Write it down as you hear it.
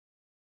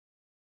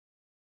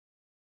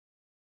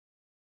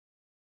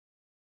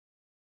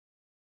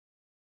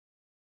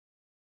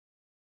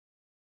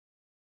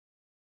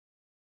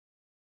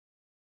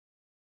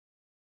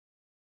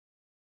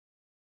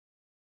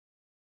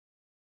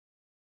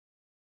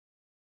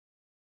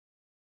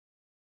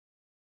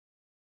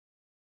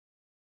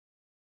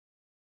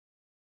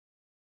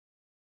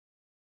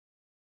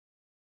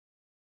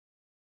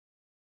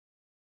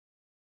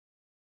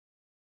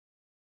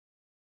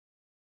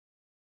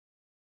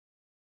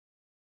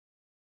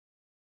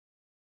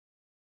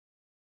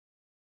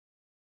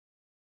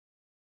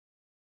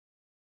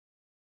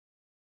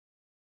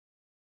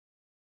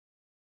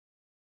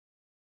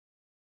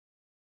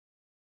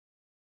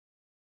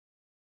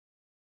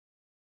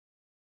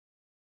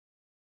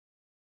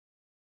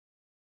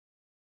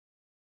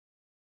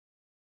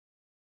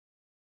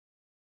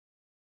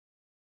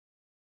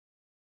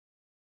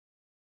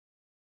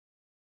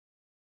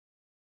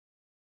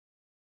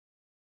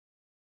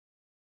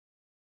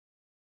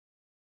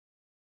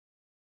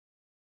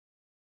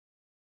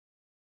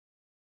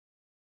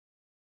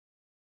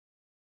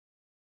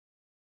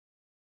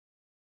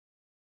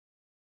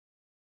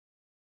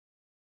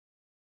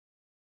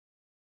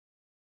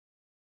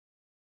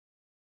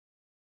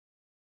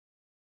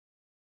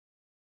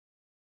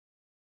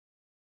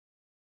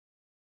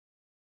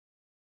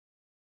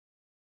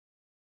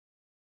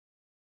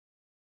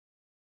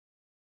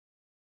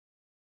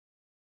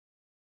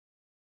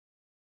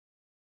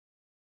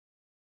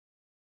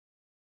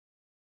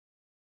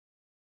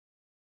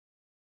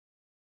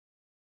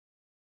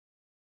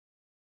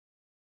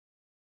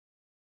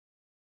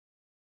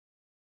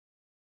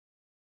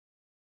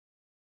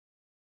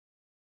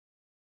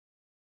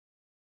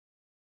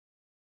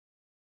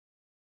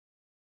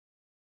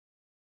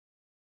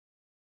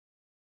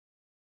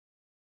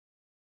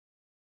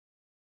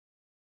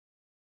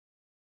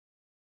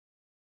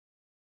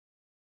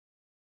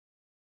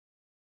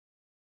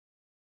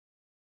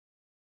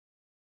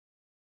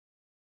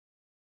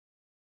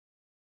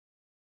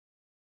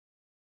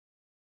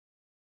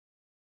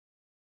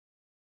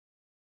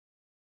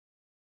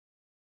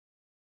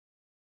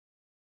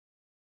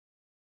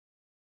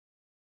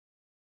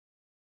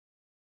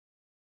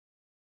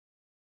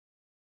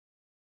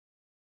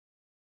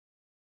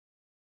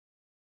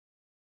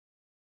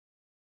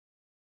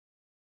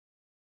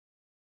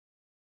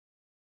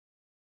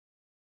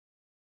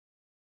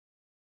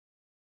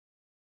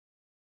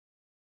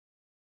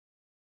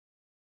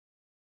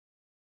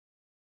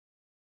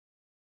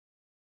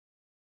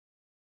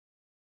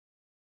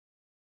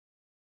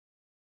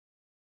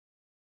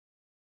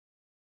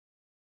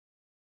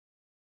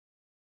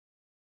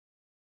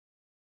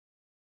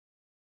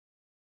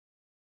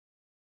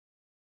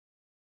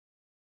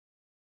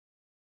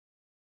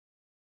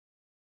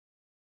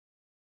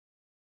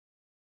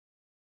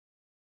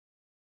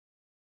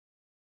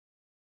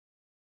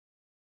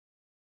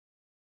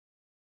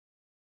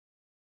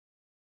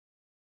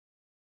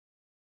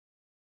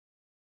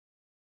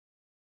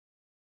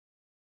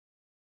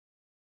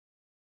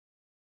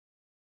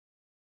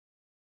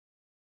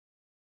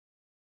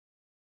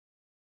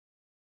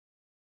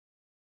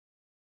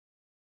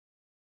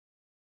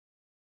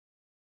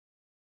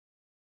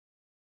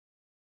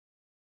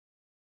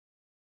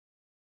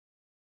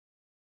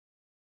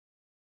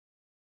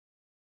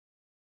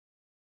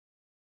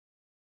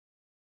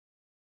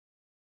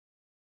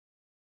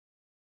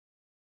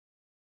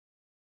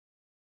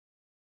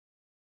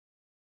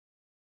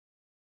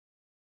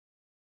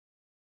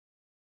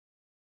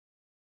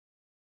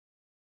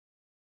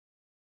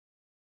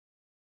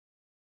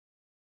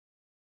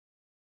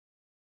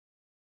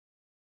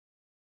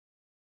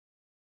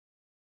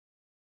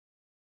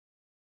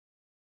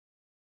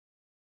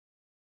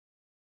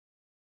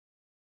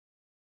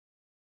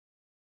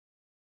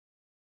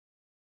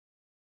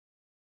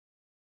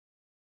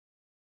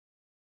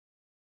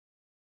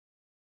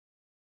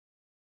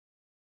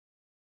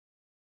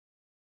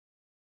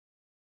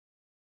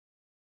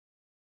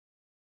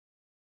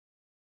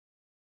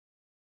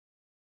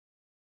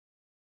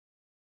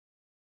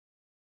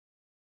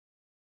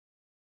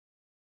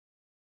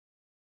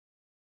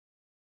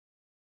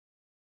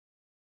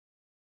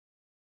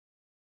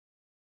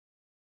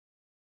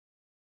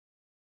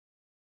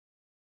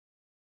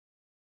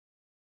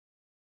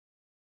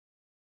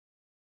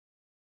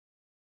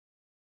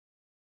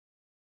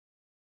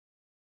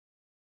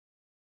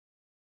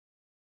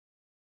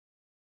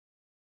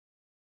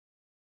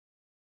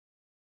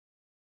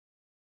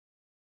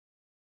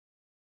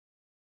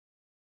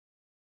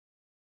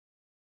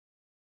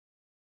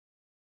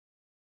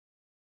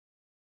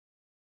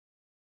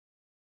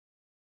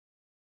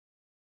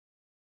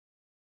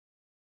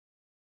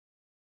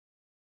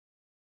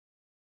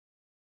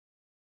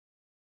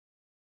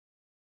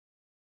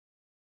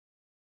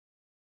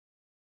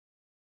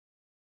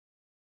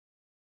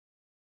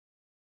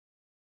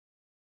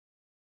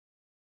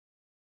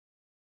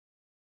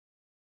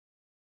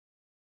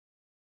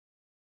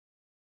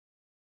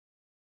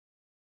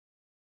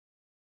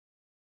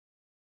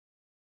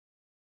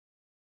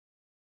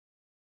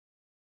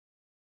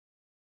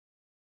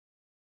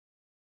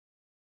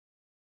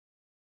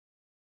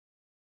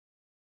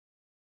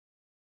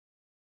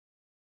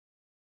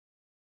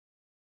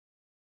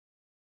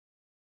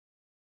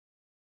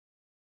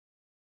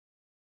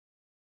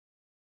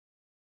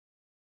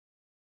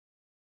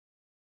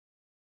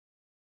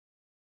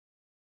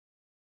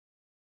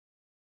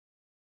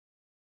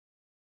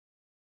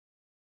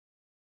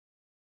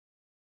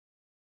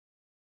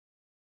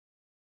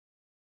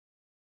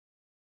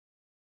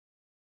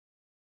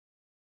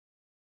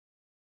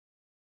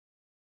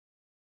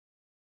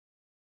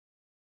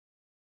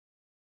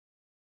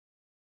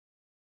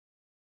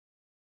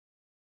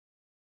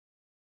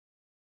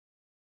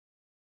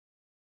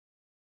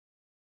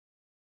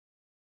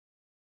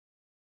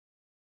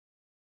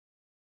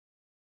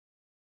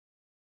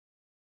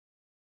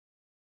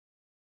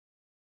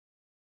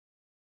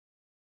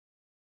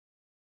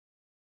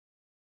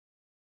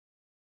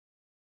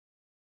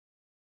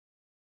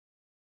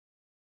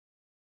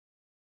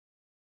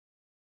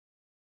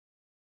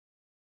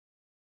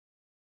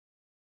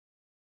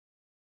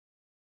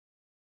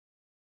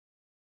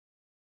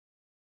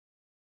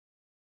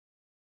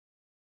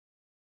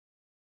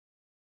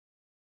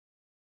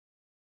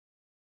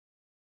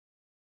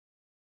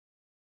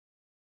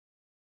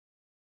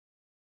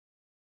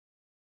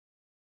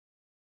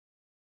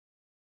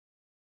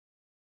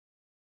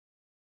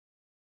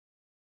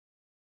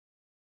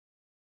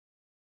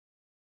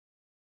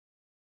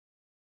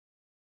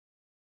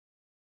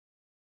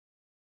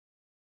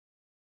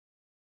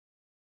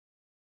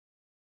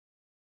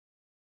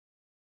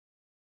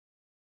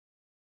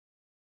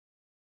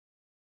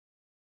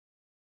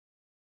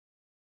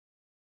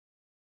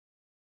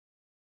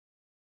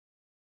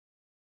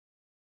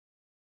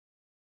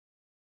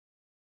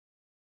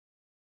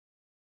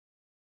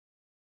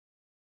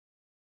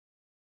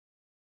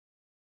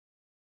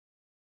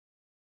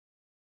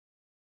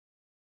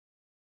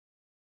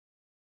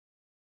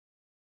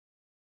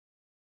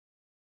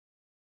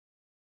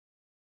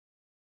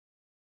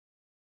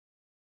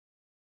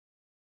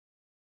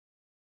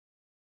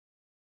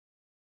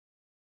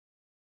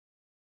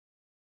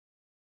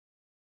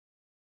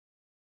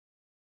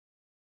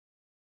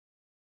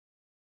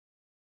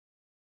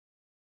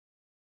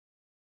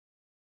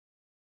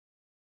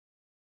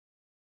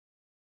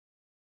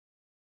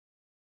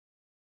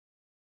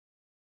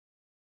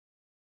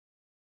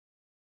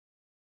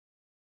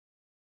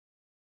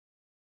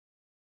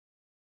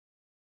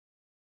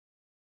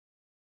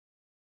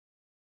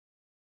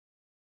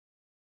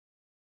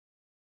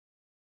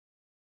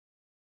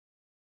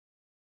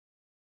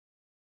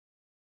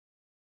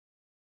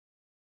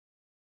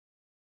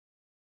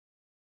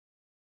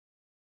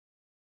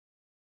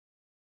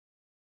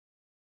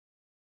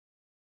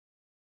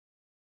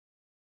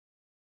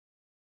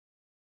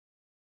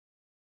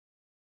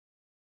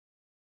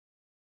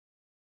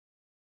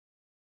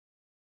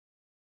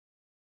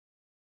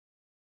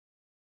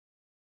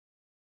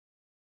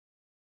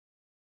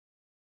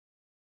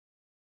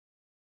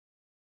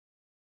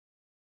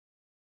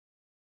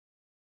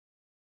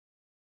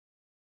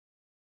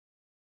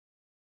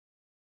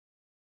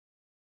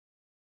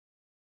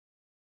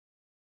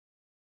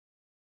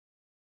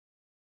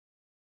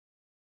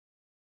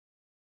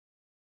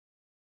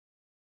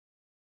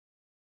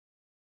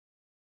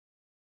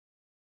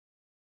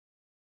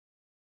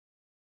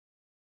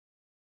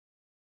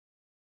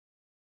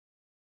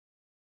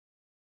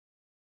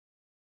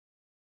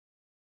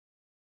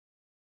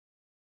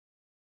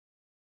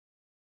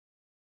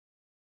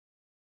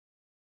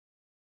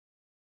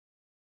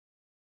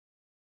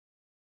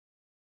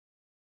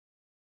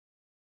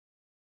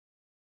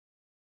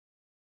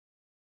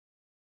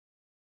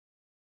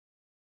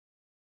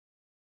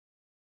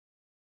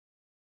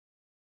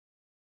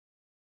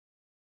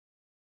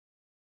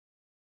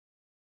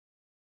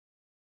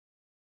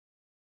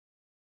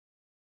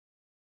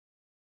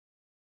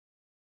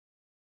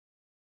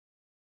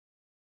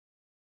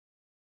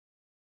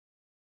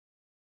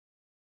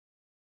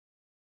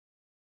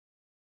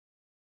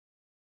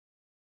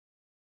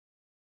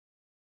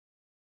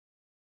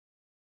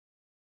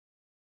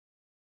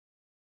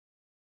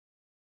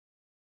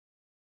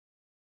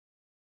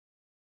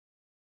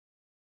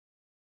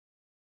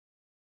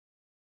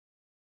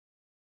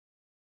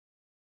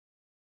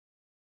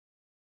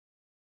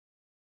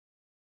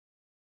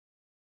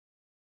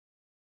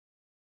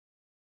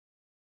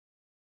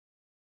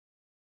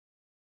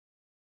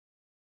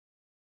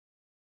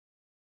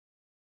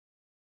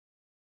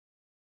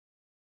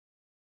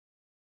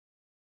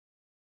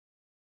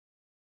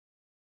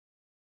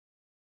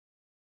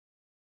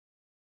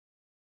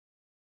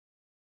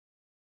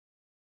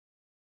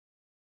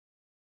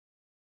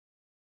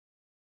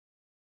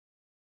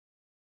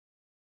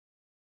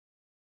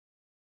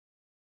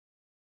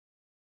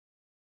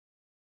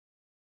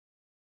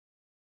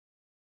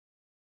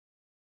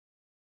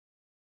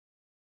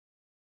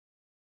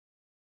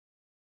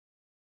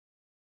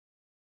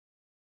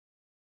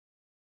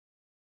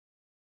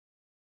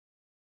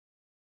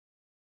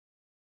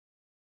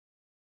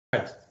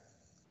Okay,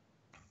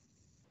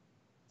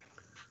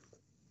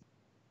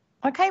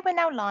 we're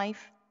now live.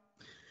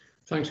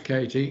 Thanks,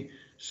 Katie.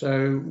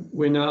 So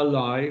we're now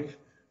live.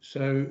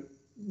 So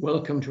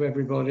welcome to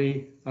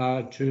everybody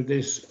to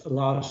this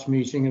last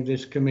meeting of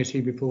this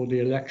committee before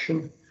the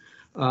election.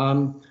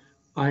 I'm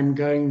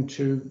going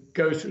to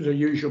go through the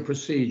usual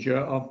procedure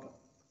of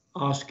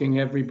asking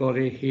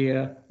everybody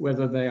here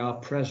whether they are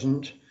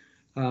present,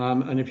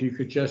 and if you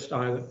could just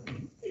either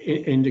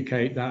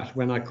indicate that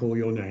when I call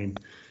your name.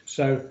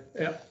 So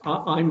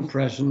I'm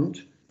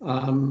present.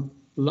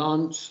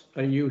 Lance,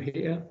 are you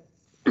here?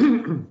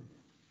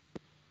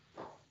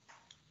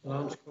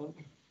 Lance?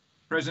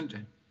 Present.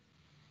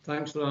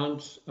 Thanks,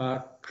 Lance.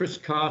 Chris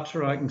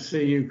Carter, I can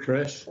see you,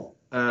 Chris.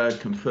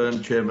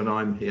 Confirmed, Chairman,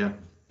 I'm here.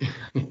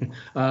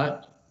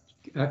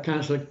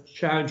 Councillor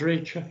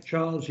Chowdhury,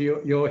 Charles,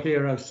 you're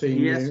here, I've seen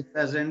you. Yes,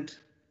 present.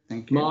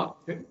 Thank you.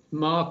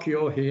 Mark,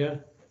 you're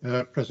here.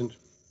 Present.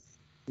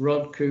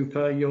 Rod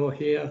Cooper, you're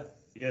here.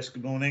 Yes,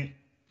 good morning.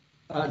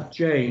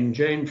 Jane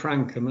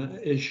Frankham,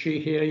 is she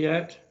here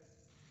yet?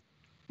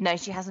 No,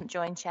 she hasn't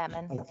joined,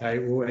 Chairman. Okay,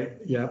 we'll wait.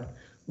 Yeah,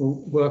 we'll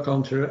work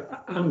on to it.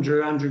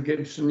 Andrew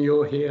Gibson,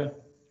 you're here.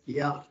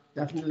 Yeah,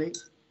 definitely.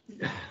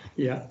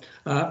 Yeah.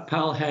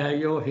 Pal Hare,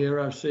 you're here.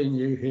 I've seen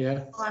you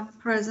here. I'm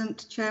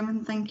present,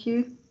 Chairman. Thank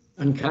you.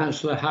 And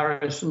Councillor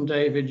Harrison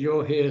David,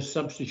 you're here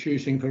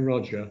substituting for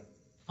Roger.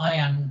 I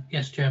am,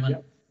 yes, Chairman.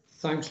 Yeah.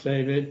 Thanks,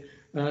 David.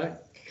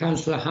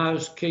 Councillor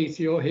House, Keith,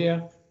 you're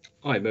here.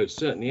 I most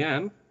certainly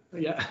am.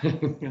 Yeah,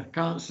 I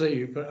can't see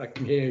you, but I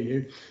can hear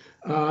you.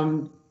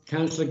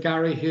 Councillor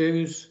Gary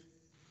Hughes.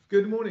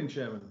 Good morning,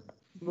 Chairman.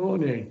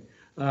 Morning.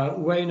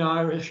 Wayne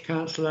Irish,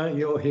 Councillor,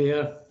 you're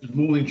here. Good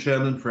morning,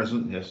 Chairman.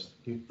 Present, yes.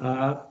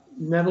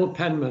 Neville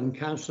Penman,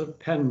 Councillor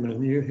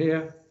Penman, you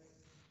here?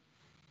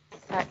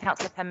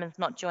 Councillor Penman's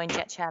not joined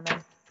yet,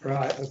 Chairman.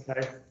 Right,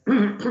 okay.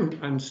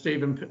 And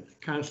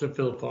Councillor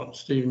Philpott,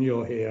 Stephen,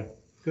 you're here.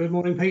 Good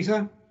morning,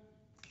 Peter.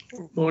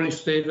 Morning,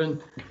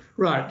 Stephen.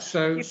 Right,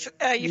 so...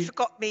 You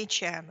forgot me,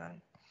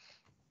 Chairman.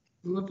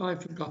 Who have I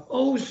forgot?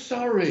 Oh,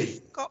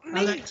 sorry. Got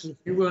me. Alexis,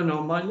 you weren't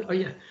on mine. Oh,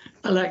 yeah.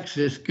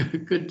 Alexis,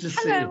 good to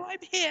see you. Hello, I'm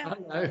here.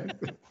 Hello.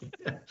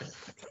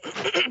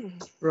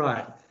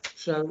 Right.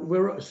 So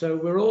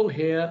we're all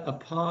here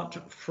apart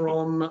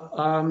from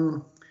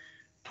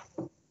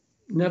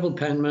Neville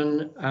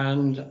Penman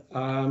and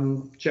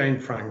Jane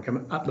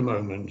Frankham at the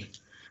moment.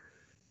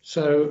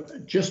 So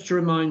just to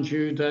remind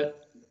you that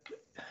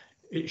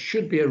it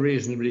should be a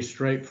reasonably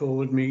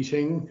straightforward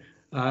meeting.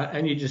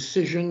 Any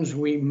decisions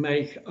we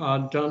make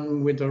are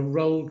done with a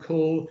roll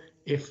call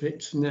if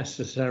it's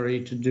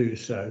necessary to do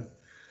so.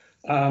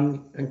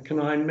 And can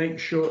I make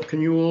sure,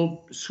 can you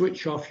all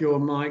switch off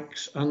your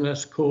mics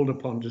unless called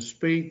upon to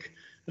speak?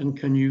 And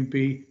can you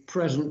be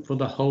present for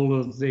the whole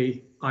of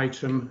the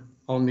item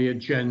on the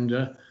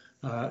agenda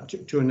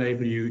to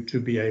enable you to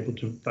be able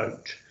to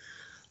vote?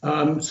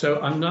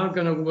 So I'm now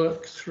going to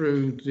work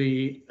through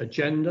the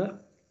agenda.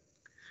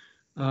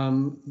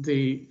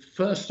 The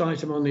first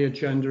item on the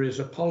agenda is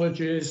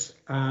apologies,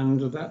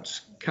 and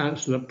that's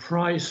Councillor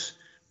Price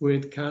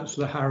with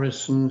Councillor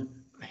Harrison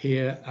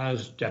here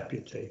as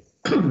deputy.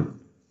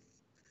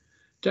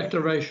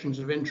 Declarations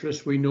of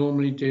interest, we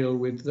normally deal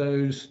with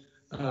those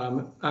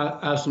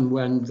as and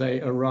when they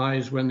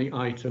arise when the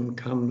item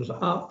comes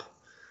up.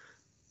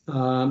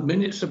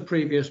 Minutes of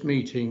previous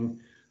meeting,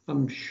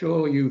 I'm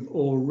sure you've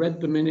all read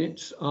the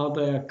minutes. Are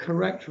there a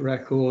correct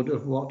record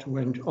of what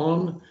went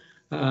on?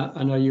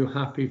 And are you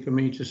happy for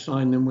me to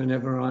sign them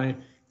whenever I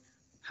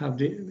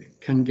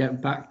can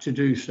get back to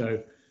do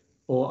so?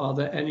 Or are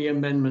there any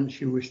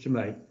amendments you wish to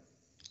make?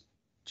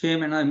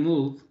 Chairman, I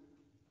move.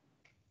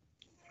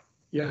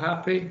 You're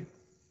happy?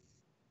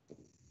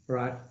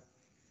 Right.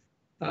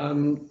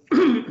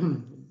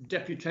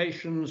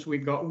 Deputations,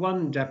 we've got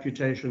one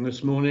deputation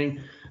this morning.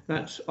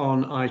 That's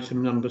on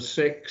item number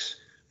 6.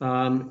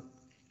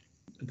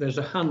 There's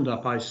a hand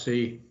up, I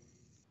see.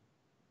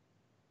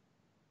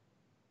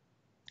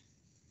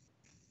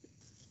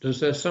 Is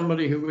there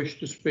somebody who wished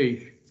to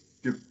speak?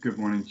 Good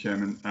morning,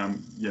 Chairman.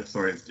 Yes,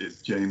 sorry,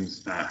 it's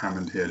James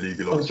Hammond here,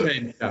 legal officer.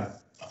 James, yeah.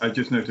 I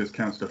just noticed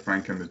Councillor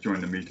Frankham has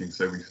joined the meeting,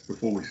 so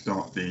before we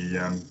start the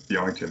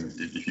item,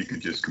 if you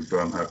could just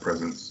confirm her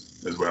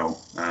presence as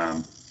well,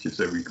 just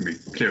so we can be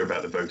clear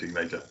about the voting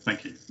later.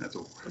 Thank you. That's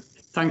all.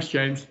 Thanks,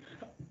 James.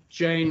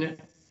 Jane,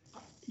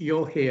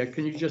 you're here.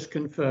 Can you just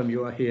confirm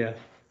you are here?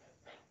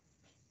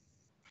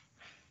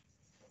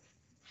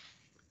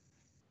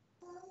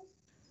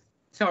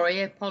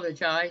 Sorry, I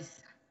apologise.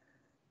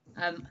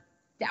 I'm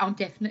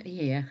definitely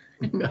here.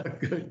 No,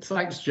 good.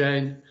 Thanks,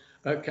 Jane.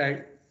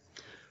 Okay.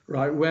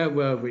 Right, where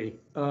were we?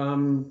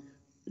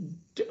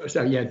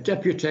 So, yeah,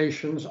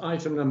 deputations,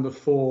 item number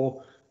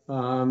 4.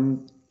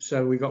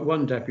 So we got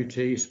one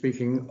deputy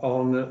speaking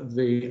on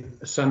the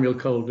Samuel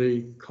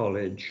Colby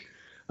College.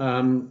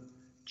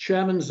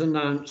 Chairman's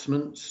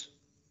announcements.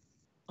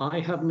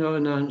 I have no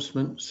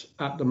announcements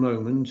at the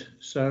moment,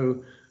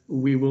 so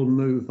we will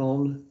move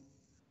on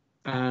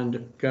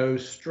and go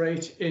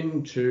straight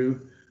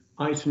into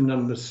item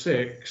number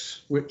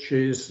 6, which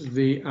is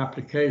the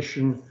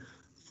application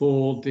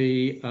for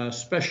the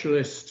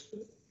specialist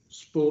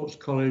sports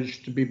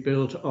college to be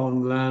built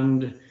on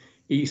land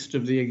east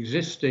of the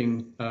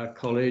existing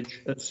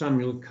college at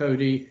Samuel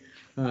Cody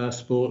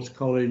Sports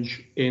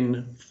College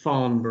in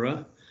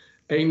Farnborough.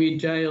 Amy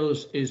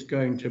Dales is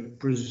going to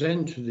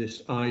present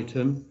this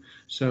item.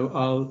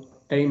 So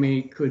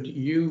Amy, could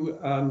you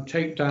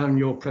take down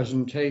your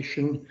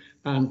presentation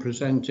and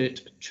present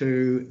it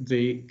to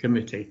the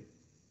committee?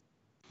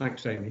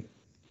 Thanks, Amy.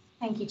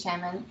 Thank you,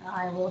 Chairman.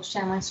 I will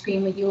share my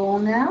screen with you all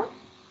now.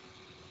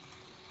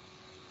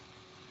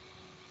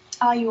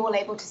 Are you all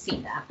able to see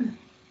that?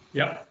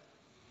 Yep.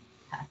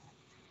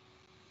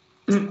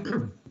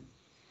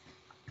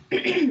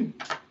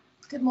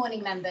 Good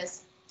morning,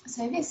 members.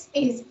 So this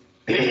is,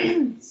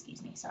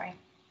 excuse me, sorry.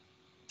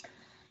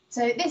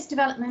 So this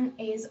development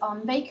is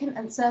on vacant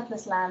and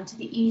surplus land to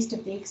the east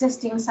of the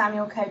existing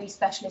Samuel Cody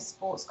Specialist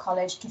Sports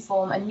College to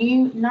form a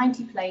new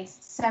 90-place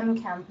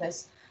SEM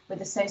campus with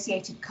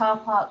associated car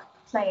park,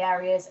 play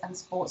areas and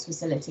sports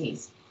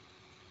facilities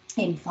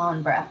in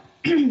Farnborough.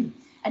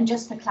 And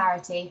just for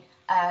clarity,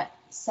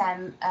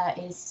 SEM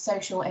is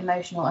social,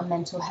 emotional and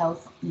mental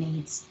health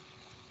needs.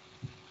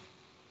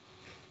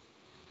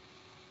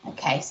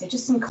 Okay, so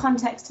just some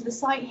context to the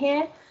site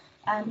here.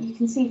 You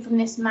can see from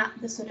this map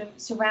the sort of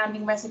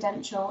surrounding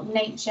residential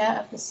nature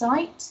of the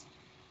site.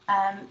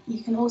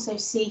 You can also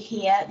see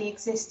here the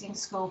existing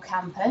school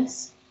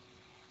campus.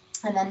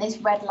 And then this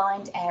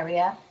red-lined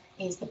area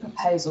is the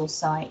proposal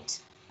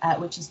site,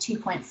 which is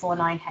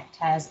 2.49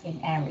 hectares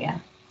in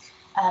area.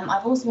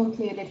 I've also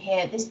included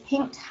here this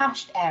pinked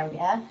hashed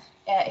area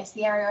is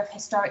the area of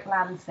historic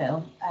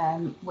landfill,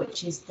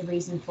 which is the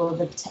reason for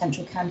the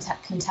potential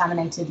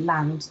contaminated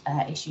land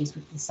issues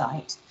with the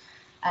site.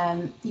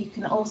 You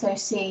can also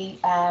see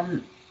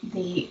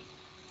the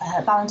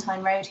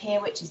Valentine Road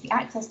here, which is the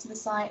access to the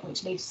site,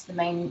 which leads to the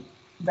main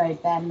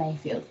road there,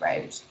 Mayfield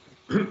Road.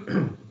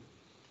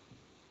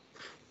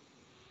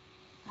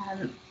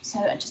 So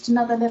just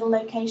another little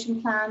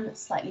location plan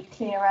that's slightly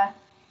clearer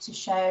to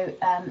show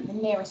the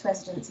nearest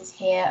residences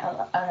here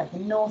are at the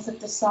north of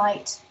the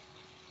site.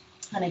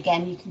 And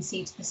again, you can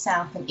see to the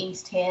south and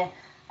east here,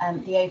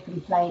 the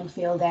open playing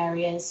field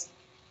areas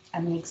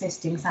and the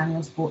existing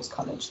Samuel Sports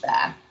College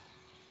there.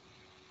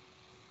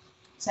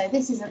 So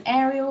this is an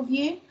aerial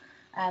view,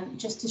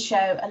 just to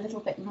show a little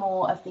bit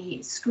more of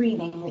the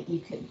screening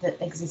that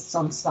exists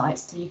on site.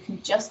 So you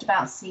can just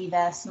about see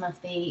there some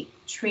of the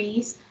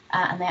trees,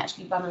 and they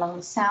actually run along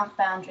the south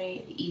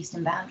boundary, the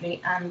eastern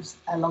boundary, and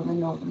along the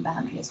northern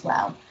boundary as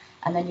well.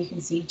 And then you can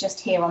see just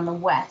here on the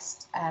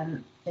west,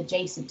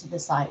 adjacent to the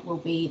site, will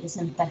be the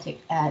synthetic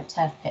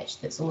turf pitch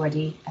that's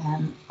already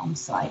on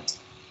site.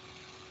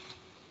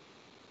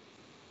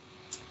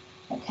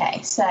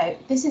 Okay, so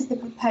this is the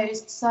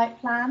proposed site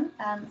plan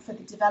for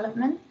the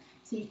development.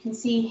 So you can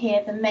see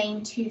here the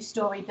main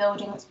two-storey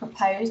building that's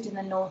proposed in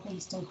the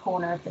northeastern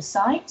corner of the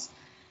site.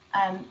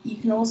 You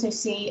can also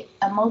see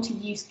a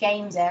multi-use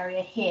games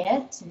area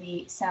here to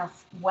the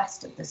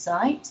southwest of the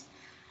site.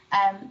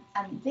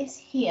 And this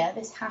here,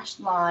 this hashed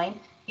line,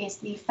 is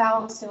the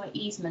foul sewer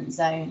easement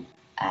zone,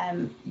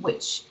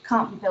 which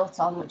can't be built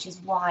on, which is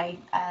why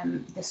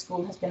the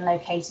school has been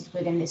located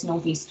within this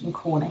northeastern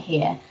corner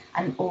here,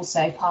 and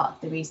also part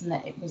of the reason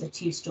that it was a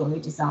two-storey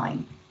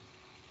design.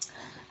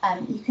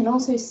 You can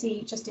also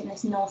see just in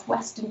this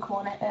northeastern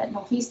corner,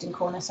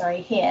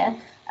 here,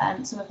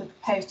 some of the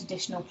proposed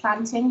additional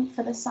planting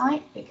for the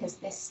site, because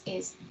this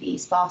is the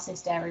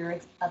sparsest area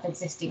of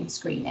existing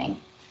screening.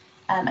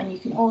 And you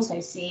can also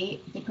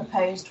see the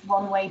proposed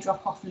one-way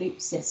drop-off loop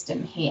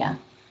system here,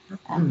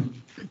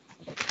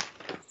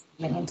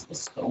 into the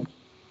school.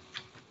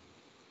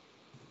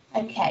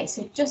 Okay,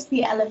 so just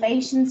the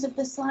elevations of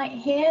the site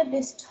here.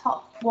 This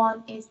top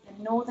one is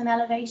the northern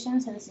elevation,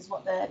 so this is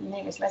what the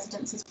nearest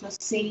residences will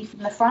see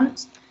from the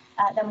front.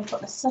 Then we've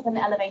got the southern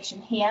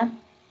elevation here,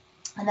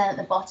 and then at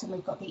the bottom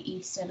we've got the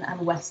eastern and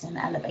western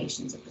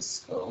elevations of the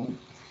school.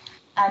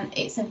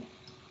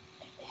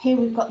 Here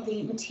we've got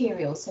the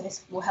materials, so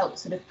this will help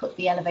sort of put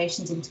the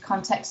elevations into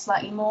context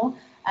slightly more.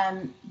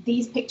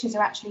 These pictures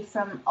are actually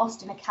from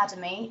Austin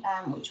Academy,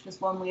 which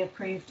was one we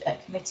approved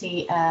at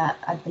committee,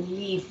 I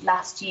believe,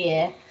 last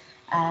year,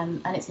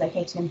 and it's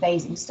located in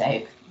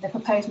Basingstoke. The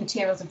proposed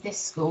materials of this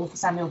school for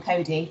Samuel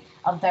Cody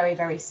are very,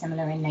 very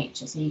similar in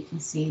nature, so you can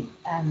see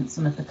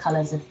some of the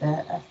colours of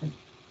the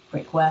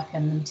brickwork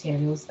and the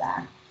materials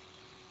there.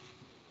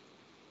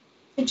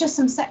 So just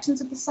some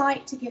sections of the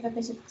site to give a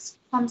bit of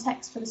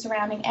context for the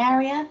surrounding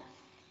area.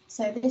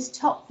 So this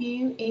top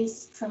view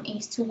is from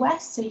east to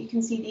west, so you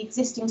can see the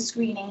existing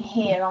screening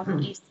here on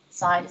the east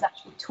side is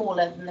actually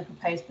taller than the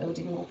proposed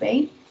building will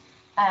be.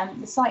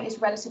 The site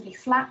is relatively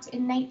flat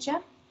in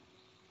nature,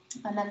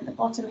 and then at the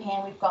bottom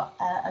here we've got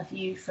a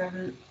view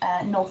from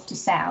north to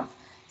south.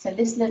 So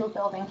this little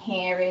building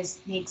here is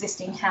the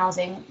existing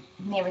housing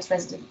nearest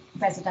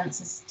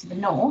residences to the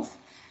north,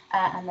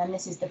 and then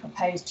this is the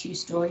proposed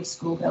two-storey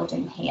school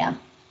building here,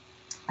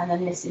 and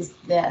then this is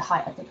the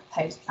height of the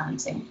proposed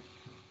planting.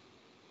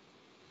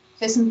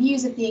 So some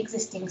views of the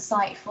existing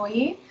site for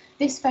you.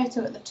 This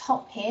photo at the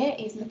top here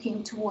is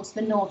looking towards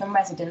the northern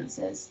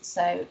residences.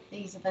 So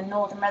these are the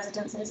northern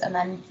residences, and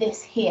then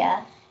this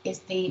here is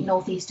the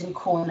northeastern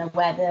corner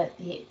where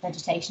the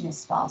vegetation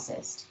is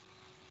sparsest.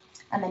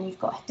 And then you've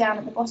got down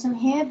at the bottom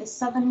here, the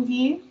southern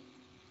view.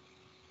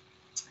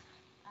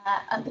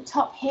 At the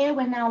top here,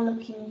 we're now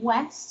looking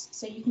west,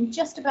 so you can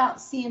just about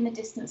see in the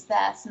distance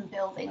there some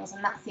buildings,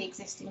 and that's the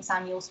existing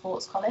Samuel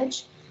Sports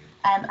College.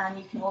 And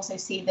you can also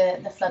see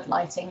the flood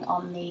lighting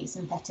on the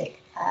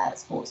synthetic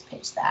sports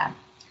pitch there.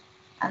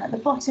 And at the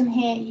bottom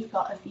here, you've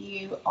got a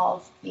view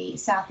of the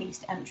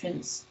southeast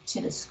entrance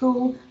to the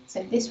school.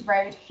 So this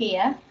road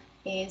here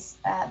is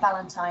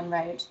Valentine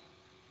Road,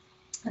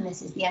 and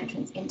this is the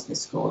entrance into the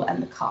school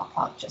and the car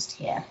park just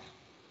here.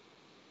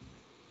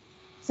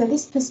 So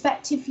this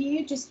perspective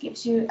view just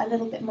gives you a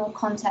little bit more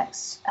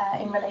context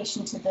in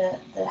relation to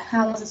the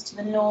houses to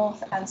the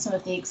north and some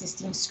of the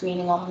existing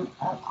screening on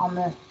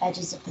the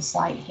edges of the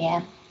site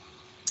here.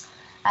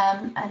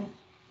 And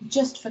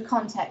just for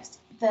context,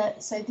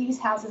 so these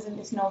houses in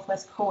this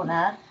northwest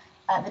corner,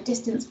 the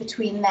distance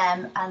between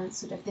them and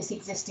sort of this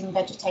existing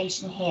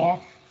vegetation here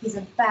is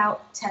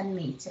about 10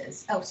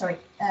 metres. Oh, sorry,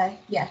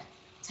 yeah,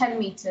 10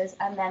 metres,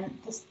 and then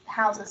the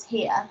houses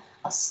here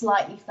are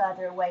slightly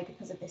further away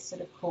because of this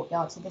sort of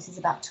courtyard. So this is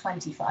about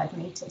 25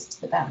 metres to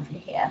the boundary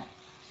here.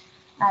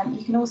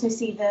 You can also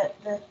see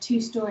the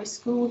two-storey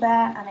school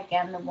there, and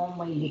again, the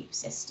one-way loop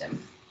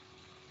system.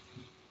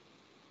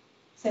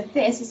 So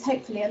this is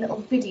hopefully a little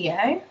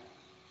video,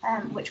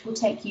 which will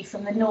take you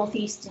from the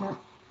northwestern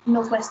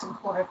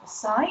corner of the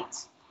site,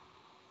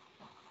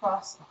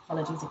 across,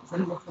 apologies, it was a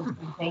little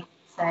bumpy.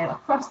 So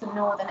across the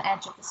northern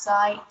edge of the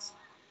site,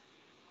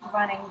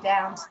 running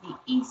down to the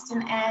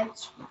eastern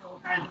edge with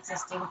all the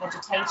existing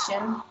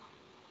vegetation.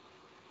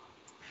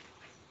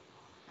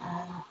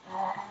 And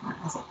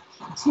as it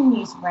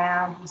continues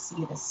round, we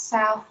see the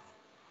south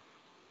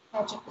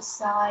edge of the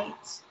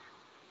site.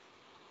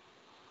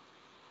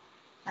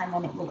 And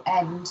then it will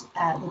end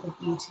with a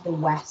view to the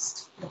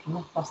west, looking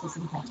across the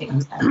synthetic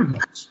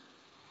pitch.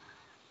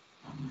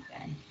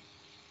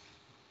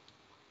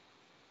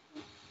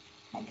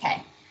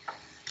 Okay.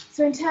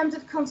 So in terms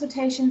of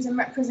consultations and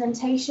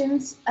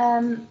representations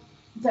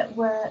that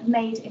were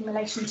made in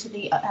relation to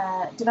the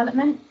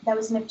development, there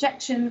was an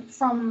objection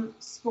from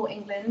Sport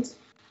England,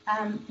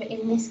 but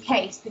in this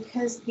case,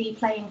 because the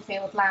playing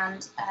field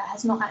land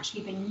has not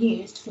actually been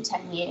used for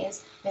 10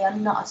 years, they are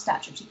not a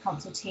statutory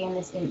consultee in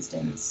this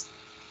instance.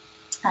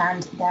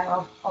 And there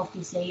are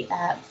obviously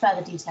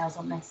further details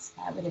on this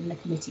within the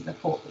committee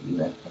report that you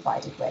were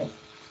provided with.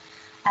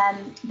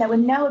 There were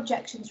no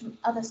objections from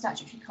other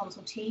statutory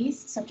consultees,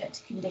 subject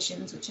to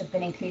conditions which have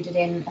been included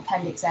in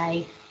Appendix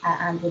A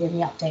and within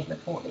the update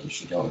report that you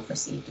should all have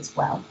received as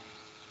well.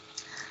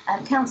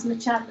 Councillor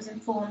Chad was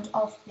informed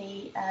of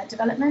the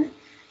development,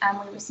 and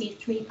we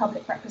received 3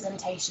 public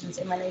representations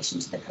in relation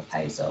to the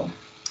proposal,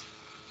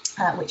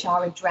 which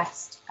are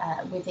addressed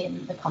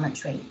within the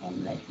commentary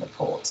in the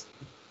report.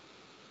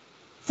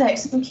 So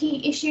some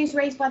key issues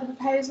raised by the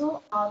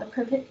proposal are the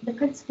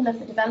principle of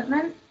the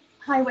development,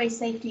 highway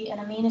safety and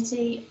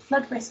amenity,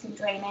 flood risk and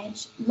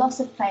drainage,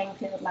 loss of playing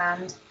field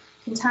land,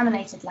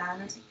 contaminated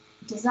land,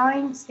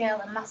 design,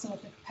 scale and massing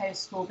of the proposed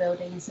school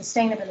building,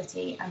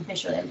 sustainability and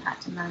visual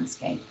impact and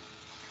landscape.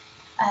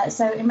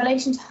 So in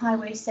relation to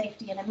highway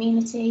safety and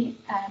amenity,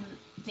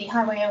 the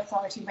Highway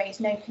Authority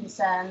raised no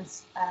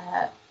concerns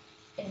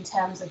in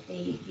terms of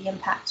the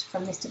impact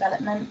from this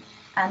development,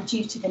 and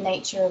due to the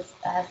nature of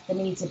the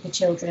needs of the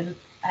children,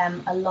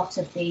 a lot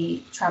of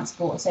the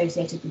transport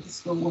associated with the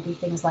school will be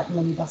things like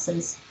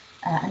minibuses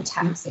and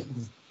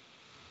taxis.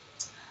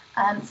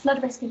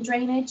 Flood risk and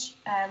drainage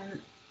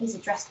is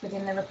addressed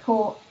within the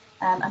report,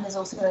 and there's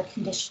also a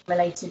condition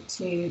related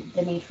to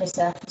the need for a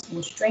surface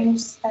water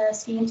drainage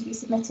scheme to be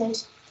submitted.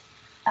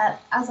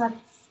 As I've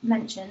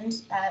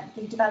mentioned,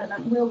 the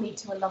development will lead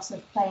to a loss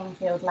of playing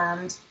field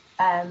land,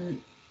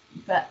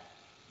 but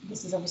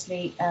this is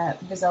obviously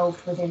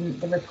resolved within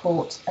the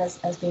report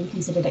as being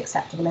considered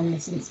acceptable in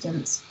this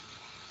instance.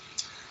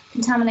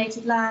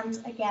 Contaminated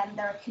land, again,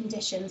 there are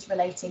conditions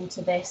relating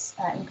to this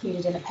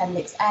included in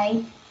Appendix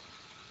A.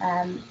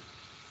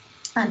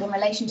 And in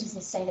relation to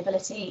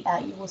sustainability,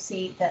 you will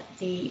see that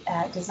the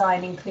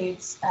design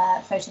includes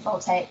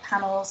photovoltaic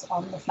panels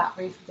on the flat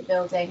roof of the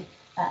building,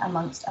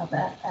 amongst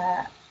other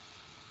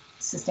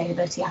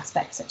sustainability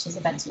aspects such as a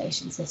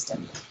ventilation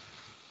system.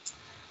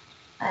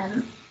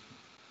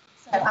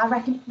 So our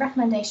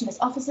recommendation as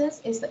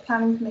officers is that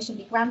planning permission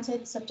be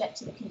granted subject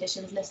to the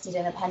conditions listed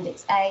in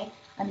Appendix A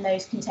and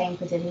those contained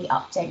within the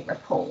update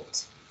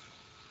report.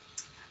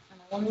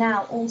 And I will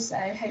now also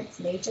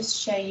hopefully just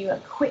show you a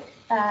quick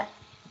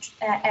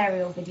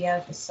aerial video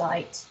of the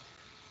site,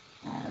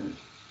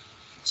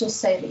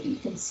 just so that you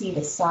can see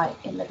the site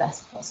in the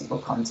best possible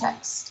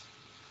context.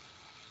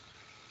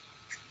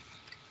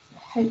 So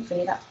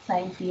hopefully that's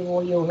playing for you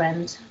all your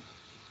end.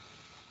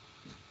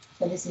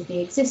 So this is the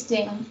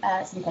existing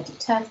synthetic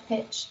turf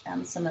pitch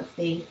and some of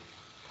the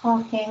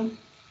parking.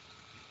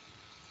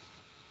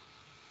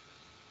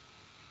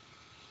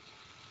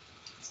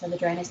 So the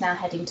drone is now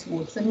heading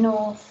towards the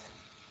north.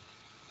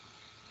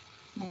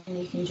 And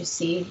you can just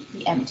see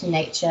the empty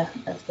nature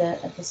of the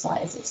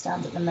site as it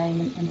stands at the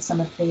moment and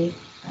some of the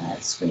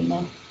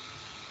screening.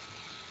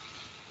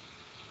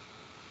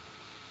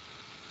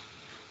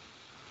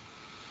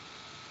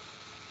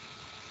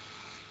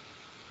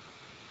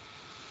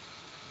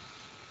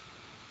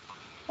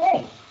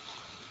 Okay.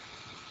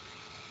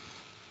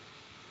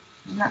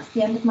 And that's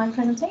the end of my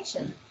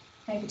presentation.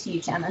 Over to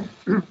you, Chairman.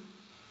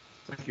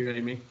 Thank you,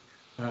 Amy.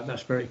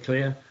 That's very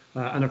clear.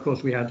 And of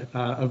course, we had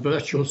a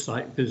virtual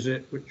site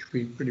visit, which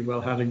we pretty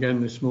well had again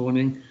this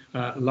morning,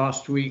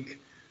 last week.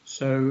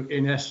 So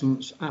in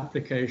essence,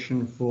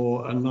 application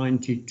for a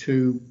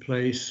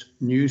 92-place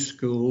new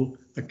school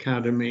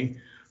academy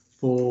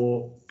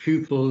for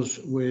pupils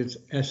with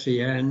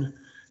SEN.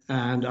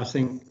 And I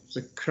think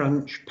the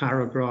crunch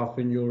paragraph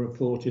in your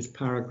report is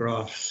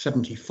paragraph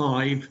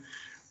 75,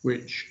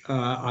 which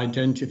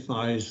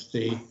identifies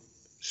the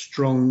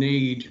strong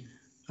need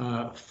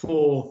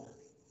for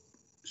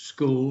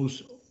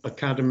schools,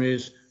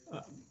 academies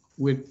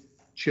with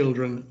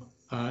children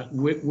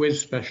with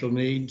special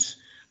needs,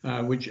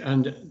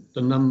 and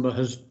the number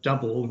has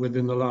doubled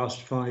within the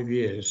last 5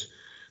 years.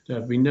 There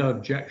have been no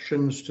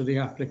objections to the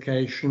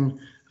application,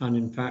 and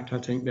in fact, I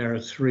think there are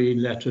 3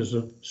 letters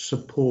of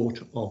support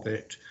of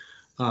it.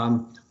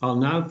 I'll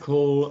now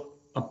call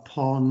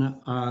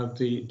upon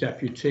the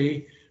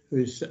deputy, who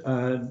is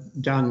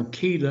Dan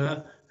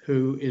Keeler,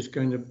 who is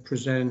going to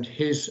present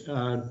his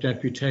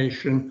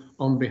deputation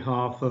on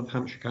behalf of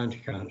Hampshire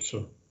County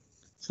Council.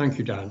 Thank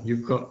you, Dan.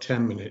 You've got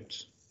 10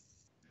 minutes.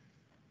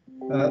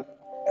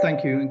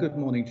 Thank you, and good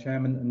morning,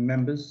 Chairman and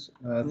members.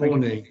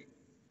 Morning.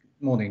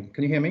 Morning.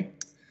 Can you hear me?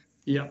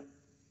 Yeah.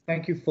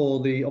 Thank you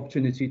for the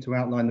opportunity to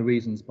outline the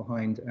reasons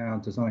behind our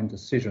design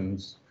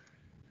decisions.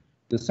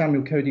 The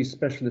Samuel Cody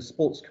Specialist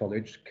Sports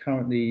College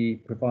currently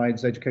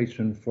provides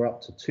education for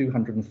up to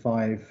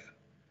 205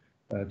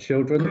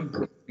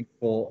 children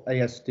for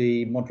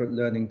ASD, moderate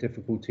learning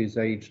difficulties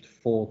aged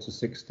 4 to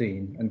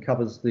 16, and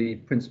covers the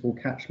principal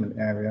catchment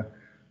area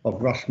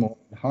of Rushmore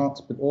and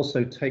Hart, but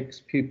also takes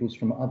pupils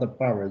from other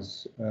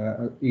boroughs,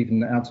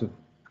 even out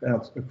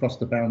across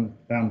the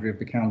boundary of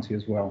the county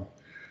as well.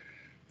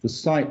 The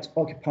site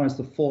occupies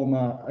the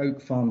former Oak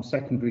Farm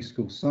Secondary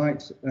School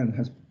site and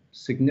has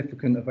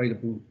significant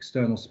available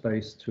external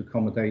space to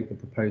accommodate the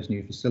proposed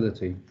new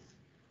facility.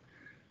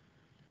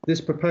 This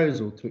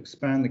proposal to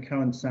expand the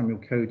current Samuel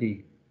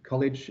Cody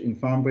College in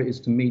Farnborough is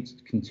to meet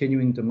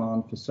continuing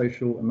demand for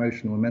social,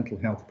 emotional and mental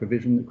health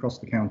provision across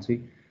the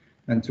county,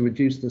 and to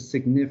reduce the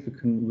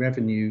significant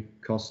revenue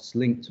costs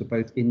linked to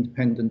both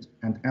independent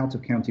and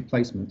out-of-county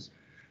placements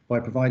by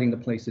providing the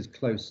places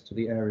close to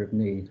the area of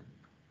need.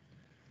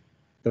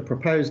 The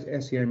proposed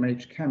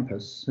SEMH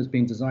campus has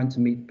been designed to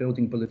meet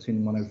Building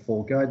Bulletin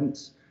 104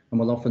 guidance and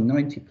will offer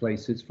 90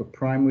 places for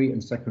primary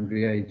and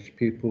secondary age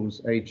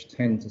pupils aged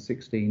 10 to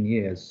 16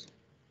 years.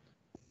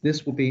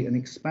 This will be an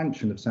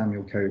expansion of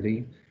Samuel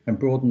Cody and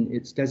broaden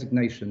its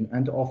designation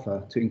and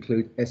offer to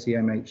include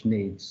SEMH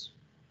needs.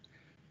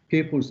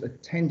 Pupils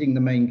attending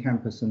the main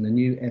campus and the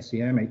new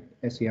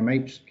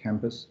SEMH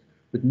campus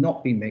would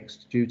not be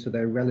mixed due to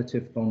their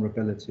relative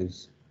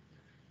vulnerabilities.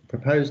 The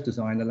proposed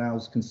design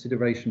allows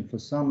consideration for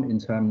some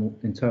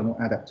internal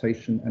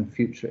adaptation and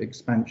future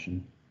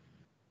expansion.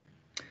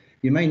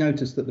 You may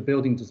notice that the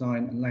building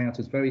design and layout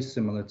is very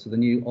similar to the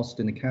new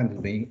Austin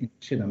Academy in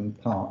Chinham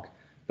Park,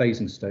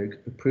 Basingstoke,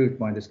 approved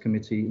by this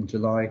committee in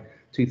July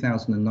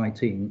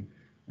 2019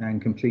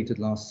 and completed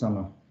last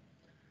summer.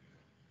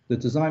 The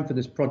design for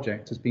this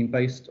project has been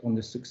based on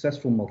this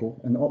successful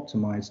model and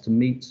optimised to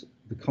meet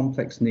the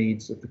complex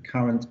needs of the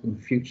current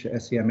and future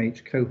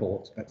SEMH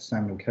cohort at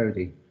Samuel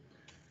Cody.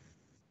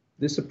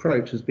 This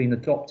approach has been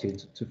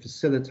adopted to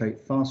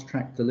facilitate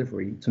fast-track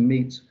delivery to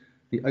meet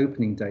the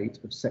opening date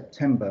of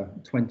September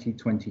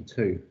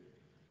 2022.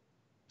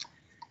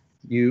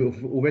 You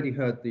have already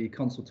heard the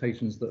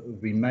consultations that have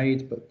been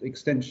made, but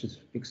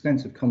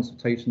extensive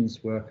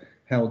consultations were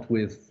held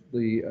with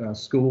the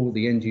school,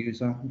 the end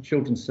user,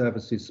 children's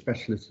services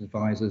specialist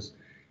advisors,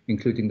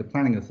 including the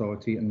planning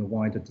authority and the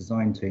wider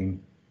design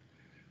team.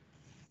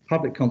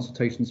 Public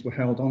consultations were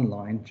held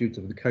online due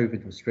to the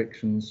COVID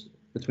restrictions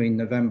between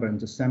November and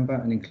December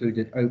and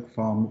included Oak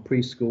Farm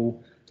Preschool,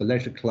 the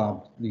Leisure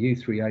Club, the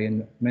U3A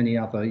and many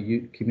other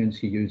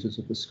community users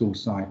of the school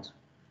site.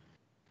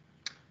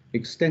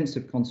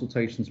 Extensive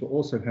consultations were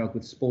also held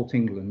with Sport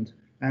England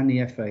and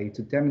the FA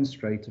to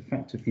demonstrate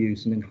effective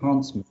use and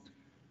enhancement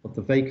of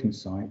the vacant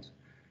site,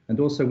 and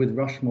also with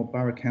Rushmore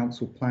Borough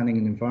Council Planning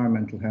and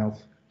Environmental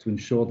Health to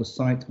ensure the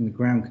site and the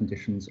ground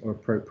conditions are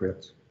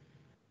appropriate.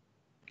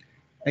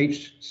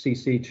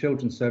 HCC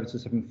Children's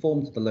Services have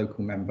informed the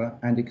local member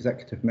and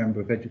executive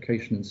member of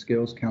Education and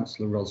Skills,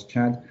 Councillor Ros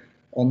Chad,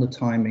 on the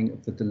timing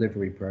of the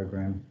delivery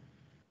programme.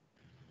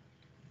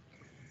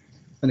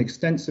 An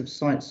extensive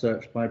site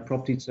search by a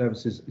Property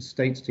Services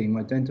Estates team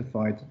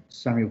identified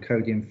Samuel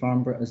Cody in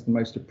Farnborough as the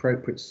most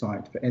appropriate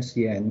site for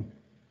SEN,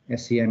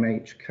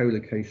 SEMH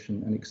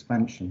co-location and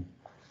expansion.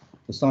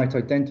 The site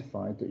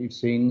identified that you've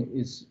seen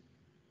is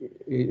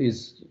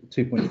is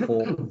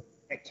 2.4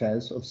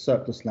 hectares of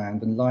surplus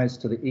land and lies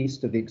to the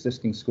east of the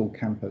existing school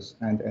campus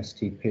and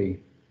STP.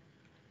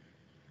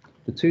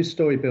 The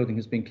two-storey building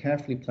has been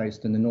carefully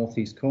placed in the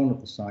northeast corner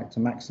of the site to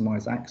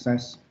maximise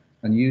access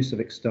and use of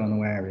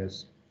external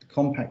areas. The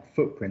compact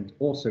footprint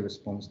also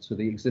responds to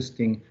the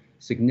existing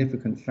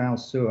significant foul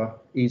sewer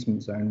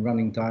easement zone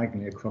running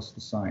diagonally across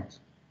the site.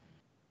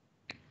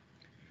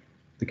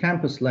 The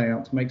campus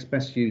layout makes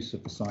best use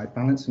of the site,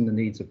 balancing the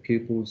needs of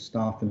pupils,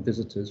 staff and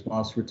visitors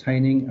whilst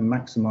retaining and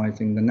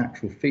maximising the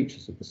natural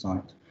features of the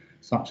site,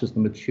 such as the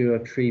mature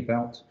tree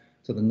belt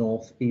to the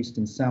north, east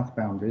and south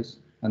boundaries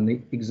and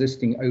the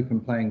existing open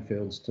playing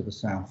fields to the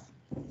south.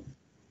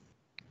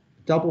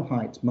 Double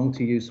height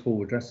multi-use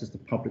hall addresses the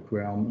public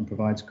realm and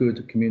provides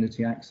good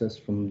community access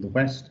from the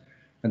west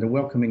and a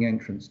welcoming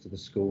entrance to the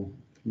school.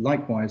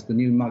 Likewise, the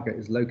new Mugger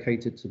is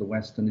located to the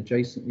west and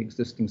adjacent the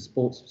existing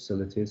sports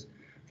facilities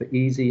for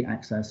easy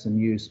access and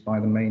use by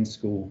the main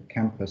school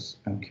campus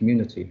and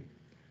community.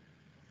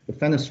 The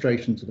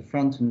fenestration to the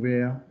front and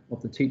rear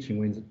of the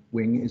teaching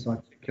wing is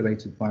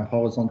articulated by a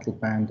horizontal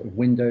band of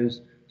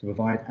windows to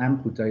provide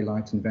ample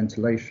daylight and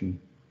ventilation.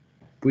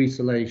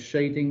 Brise-Soleil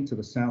shading to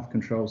the south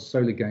controls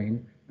solar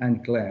gain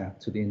and glare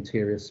to the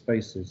interior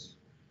spaces.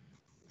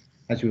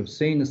 As you have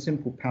seen, a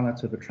simple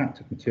palette of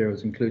attractive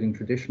materials, including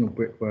traditional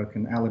brickwork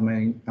and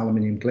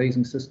aluminium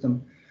glazing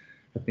system,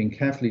 have been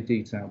carefully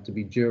detailed to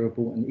be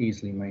durable and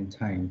easily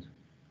maintained.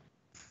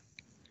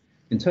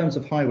 In terms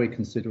of highway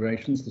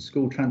considerations, the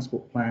school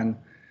transport plan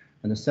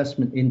and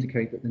assessment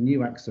indicate that the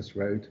new access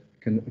road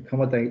can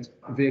accommodate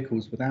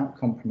vehicles without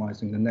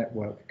compromising the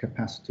network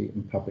capacity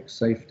and public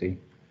safety.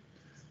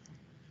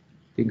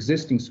 The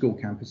existing school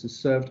campus is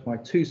served by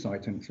two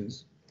site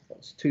entrances,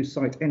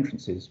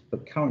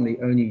 but currently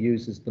only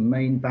uses the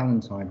main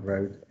Ballantyne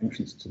Road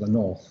entrance to the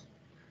north.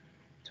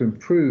 To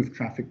improve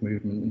traffic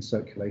movement and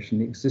circulation,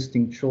 the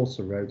existing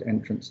Chaucer Road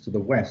entrance to the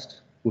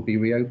west will be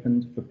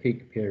reopened for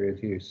peak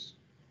period use.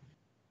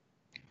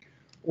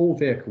 All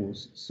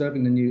vehicles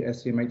serving the new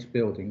SEMH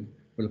building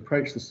will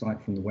approach the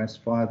site from the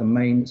west via the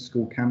main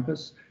school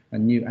campus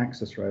and new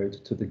access road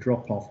to the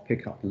drop-off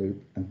pickup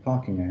loop and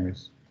parking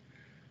areas.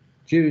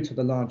 Due to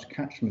the large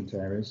catchment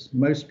areas,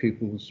 most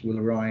pupils will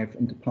arrive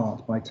and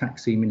depart by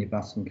taxi,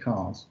 minibus and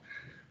cars.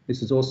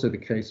 This is also the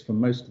case for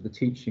most of the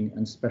teaching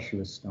and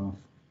specialist staff.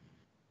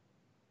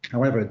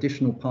 However,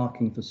 additional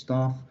parking for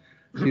staff,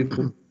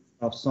 pupil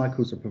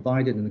cycles are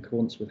provided in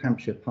accordance with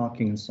Hampshire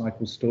parking and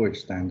cycle storage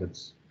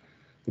standards.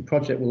 The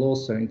project will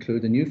also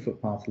include a new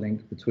footpath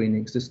link between the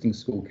existing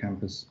school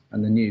campus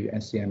and the new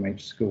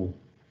SEMH school.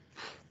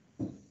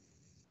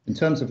 In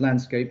terms of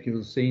landscape, you will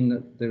have seen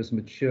that there is a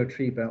mature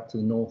tree belt to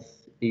the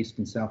north, east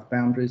and south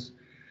boundaries,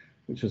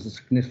 which is a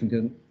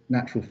significant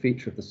natural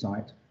feature of the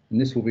site, and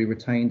this will be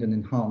retained and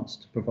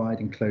enhanced to provide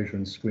enclosure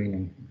and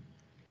screening.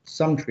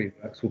 Some tree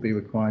works will be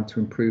required to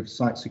improve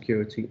site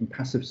security and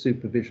passive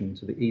supervision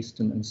to the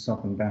eastern and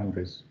southern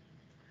boundaries.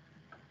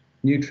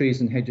 New trees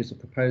and hedges are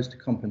proposed to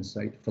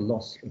compensate for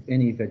loss of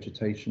any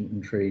vegetation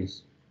and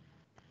trees.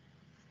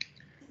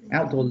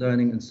 Outdoor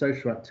learning and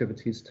social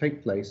activities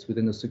take place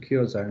within a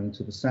secure zone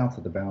to the south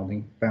of the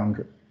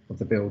boundary of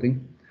the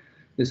building.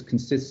 This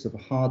consists of a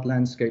hard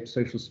landscape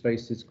social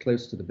spaces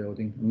close to the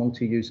building, a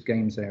multi-use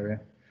games area,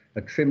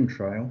 a trim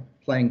trail,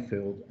 playing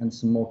field, and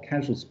some more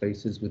casual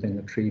spaces within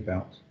the tree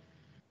belt.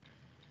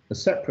 A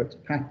separate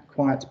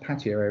quiet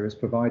patio area is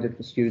provided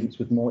for students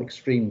with more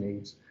extreme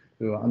needs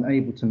who are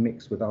unable to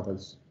mix with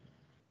others.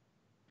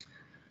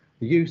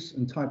 The use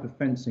and type of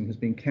fencing has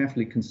been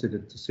carefully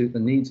considered to suit the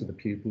needs of the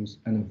pupils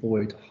and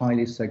avoid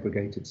highly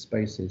segregated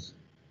spaces.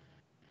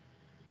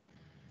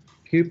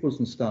 Pupils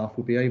and staff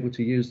will be able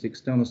to use the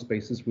external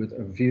spaces with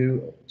a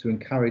view to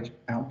encourage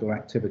outdoor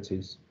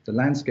activities. The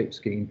landscape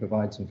scheme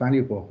provides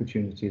valuable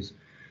opportunities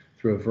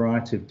through a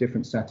variety of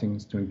different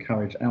settings to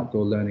encourage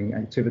outdoor learning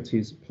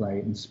activities, play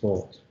and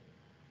sport.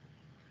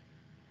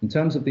 In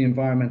terms of the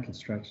environmental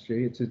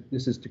strategy,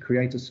 this is to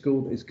create a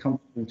school that is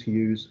comfortable to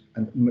use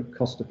and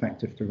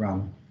cost-effective to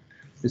run.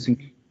 This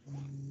includes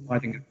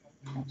providing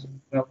a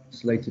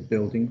well-insulated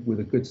building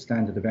with a good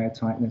standard of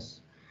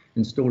airtightness,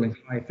 installing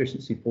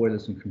high-efficiency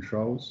boilers and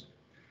controls,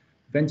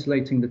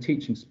 ventilating the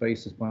teaching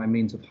spaces by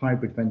means of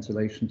hybrid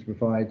ventilation to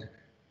provide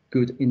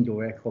good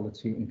indoor air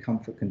quality and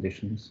comfort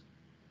conditions,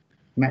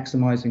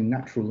 maximising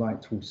natural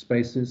light to all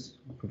spaces,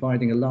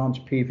 providing a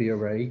large PV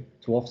array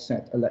to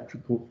offset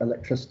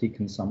electricity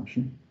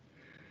consumption,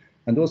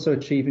 and also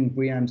achieving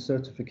BREEAM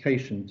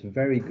certification to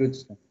very good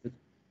standard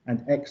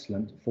and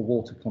excellent for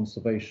water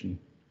conservation.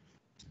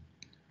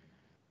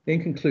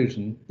 In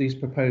conclusion, these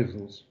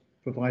proposals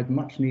provide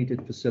much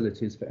needed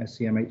facilities for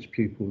SEMH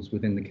pupils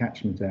within the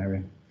catchment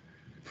area.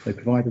 They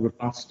provide a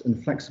robust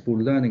and flexible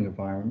learning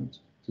environment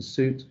to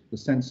suit the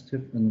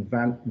sensitive and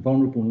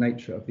vulnerable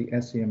nature of the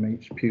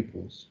SEMH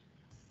pupils.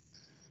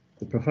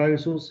 The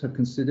proposals have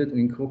considered and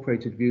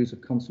incorporated views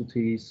of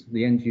consultees,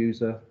 the end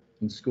user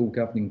and school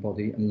governing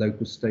body and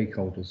local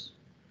stakeholders.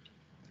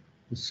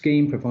 The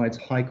scheme provides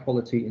high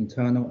quality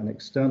internal and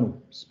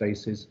external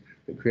spaces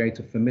that create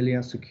a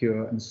familiar,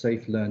 secure and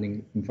safe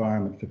learning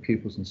environment for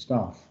pupils and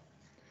staff.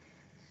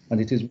 And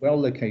it is well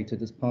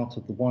located as part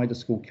of the wider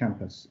school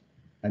campus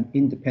and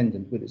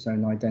independent with its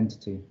own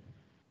identity.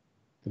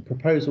 The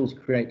proposals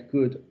create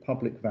good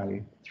public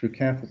value through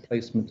careful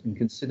placement and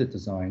considered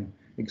design,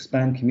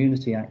 expand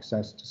community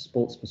access to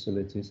sports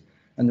facilities,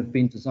 and have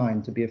been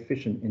designed to be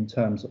efficient in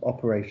terms of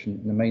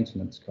operation and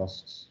maintenance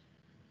costs.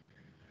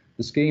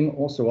 The scheme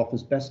also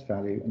offers best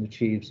value and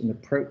achieves an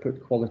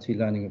appropriate quality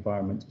learning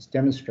environment as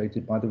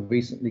demonstrated by the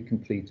recently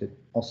completed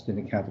Austin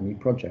Academy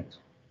project.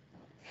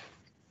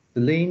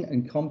 The lean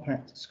and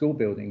compact school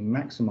building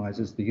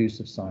maximises the use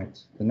of site.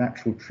 The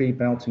natural tree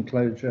belt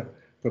enclosure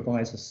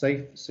provides a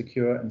safe,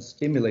 secure and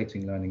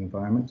stimulating learning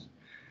environment,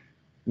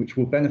 which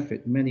will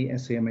benefit many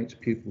SEMH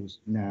pupils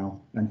now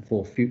and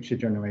for future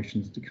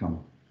generations to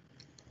come.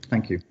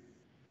 Thank you.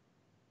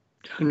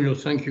 Daniel,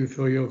 thank you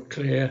for your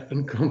clear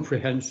and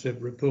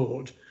comprehensive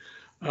report.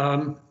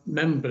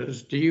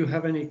 Members, do you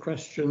have any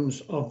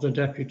questions of the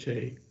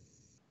Deputy?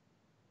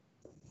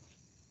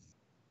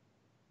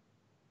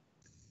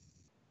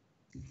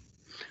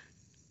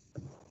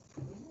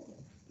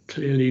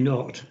 Clearly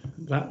not.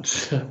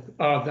 That's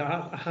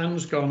that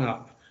hand's gone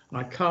up.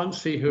 I can't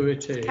see who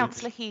it is.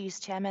 Councillor Hughes,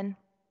 Chairman.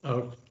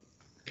 Oh,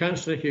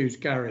 Councillor Hughes,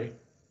 Gary.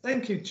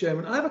 Thank you,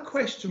 Chairman. I have a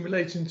question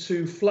relating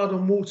to flood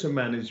and water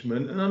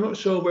management, and I'm not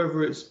sure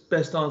whether it's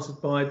best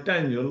answered by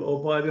Daniel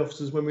or by the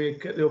officers when we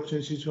get the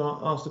opportunity to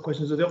ask the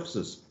questions of the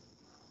officers.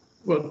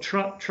 Well,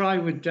 try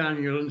with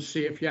Daniel and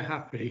see if you're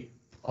happy.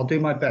 I'll do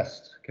my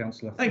best,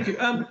 Councillor. Thank you.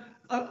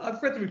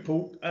 I've read the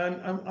report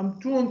and I'm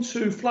drawn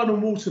to flood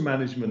and water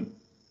management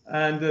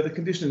and the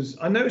conditions.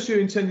 I notice you're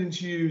intending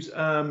to use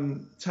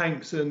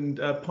tanks and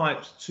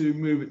pipes to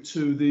move it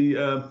to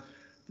the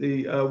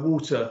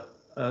water,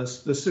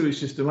 the sewage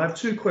system. I have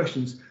two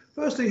questions.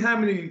 Firstly, how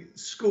many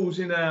schools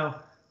in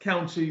our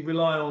county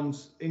rely on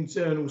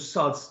internal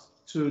SUDs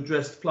to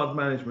address flood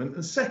management?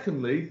 And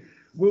secondly,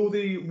 will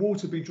the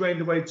water be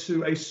drained away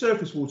to a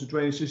surface water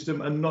drainage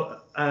system and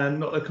not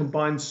a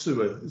combined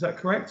sewer? Is that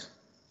correct?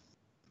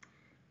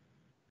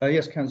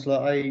 Yes,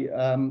 Councillor.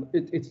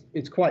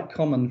 It's quite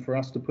common for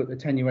us to put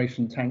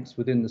attenuation tanks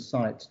within the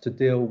site to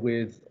deal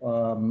with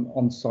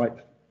on-site,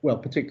 well,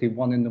 particularly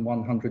 1 in the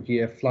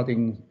 100-year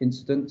flooding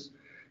incidents.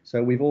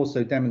 So we've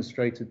also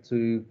demonstrated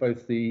to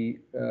both the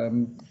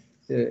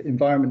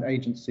Environment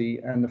Agency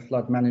and the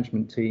flood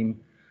management team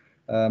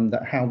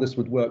that how this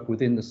would work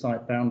within the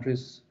site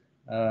boundaries,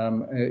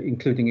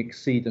 including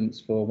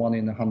exceedance for 1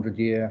 in a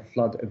 100-year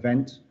flood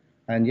event.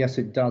 And yes,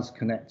 it does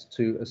connect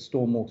to a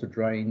stormwater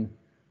drain.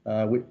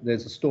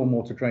 There's a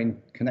stormwater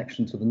drain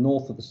connection to the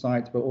north of the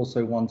site, but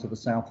also one to the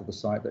south of the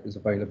site that is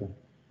available.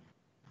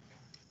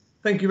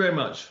 Thank you very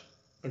much.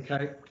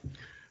 Okay.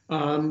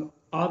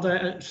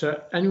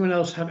 So anyone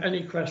else have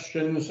any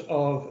questions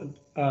of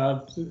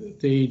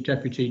the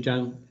Deputy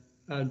Dan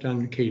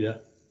Keeler?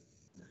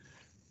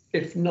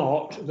 If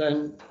not,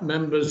 then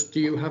members,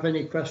 do you have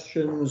any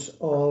questions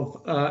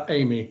of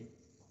Amy?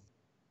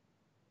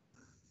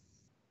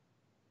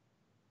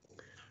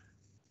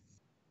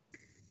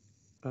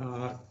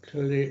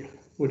 Clearly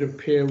would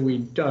appear we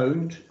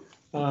don't.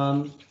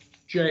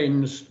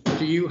 James,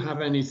 do you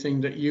have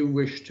anything that you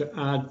wish to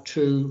add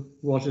to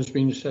what has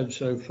been said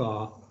so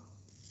far?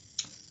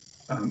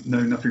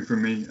 No, nothing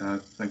from me.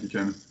 Thank you,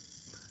 Chairman.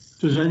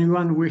 Does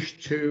anyone wish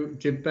to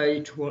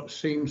debate what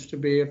seems to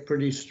be a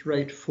pretty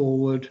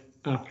straightforward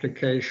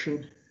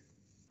application?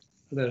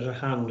 There's a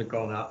hand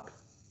gone up.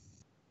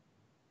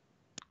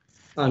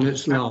 And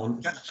it's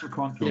Lance.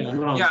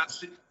 Yeah,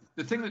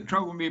 the thing that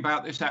troubled me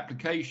about this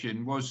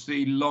application was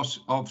the loss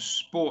of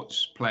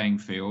sports playing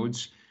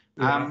fields.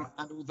 And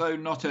although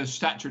not a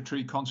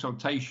statutory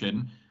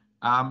consultation,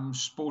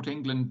 Sport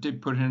England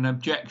did put in an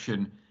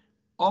objection.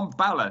 On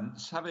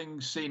balance,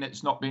 having seen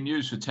it's not been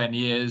used for 10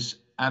 years,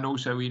 and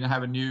also we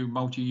have a new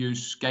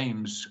multi-use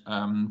games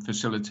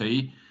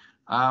facility,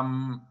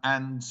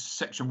 and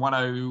section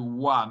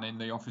 101 in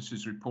the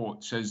officer's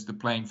report says the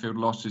playing field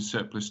loss is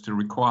surplus to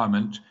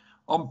requirement.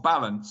 On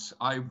balance,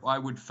 I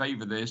would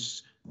favour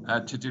this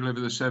to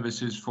deliver the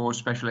services for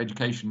special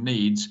education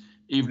needs,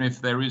 even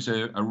if there is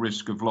a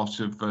risk of loss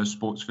of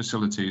sports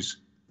facilities.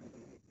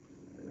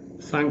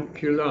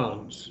 Thank you,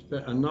 Lance.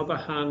 Another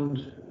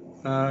hand,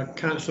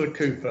 Councillor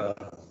Cooper,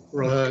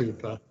 Ross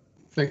Cooper.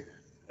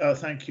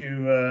 Thank you,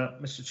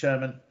 Mr.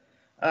 Chairman.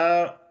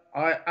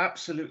 I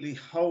absolutely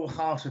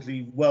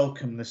wholeheartedly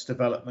welcome this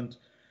development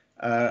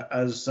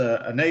as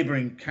a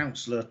neighbouring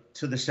councillor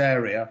to this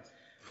area,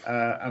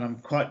 and I'm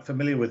quite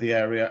familiar with the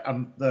area.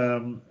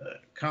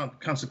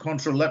 Councillor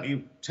Quantrill, let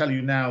me tell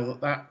you now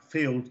that that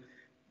field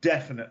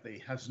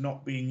definitely has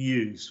not been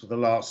used for the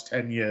last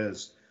 10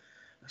 years.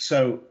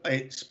 So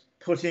it's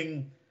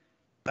putting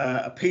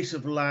a piece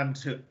of land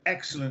to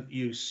excellent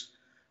use.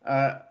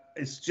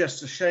 It's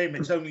just a shame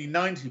it's only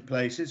 90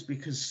 places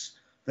because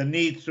the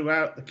need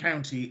throughout the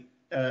county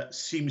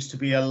seems to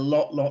be a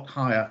lot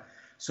higher.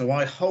 So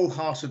I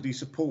wholeheartedly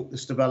support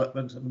this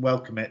development and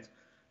welcome it.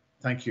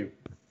 Thank you.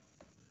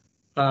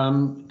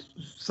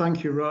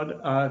 Thank you,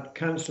 Rod.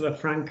 Councillor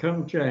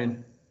Frankham,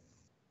 Jane.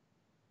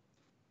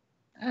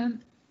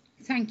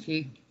 Thank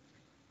you.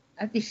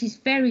 This is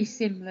very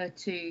similar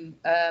to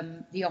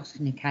the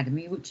Austin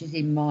Academy, which is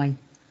in my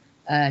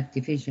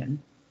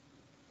division.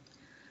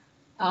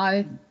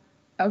 I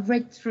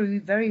read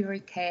through very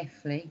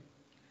carefully,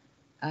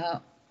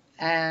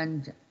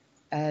 and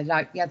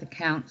like the other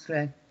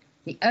councillor,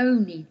 the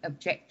only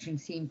objection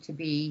seemed to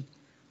be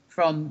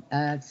from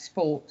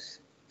Sports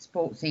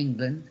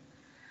England,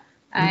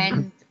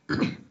 and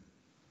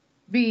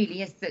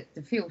really, as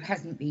the field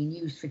hasn't been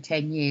used for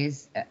 10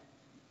 years,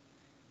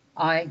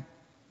 I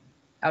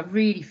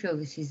really feel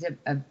this is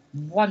a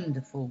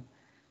wonderful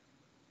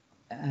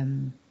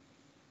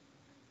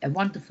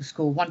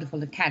school,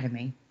 wonderful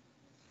academy,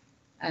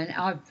 and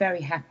I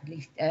very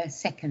happily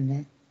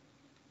second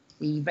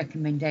the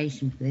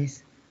recommendation for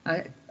this.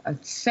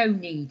 It's so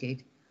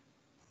needed.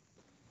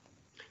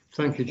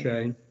 Thank you,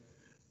 Jane.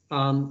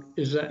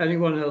 Is there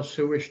anyone else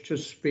who wishes to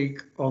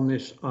speak on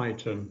this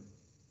item?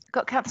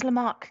 Got Councillor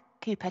Mark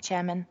Cooper,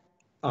 Chairman.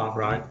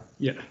 Right,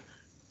 yeah.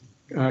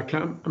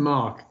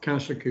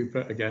 Councillor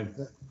Cooper again.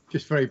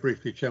 Just very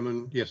briefly,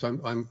 Chairman. Yes,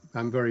 I'm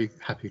very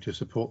happy to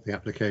support the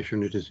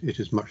application. It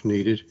is much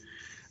needed.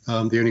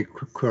 The only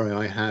query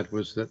I had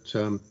was that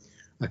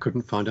I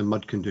couldn't find a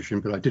mud condition,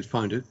 but I did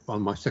find it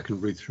on my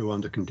second read through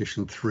under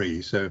condition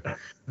 3. So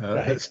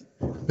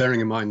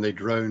bearing in mind the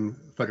drone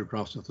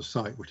photographs of the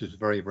site, which is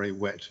very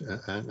wet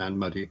and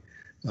muddy,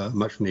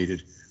 much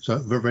needed. So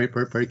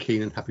very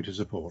keen and happy to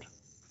support.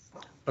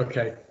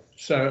 Okay,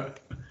 so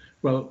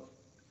well,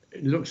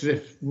 it looks as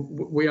if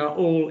we are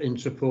all in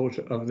support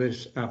of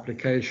this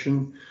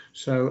application.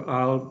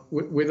 So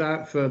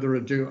without further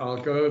ado,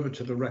 I'll go over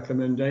to the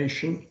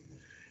recommendation.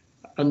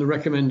 And the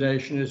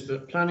recommendation is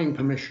that planning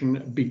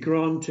permission be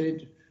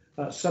granted,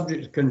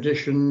 subject to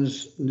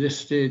conditions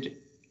listed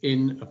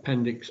in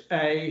Appendix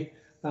A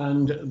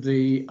and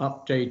the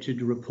updated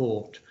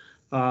report.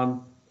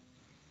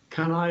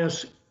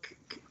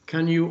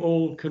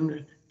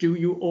 Do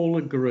you all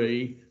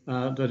agree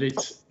that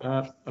it's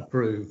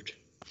approved?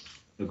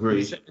 Agreed.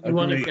 Is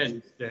anyone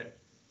against it?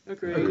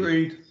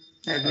 Agreed,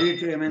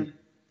 Chairman.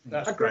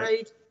 That's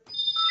great.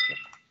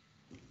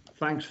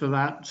 Thanks for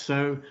that.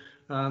 So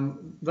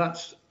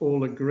that's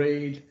all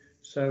agreed.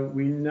 So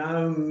we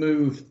now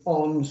move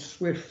on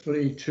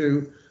swiftly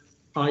to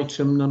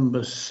item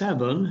number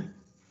 7,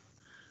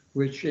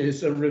 which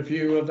is a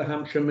review of the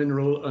Hampshire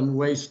Mineral and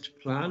Waste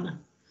Plan.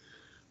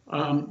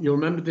 You'll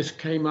remember this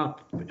came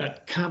up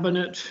at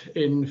Cabinet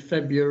in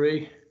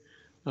February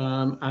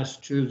as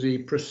to the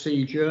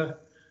procedure,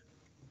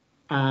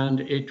 and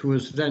it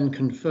was then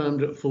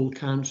confirmed at full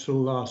council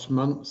last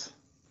month.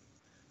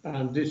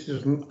 And this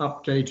is an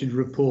updated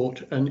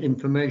report and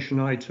information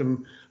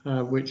item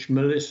which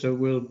Melissa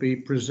will be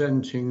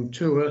presenting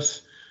to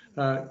us,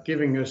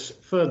 giving us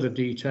further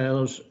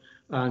details,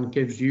 and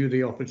gives you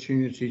the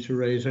opportunity to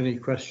raise any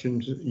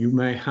questions that you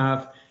may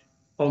have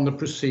on the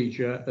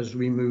procedure as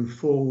we move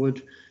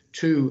forward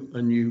to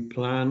a new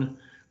plan,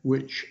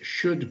 which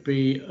should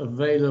be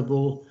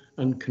available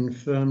and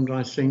confirmed,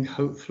 I think,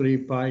 hopefully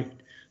by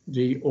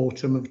the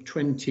autumn of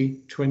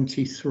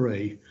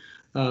 2023.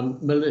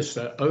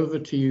 Melissa, over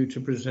to you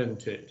to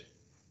present it.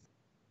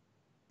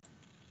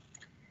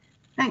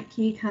 Thank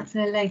you,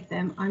 Councillor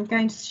Latham. I'm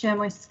going to share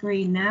my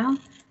screen now.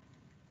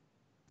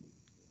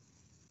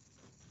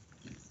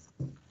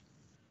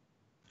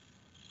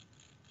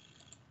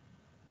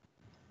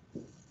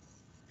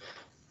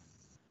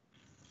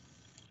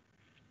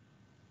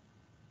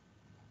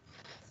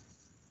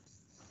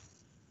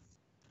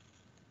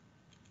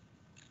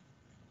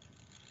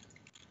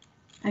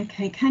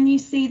 Okay, can you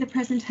see the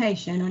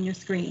presentation on your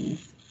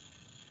screens?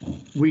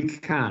 We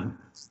can.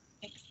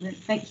 Excellent,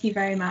 thank you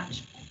very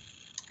much.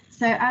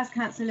 So as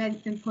Councillor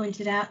Latham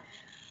pointed out,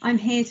 I'm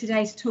here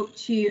today to talk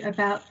to you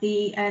about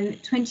the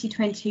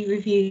 2020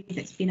 review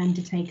that's been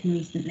undertaken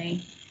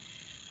recently.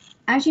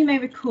 As you may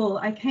recall,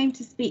 I came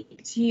to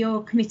speak to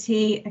your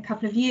committee a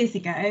couple of years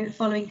ago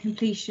following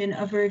completion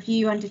of a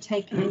review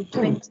undertaken in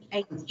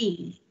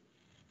 2018.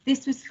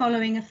 This was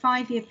following a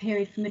 5-year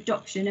period from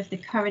adoption of the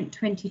current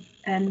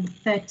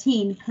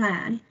 2013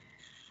 plan.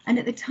 And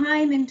at the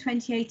time in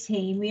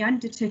 2018, we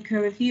undertook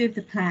a review of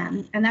the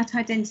plan, and that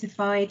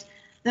identified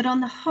that on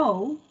the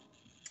whole,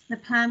 the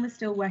plan was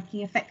still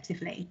working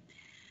effectively.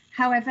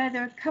 However,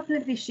 there are a couple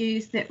of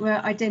issues that were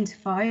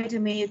identified,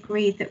 and we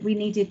agreed that we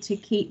needed to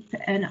keep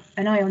an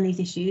eye on these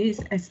issues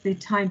as the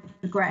time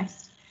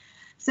progressed.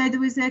 So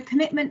there was a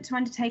commitment to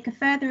undertake a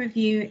further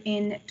review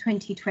in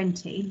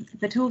 2020,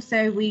 but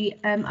also we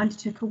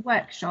undertook a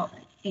workshop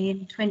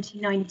in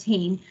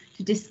 2019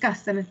 to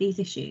discuss some of these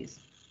issues.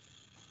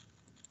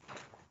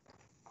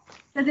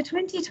 So the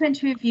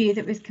 2020 review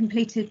that was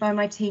completed by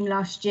my team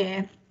last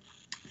year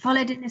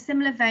followed in a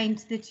similar vein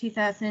to the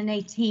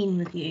 2018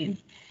 review,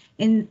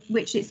 in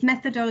which its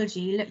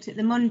methodology looked at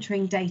the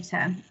monitoring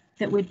data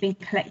that we'd been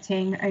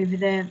collecting over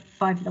the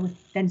 5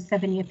 then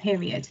 7-year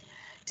period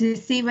to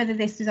see whether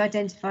this was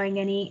identifying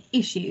any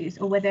issues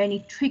or whether any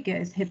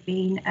triggers had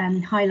been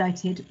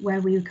highlighted where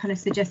we were kind of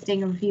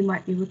suggesting a review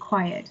might be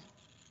required.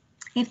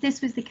 If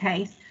this was the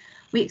case,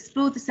 we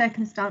explored the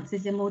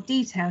circumstances in more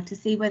detail to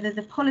see whether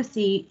the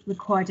policy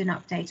required an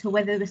update or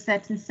whether there were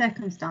certain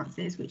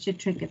circumstances which had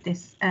triggered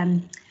this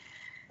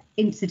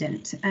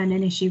incident and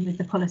an issue with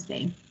the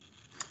policy.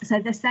 So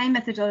the same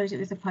methodology that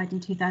was applied in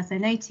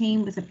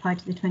 2018 was applied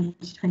to the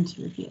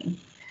 2020 review.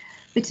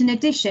 But in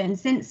addition,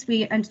 since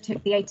we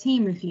undertook the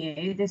 18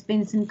 review, there's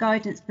been some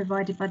guidance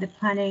provided by the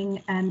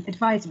Planning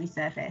Advisory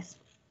Service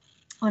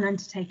on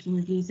undertaking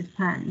reviews of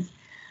plans.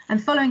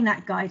 And following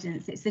that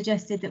guidance, it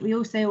suggested that we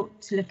also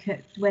ought to look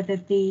at whether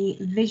the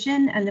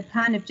vision and the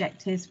plan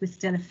objectives were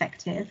still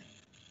effective,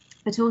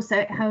 but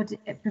also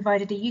it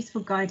provided a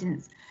useful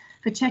guidance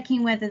for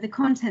checking whether the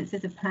contents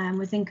of the plan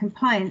was in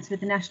compliance with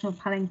the National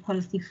Planning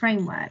Policy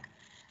Framework.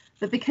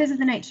 But because of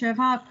the nature of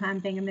our plan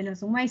being a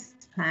minerals and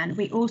waste plan,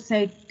 we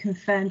also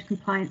confirmed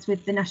compliance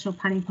with the National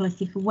Planning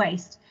Policy for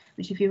Waste,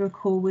 which, if you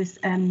recall, was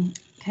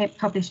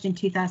published in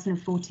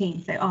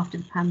 2014, so after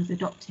the plan was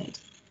adopted.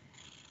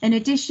 In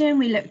addition,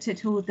 we looked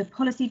at all the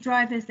policy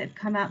drivers that have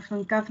come out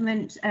from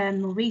government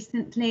more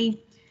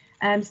recently.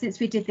 Since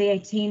we did the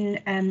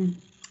 18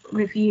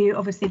 review,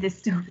 obviously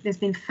there's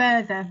been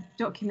further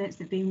documents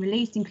that have been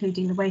released,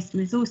 including the Waste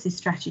and Resources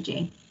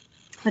Strategy.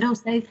 But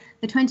also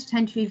the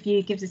 2020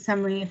 review gives a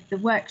summary of the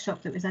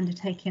workshop that was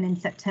undertaken in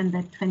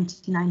September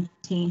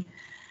 2019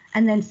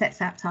 and then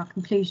sets out our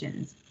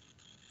conclusions.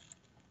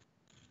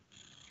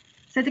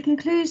 So the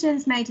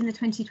conclusions made in the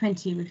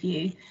 2020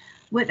 review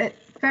were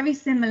very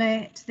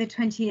similar to the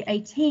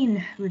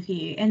 2018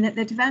 review in that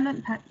the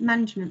development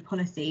management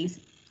policies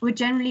were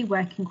generally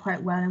working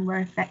quite well and were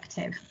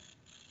effective.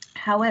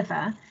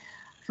 However,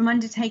 from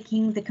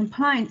undertaking the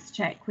compliance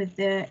check with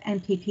the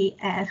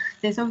NPPF,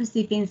 there's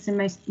obviously been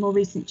some more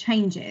recent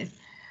changes.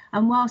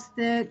 And whilst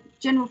the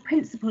general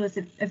principles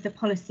of the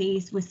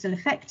policies were still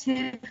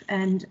effective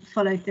and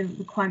followed the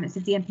requirements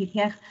of the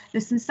NPPF,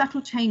 there's some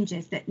subtle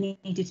changes that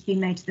needed to be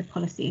made to the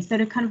policy,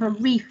 sort of kind of a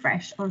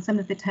refresh on some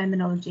of the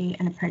terminology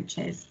and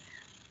approaches.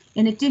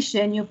 In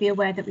addition, you'll be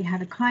aware that we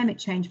have a climate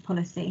change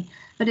policy,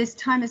 but as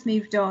time has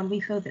moved on, we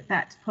feel that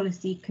that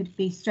policy could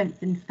be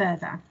strengthened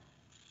further.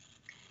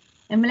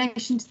 In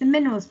relation to the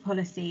minerals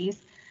policies,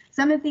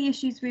 some of the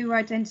issues we were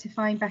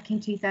identifying back in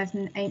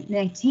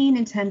 2018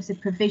 in terms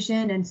of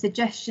provision and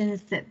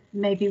suggestions that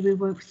maybe we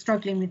were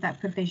struggling with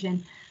that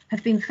provision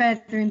have been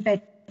further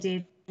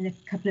embedded in a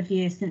couple of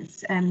years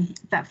since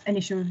that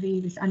initial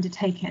review was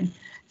undertaken.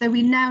 So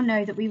we now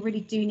know that we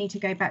really do need to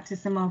go back to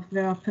some of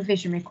our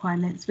provision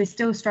requirements. We're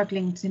still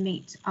struggling to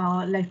meet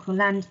our local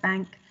land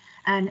bank,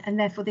 and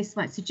therefore this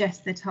might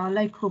suggest that our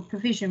local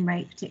provision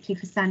rate, particularly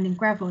for sand and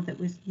gravel that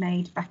was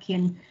made back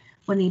in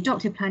when the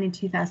adopted plan in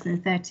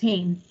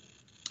 2013,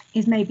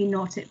 is maybe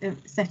not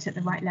set at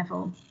the right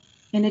level.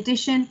 In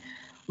addition,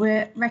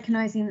 we're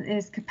recognising that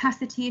there's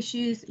capacity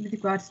issues with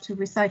regards to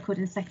recycled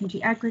and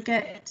secondary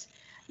aggregate,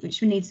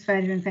 which needs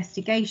further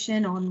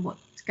investigation on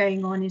what's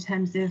going on in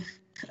terms of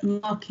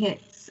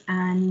markets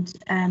and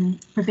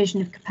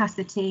provision of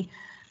capacity,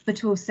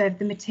 but also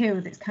the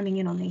material that's coming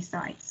in on these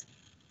sites.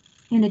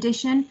 In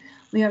addition,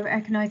 we are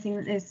recognising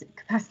that there's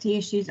capacity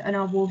issues on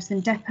our wharves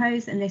and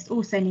depots, and this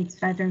also needs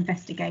further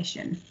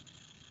investigation.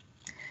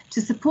 To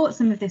support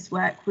some of this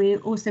work, we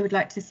also would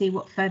like to see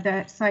what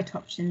further site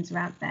options are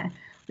out there.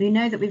 We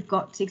know that we've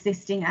got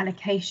existing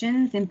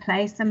allocations in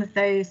place. Some of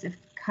those have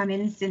come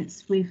in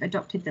since we've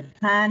adopted the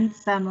plan.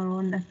 Some are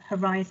on the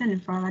horizon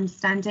and for our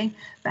understanding,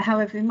 but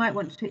however, we might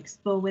want to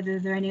explore whether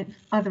there are any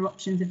other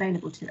options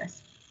available to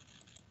us.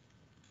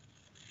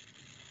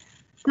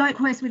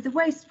 Likewise, with the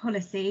waste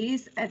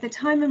policies, at the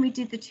time when we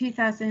did the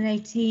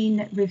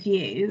 2018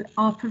 review,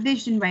 our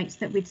provision rates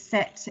that we'd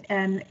set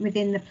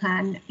within the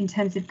plan in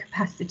terms of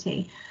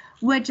capacity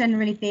were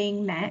generally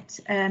being met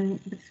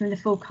from the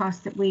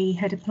forecast that we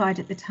had applied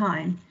at the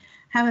time.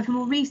 However,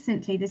 more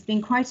recently, there's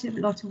been quite a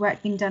lot of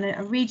work being done at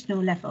a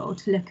regional level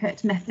to look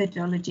at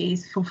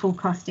methodologies for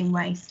forecasting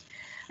waste.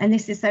 And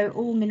this is so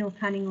all minerals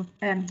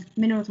and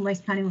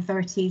waste planning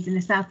authorities in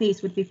the South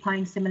East would be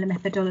applying similar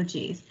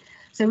methodologies.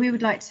 So we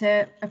would like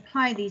to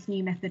apply these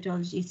new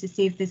methodologies to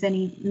see if there's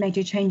any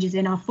major changes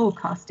in our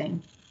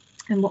forecasting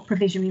and what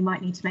provision we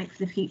might need to make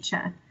for the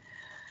future.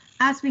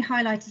 As we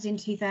highlighted in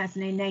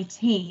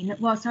 2018,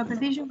 whilst our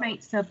provision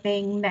rates are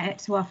being met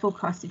to our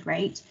forecasted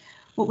rate,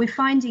 what we're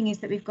finding is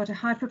that we've got a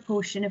high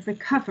proportion of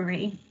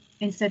recovery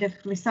instead of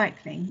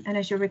recycling. And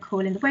as you'll recall,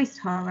 in the waste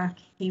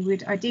hierarchy, we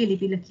would ideally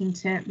be looking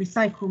to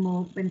recycle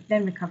more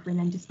than recovery and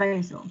then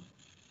disposal.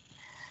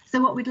 So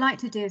what we'd like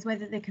to do is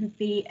whether there can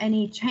be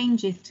any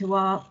changes to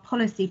our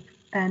policy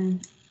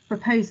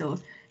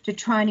proposals to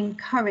try and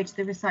encourage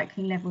the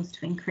recycling levels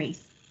to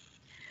increase.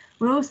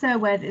 We're also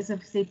aware that there's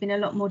obviously been a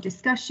lot more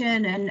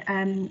discussion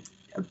and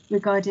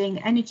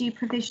regarding energy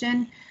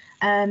provision,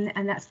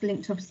 and that's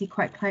linked obviously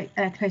quite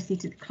closely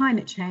to the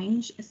climate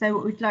change. So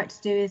what we'd like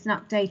to do is an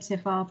update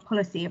of our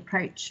policy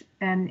approach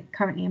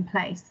currently in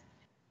place.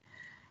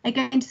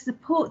 Again, to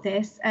support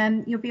this,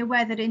 you'll be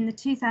aware that in the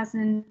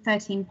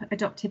 2013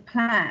 adopted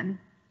plan,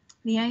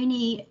 the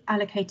only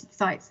allocated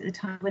sites at the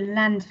time were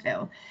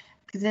landfill,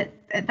 because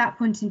at that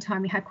point in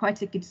time we had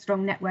quite a good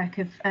strong network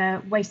of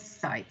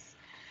waste sites.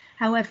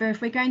 However,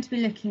 if we're going to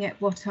be looking at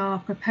what our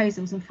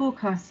proposals and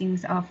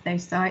forecastings are for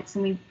those sites,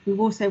 and we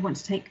also want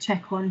to take a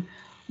check on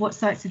what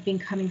sites have been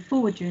coming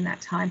forward during that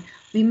time,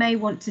 we may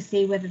want to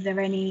see whether there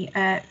are any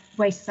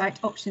waste site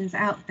options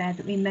out there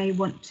that we may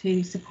want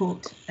to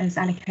support as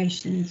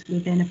allocations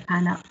within a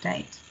plan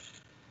update.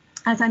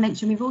 As I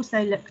mentioned, we've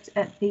also looked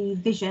at the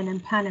vision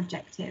and plan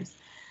objectives.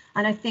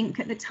 And I think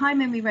at the time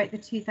when we wrote the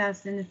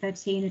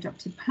 2013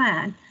 adopted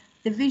plan,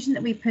 the vision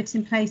that we put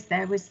in place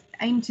there was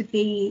aimed to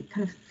be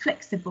kind of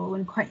flexible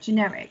and quite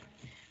generic.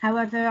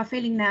 However, our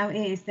feeling now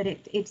is that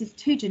it is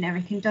too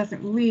generic and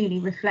doesn't really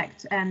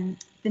reflect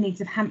the needs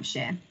of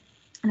Hampshire.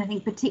 And I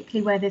think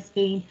particularly where there's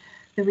been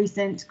the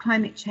recent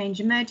climate change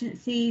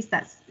emergencies,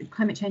 that's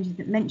climate change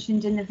is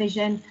mentioned in the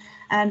vision,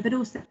 but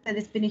also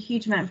there's been a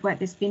huge amount of work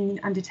that's been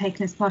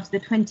undertaken as part of the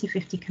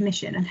 2050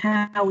 Commission and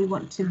how we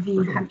want to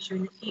view Hampshire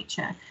in the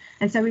future.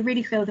 And so we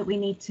really feel that we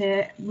need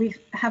to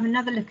have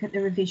another look at the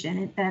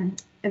revision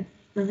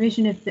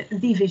of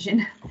the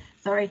vision,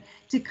 sorry,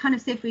 to kind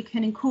of see if we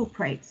can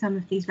incorporate some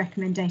of these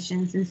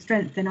recommendations and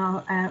strengthen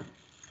our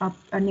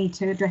need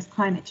to address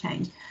climate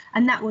change.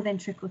 And that will then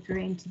trickle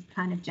through into the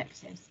plan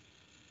objectives.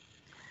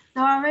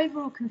 So our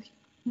overall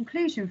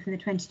conclusion from the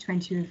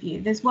 2020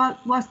 review,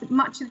 whilst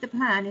much of the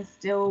plan is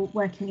still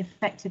working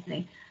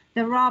effectively,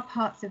 there are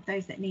parts of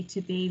those that need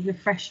to be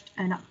refreshed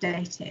and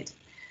updated.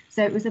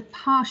 So it was a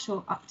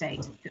partial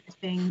update that was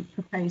being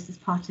proposed as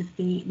part of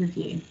the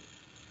review.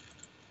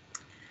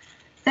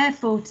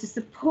 Therefore, to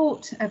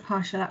support a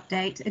partial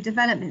update, a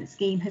development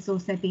scheme has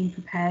also been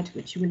prepared,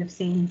 which you will have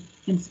seen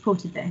in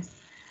support of this.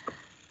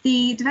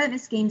 The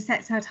development scheme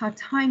sets out our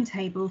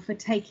timetable for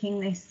taking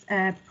this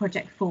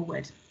project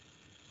forward.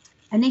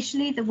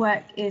 Initially, the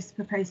work is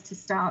proposed to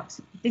start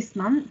this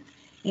month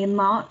in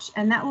March,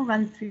 and that will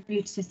run through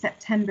to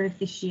September of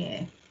this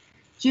year.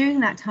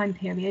 During that time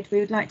period, we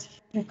would like to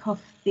kick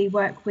off the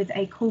work with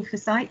a call for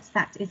sites.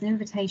 That is an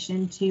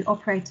invitation to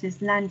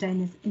operators,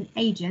 landowners and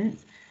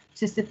agents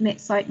to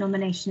submit site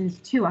nominations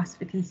to us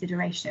for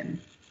consideration.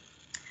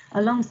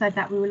 Alongside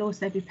that, we will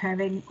also be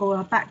preparing all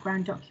our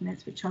background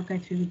documents, which I'll go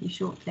through with you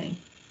shortly.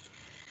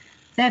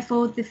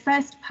 Therefore, the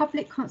first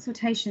public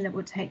consultation that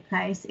will take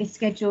place is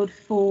scheduled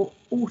for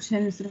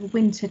autumn, sort of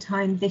winter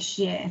time this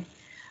year.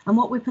 And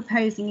what we're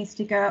proposing is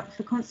to go up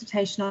for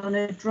consultation on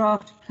a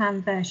draft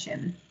plan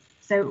version.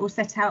 So it will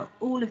set out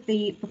all of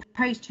the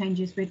proposed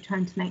changes we're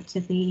trying to make to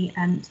the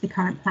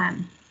current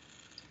plan.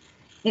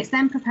 It's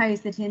then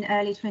proposed that in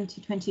early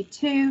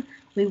 2022,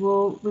 we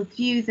will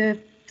review the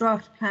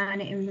draft plan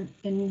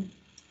in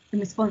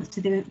response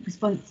to the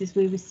responses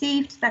we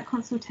received to that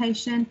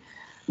consultation,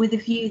 with a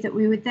view that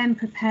we would then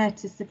prepare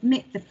to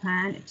submit the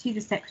plan to the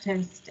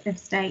Secretary of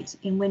State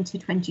in winter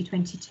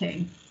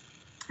 2022.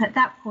 At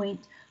that point,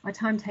 our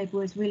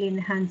timetable is really in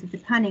the hands of the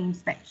Planning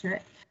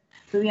Inspectorate,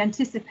 but we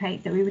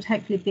anticipate that we would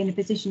hopefully be in a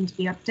position to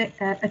be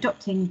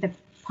adopting the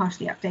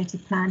partially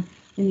updated plan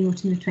in the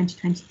autumn of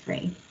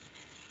 2023.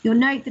 You'll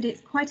note that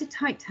it's quite a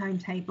tight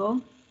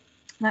timetable.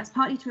 That's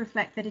partly to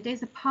reflect that it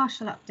is a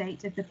partial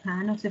update of the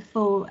plan, not a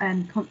full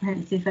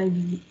comprehensive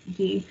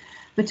overview,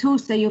 but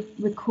also you'll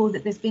recall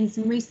that there's been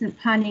some recent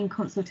planning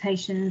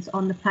consultations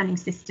on the planning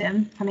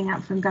system coming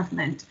out from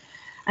government.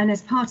 And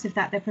as part of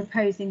that, they're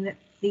proposing that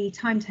the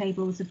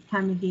timetables of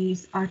plan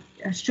reviews are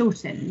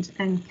shortened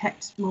and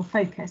kept more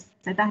focused.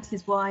 So that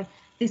is why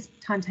this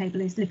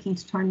timetable is looking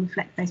to try and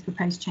reflect those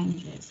proposed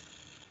changes.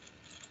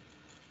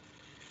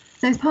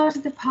 So as part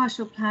of the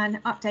partial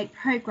plan update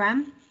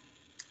programme,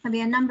 there'll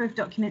be a number of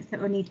documents that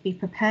will need to be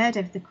prepared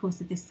over the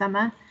course of this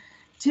summer.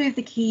 Two of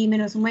the key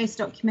minerals and waste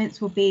documents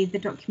will be the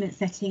document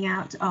setting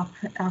out our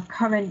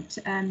current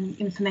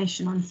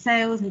information on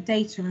sales and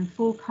data and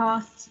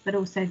forecasts, but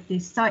also the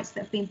sites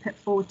that have been put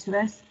forward to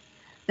us.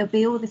 There'll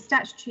be all the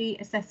statutory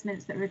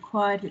assessments that are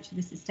required, which are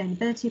the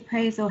sustainability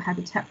appraisal,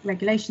 habitat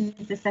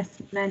regulations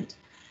assessment,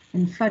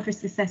 and flood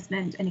risk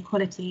assessment and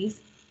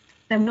equalities.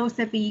 Then we'll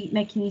also be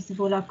making use of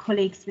all our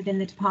colleagues within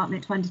the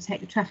department to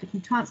undertake the traffic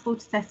and transport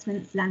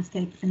assessments,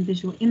 landscape and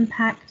visual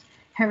impact,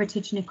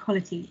 heritage and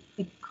ecology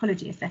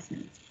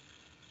assessments.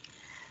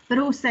 But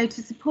also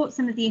to support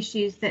some of the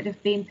issues that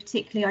have been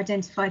particularly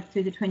identified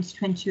through the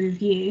 2020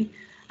 review,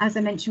 as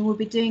I mentioned, we'll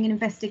be doing an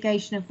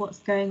investigation of what's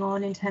going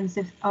on in terms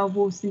of our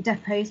wharves and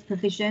depots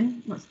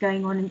provision, what's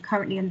going on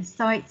currently on the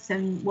sites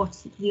and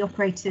what the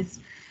operators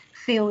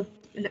feel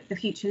the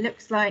future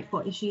looks like,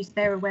 what issues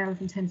they're aware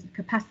of in terms of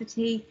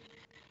capacity.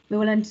 We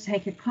will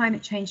undertake a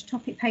climate change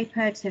topic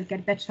paper to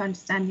get a better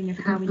understanding of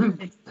how we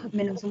manage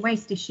minerals and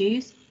waste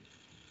issues.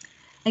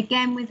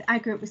 Again, with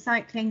aggregate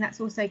recycling, that's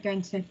also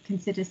going to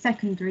consider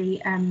secondary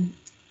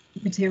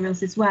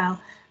materials as well.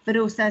 But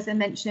also, as I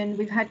mentioned,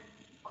 we've had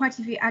quite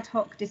a few ad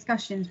hoc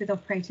discussions with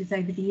operators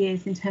over the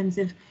years in terms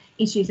of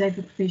issues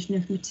over provision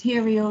of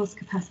materials,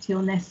 capacity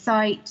on their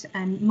site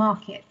and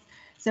markets.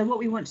 So what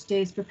we want to do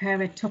is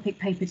prepare a topic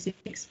paper to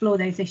explore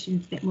those issues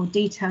in a bit more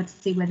detail to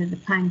see whether the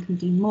plan can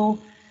do more.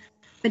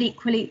 But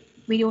equally,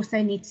 we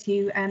also need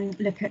to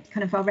look at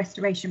kind of our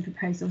restoration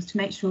proposals to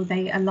make sure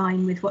they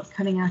align with what's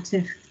coming out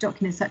of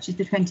documents such as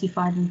the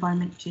 25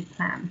 Environment Steward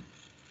Plan.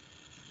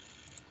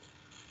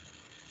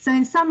 So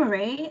in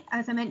summary,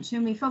 as I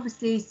mentioned, we've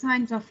obviously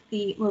signed off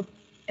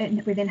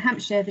within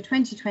Hampshire, the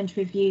 2020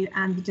 review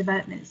and the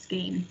development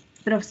scheme.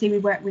 But obviously we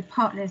work with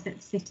partners at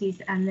the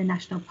cities and the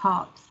national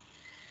parks.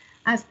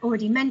 As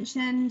already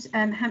mentioned,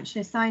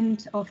 Hampshire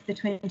signed off the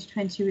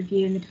 2020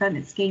 review and the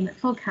development scheme at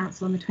full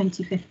council on the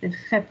 25th of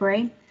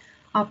February.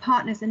 Our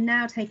partners are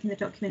now taking the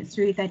documents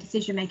through their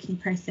decision-making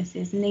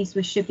processes, and these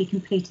should be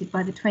completed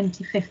by the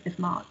 25th of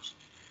March.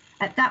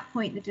 At that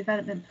point, the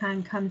development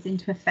plan comes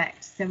into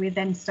effect, so we're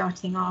then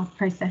starting our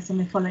process and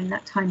we're following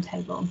that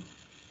timetable.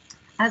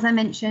 As I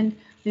mentioned,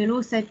 we will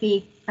also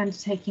be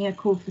undertaking a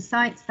call for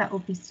sites that will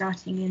be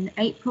starting in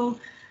April,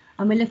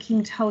 and we're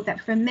looking to hold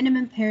that for a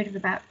minimum period of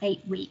about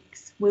 8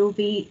 weeks. We will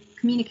be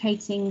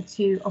communicating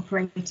to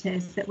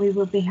operators that we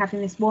will be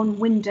having this one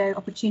window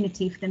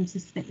opportunity for them to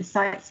submit the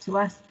sites to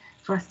us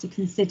for us to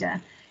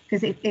consider,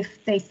 because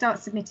if they start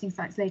submitting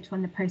sites later on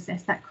in the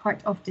process, that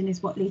quite often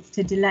is what leads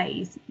to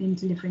delays in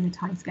delivering the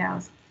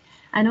timescales.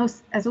 And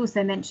also, as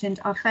also mentioned,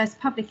 our first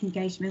public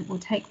engagement will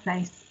take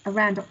place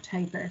around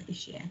October of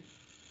this year.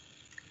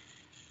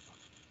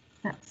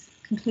 That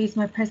concludes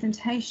my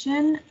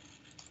presentation.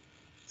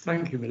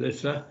 Thank you,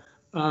 Melissa.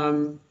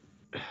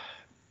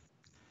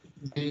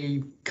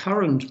 The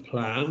current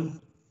plan,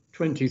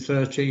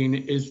 2013,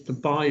 is the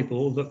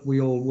Bible that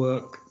we all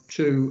work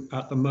to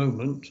at the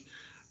moment,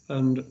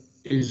 and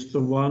is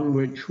the one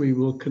which we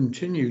will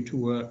continue to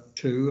work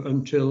to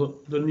until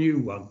the new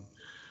one.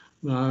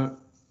 Now,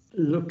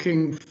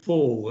 looking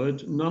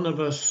forward, none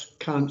of us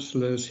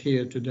councillors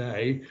here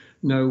today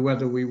know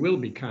whether we will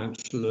be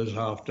councillors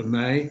after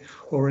May,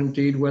 or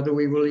indeed whether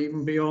we will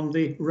even be on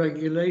the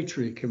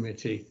regulatory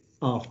committee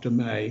after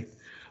May.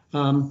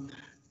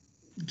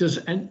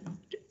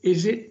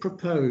 Is it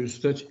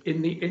proposed that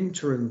in the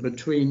interim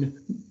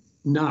between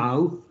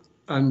now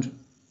and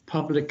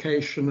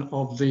publication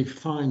of the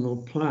final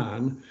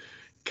plan,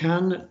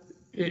 can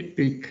it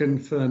be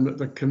confirmed that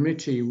the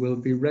committee will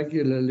be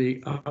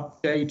regularly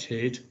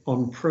updated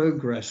on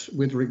progress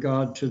with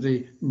regard to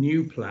the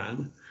new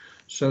plan,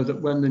 so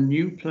that when the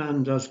new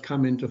plan does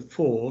come into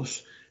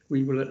force,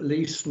 we will at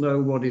least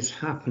know what is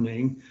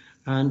happening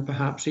and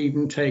perhaps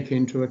even take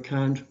into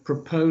account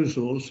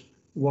proposals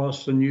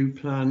whilst the new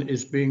plan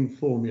is being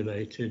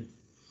formulated?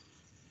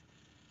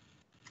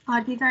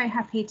 I'd be very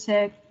happy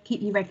to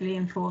keep you regularly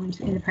informed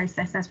in the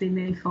process as we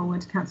move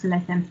forward, Councillor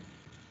Latham.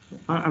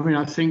 I mean,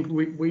 I think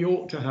we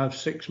ought to have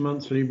 6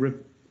 monthly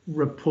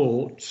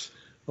reports,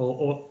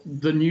 or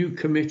the new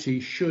committee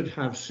should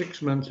have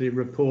 6 monthly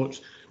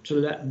reports to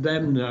let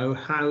them know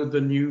how the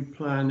new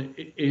plan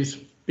is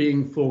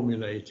being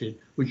formulated.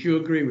 Would you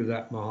agree with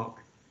that, Mark?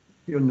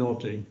 You're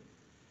nodding.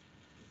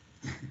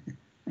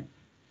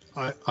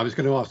 I was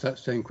going to ask that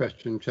same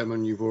question,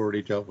 Chairman. You've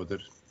already dealt with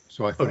it,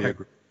 so I fully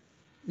agree.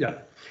 Yeah.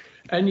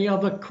 Any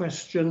other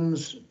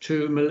questions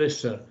to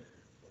Melissa?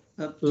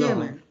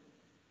 Chairman,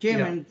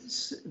 yeah.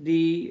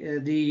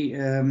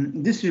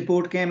 This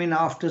report came in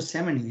after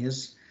 7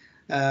 years,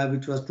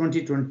 which was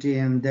 2020,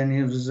 and then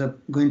it was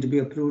going to be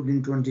approved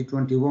in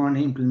 2021,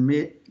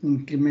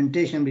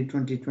 implementation by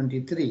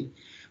 2023.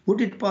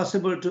 Would it be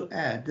possible to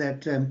add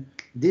that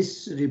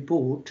this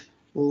report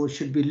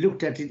should be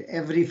looked at it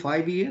every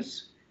 5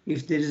 years?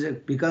 If there is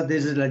because there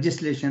is a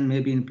legislation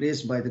maybe in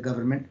place by the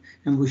government,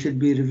 and we should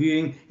be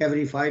reviewing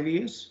every 5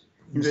 years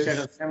instead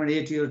of 7,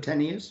 8 or 10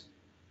 years?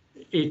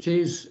 It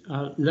is,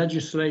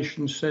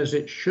 legislation says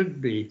it should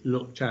be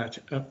looked at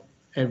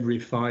every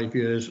 5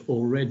 years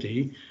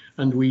already,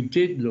 and we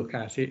did look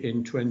at it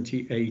in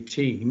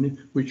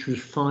 2018, which was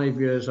 5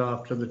 years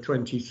after the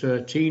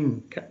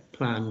 2013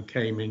 plan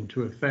came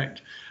into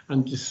effect,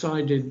 and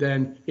decided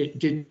then it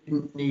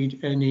didn't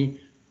need any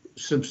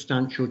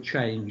substantial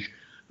change.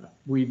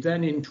 We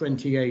then in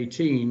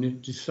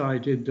 2018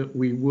 decided that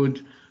we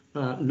would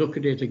look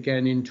at it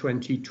again in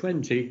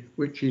 2020,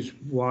 which is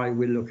why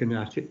we're looking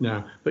at it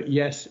now. But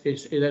yes,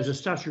 there's a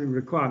statutory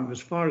requirement,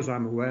 as far as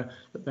I'm aware,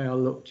 that they are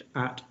looked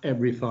at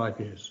every 5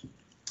 years.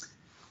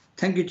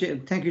 Thank you,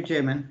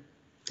 Chairman.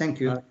 Thank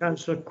you.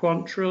 Councillor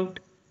Quantrill.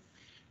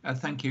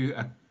 Thank you.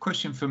 A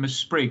question for Ms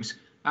Spriggs.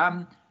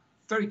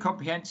 Very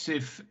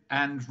comprehensive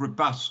and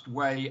robust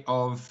way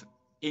of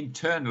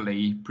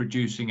internally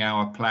producing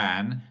our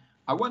plan.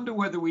 I wonder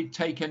whether we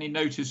take any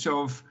notice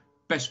of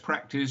best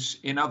practice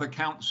in other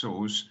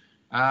councils,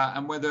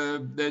 and whether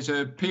there's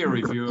a peer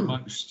review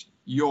amongst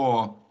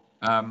your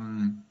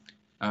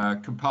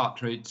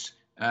compatriots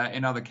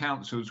in other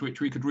councils, which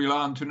we could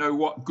rely on to know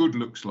what good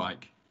looks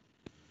like.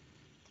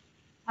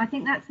 I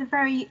think that's a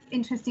very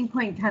interesting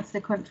point,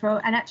 Councillor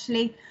Quantrill, and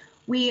actually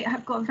we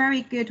have got a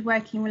very good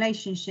working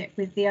relationship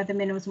with the other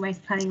minerals and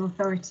waste planning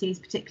authorities,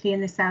 particularly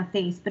in the South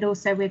East, but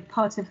also we're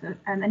part of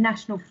a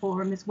national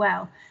forum as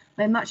well,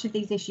 where much of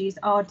these issues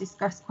are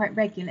discussed quite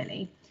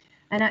regularly.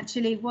 And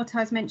actually, what I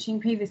was mentioning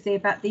previously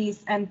about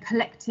these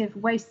collective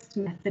waste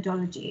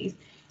methodologies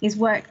is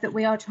work that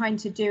we are trying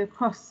to do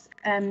across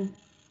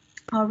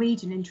our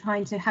region and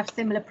trying to have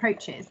similar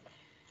approaches.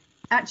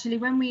 Actually,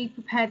 when we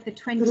prepared the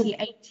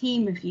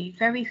 2018 review,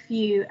 very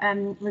few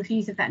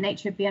reviews of that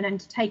nature had been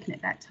undertaken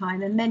at that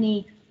time, and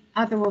many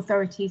other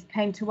authorities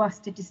came to us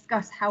to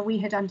discuss how we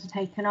had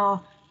undertaken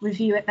our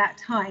review at that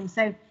time.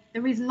 So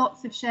there is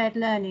lots of shared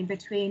learning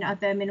between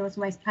other minerals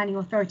and waste planning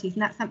authorities,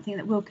 and that's something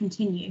that will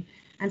continue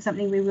and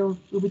something we'll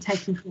be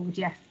taking forward,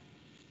 yes.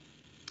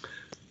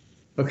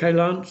 Okay,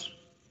 Lance.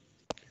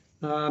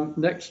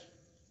 Next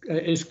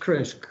is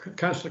Chris,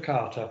 Councillor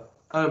Carter.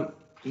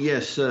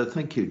 Yes,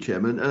 thank you,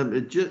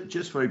 Chairman.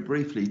 Just very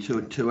briefly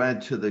to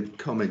add to the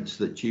comments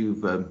that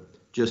you've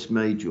just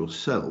made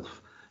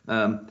yourself,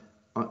 I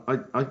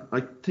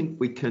think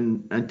we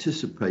can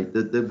anticipate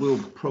that there will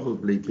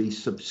probably be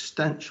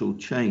substantial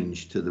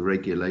change to the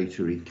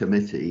regulatory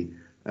committee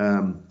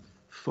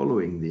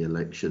following the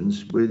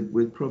elections,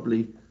 with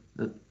probably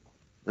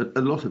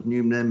a lot of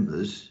new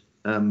members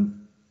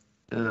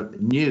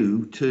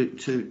new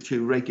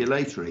to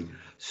regulatory.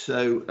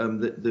 So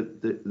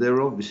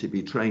there'll obviously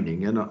be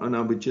training, and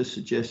I would just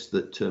suggest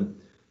that a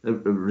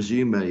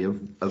resume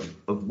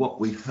of what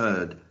we've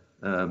heard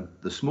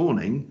this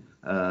morning,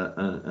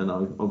 and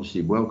I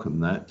obviously welcome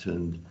that,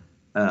 and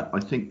I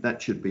think that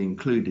should be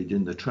included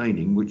in the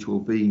training, which will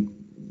be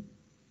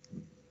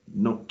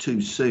not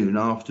too soon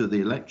after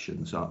the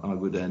elections, I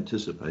would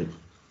anticipate.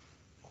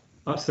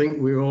 I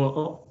think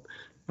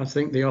I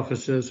think the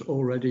officers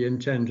already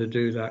intend to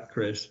do that,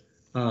 Chris.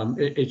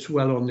 It's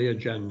well on the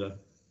agenda.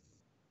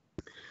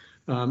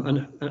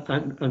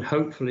 And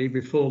hopefully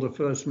before the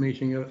first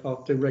meeting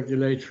of the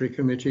regulatory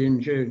committee in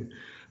June.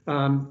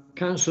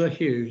 Councillor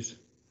Hughes.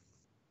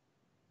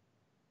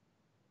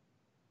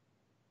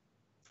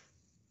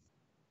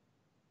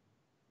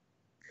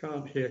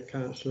 Can't hear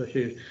Councillor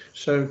Hughes.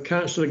 So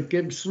Councillor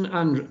Gibson,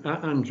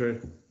 Andrew.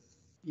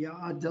 Yeah,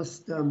 I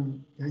just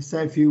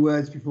say a few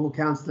words before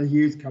Councillor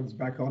Hughes comes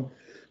back on.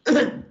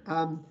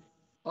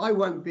 I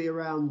won't be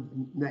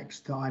around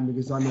next time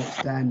because I'm not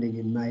standing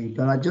in May,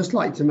 but I'd just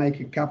like to make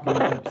a couple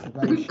of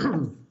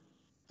observations.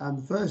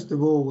 First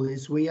of all,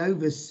 is we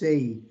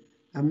oversee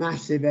a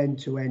massive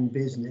end-to-end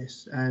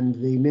business, and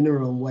the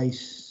mineral and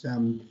waste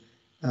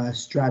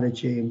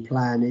strategy and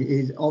plan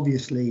is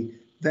obviously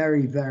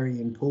very,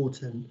 very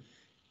important.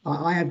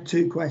 I have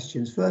two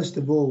questions. First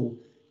of all,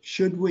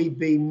 should we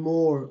be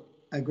more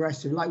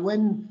aggressive? Like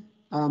when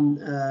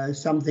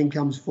something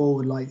comes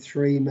forward like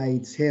Three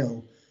Maids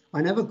Hill,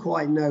 I never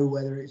quite know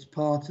whether it's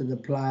part of the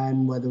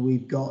plan, whether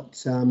we've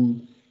got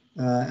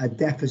a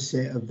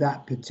deficit of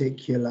that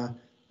particular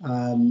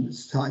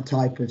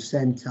type of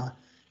centre.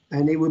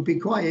 And it would be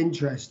quite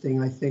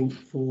interesting, I think,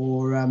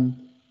 for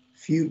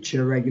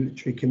future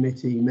regulatory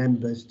committee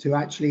members to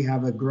actually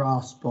have a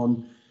grasp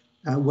on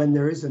when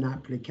there is an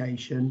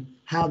application,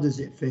 how does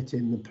it fit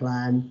in the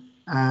plan?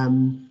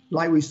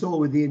 Like we saw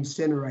with the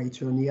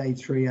incinerator on the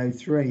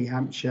A303,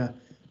 Hampshire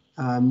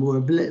were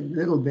a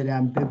little bit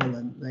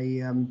ambivalent.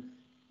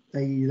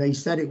 They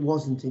said it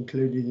wasn't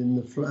included in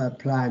the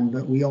plan,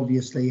 but we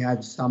obviously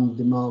had some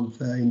demand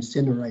for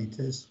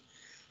incinerators.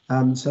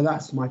 So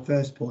that's my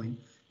first point.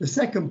 The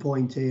second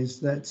point is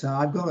that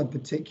I've got a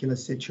particular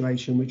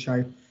situation which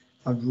I've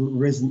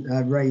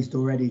raised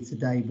already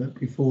today, but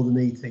before the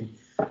meeting.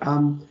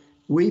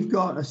 We've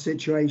got a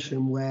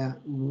situation where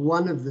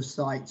one of the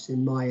sites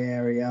in my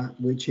area,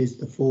 which is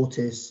the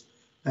Fortis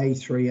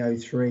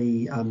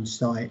A303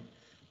 site,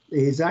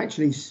 is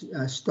actually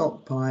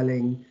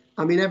stockpiling.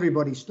 I mean,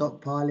 everybody's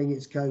stockpiling,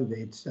 it's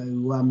COVID, so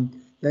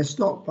they're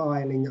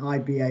stockpiling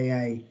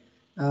IBAA,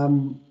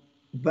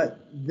 but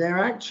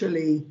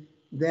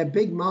their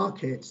big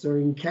markets are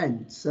in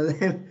Kent, so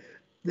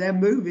they're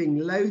moving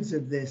loads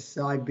of this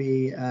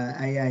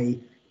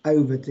IBAA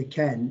over to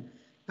Kent.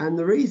 And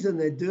the reason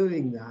they're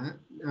doing that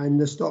and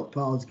the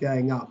stockpile's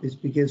going up is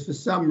because for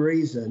some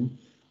reason,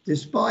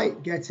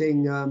 despite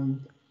getting a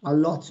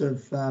lot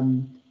of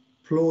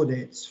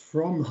plaudits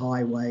from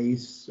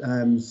Highways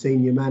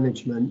senior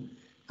management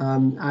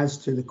as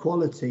to the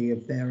quality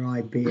of their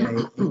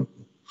IBA,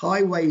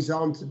 Highways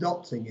aren't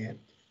adopting it.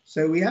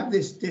 So we have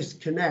this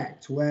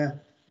disconnect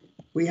where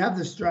we have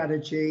the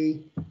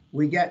strategy,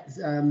 we get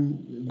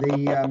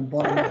the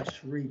bottom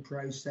ash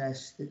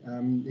reprocessed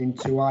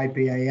into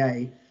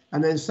IBAA,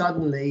 and then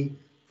suddenly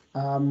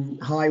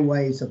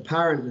Highways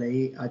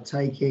apparently are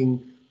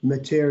taking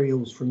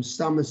materials from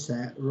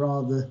Somerset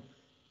rather,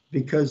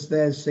 because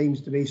there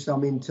seems to be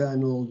some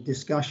internal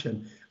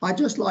discussion. I'd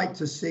just like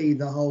to see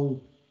the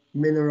whole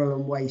mineral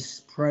and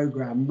waste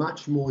programme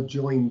much more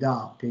joined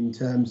up in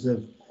terms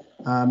of,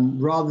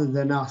 rather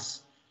than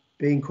us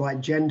being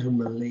quite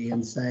gentlemanly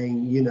and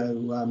saying,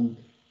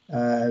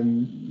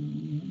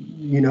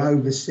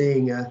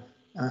 overseeing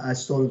a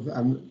sort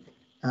of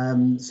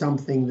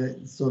something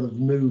that's sort of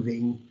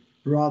moving,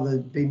 rather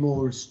be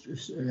more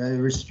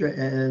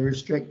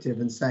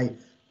restrictive and say,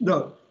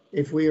 look,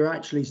 if we are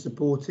actually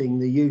supporting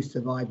the use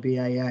of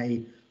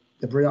IBAA,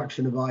 the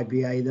production of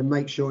IBA, then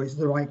make sure it's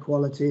the right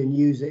quality and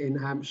use it in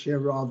Hampshire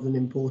rather than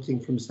importing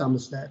from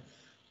Somerset.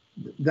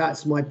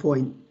 That's my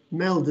point.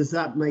 Mel, does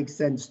that make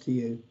sense to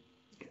you?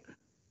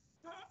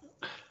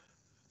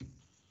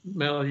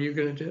 Mel, are you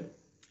going to do it?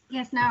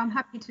 Yes, no, I'm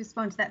happy to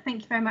respond to that.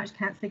 Thank you very much,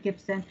 Councillor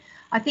Gibson.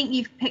 I think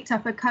you've picked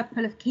up a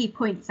couple of key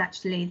points,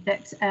 actually,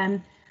 that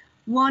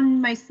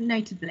one, most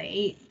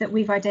notably, that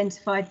we've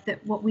identified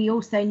that what we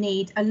also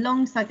need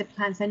alongside the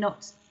plan, so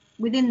not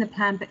within the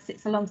plan, but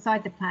sits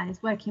alongside the plan,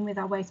 is working with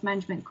our waste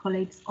management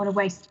colleagues on a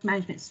waste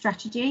management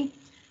strategy,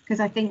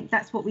 because I think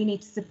that's what we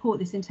need to support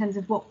this in terms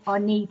of what our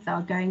needs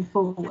are going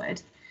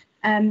forward.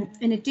 In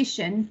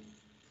addition,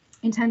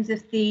 in terms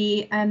of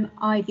the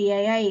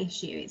IBAA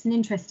issue, it's an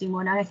interesting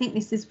one. And I think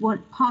this is one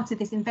part of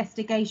this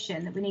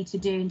investigation that we need to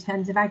do in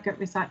terms of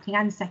aggregate recycling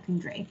and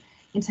secondary,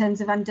 in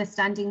terms of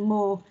understanding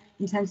more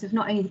in terms of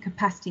not only the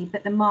capacity,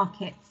 but the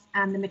markets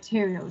and the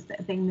materials that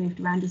are being moved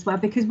around as well,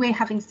 because we're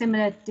having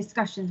similar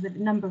discussions with a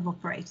number of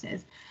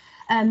operators.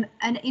 And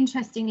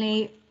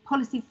interestingly,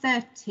 policy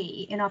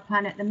 30 in our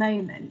plan at the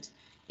moment,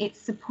 it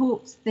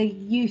supports the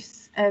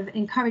use of,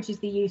 encourages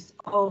the use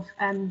of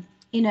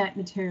inert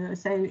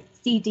materials, so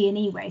CD and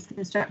e-waste,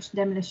 construction,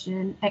 demolition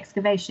and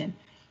excavation.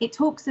 It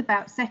talks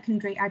about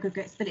secondary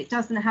aggregates, but it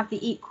doesn't have the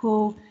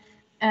equal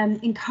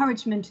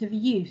encouragement of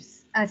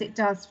use as it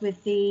does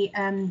with the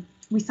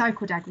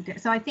recycled aggregate.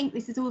 So I think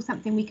this is all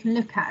something we can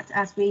look at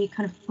as we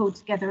kind of pull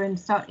together and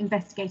start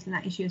investigating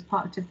that issue as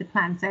part of the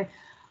plan. So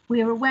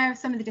we are aware of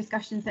some of the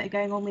discussions that are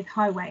going on with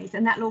highways,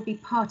 and that will all be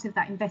part of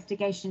that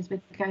investigation as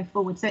we go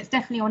forward. So it's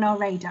definitely on our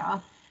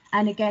radar.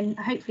 And again,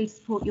 hopefully to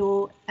support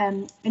your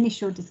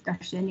initial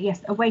discussion,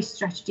 yes, a waste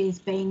strategy is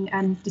being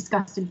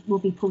discussed and will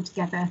be pulled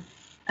together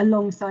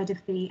alongside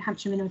of the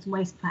Hampshire Minerals and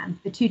Waste Plan.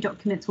 The two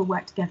documents will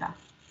work together.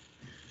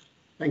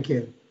 Thank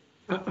you.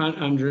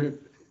 Andrew,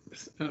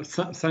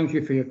 thank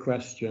you for your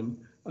question.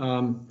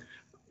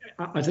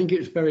 I think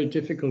it's very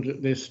difficult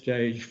at this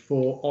stage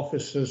for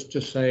officers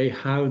to say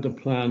how the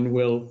plan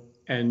will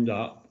end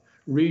up.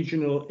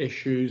 Regional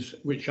issues,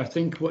 which I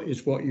think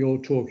is what you're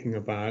talking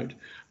about.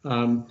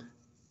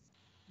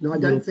 No, I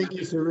don't think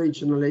it's a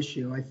regional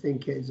issue. I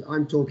think it's,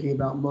 I'm talking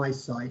about my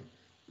site,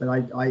 but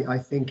I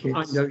think it's.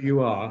 I know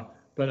you are,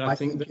 but I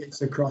think that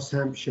it's a cross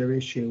Hampshire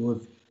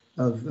issue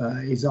of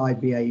is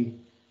IBAA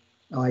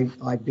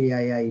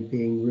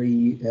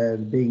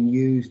being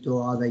used,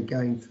 or are they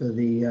going for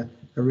the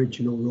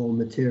original raw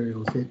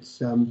materials?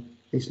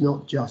 It's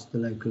not just the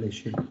local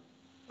issue.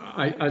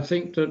 I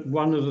think that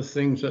one of the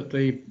things that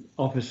the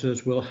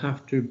officers will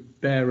have to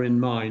bear in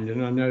mind,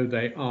 and I know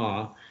they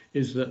are,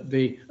 is that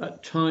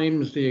at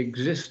times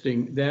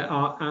there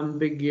are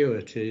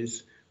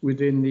ambiguities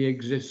within the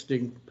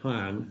existing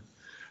plan,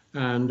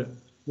 and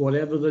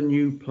whatever the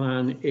new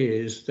plan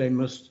is, they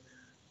must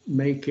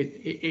make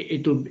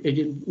it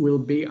will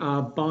be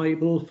our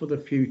Bible for the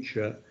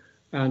future,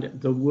 and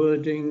the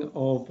wording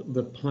of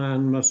the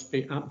plan must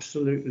be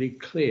absolutely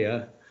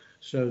clear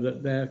so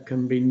that there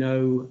can be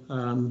no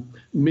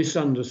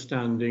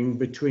misunderstanding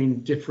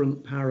between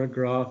different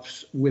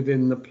paragraphs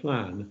within the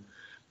plan.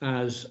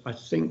 As I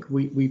think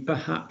we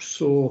perhaps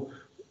saw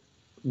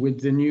with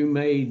the new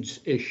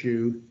maids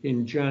issue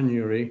in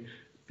January,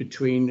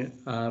 between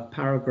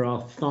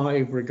paragraph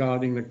 5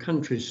 regarding the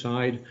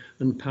countryside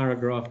and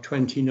paragraph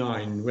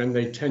 29, when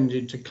they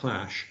tended to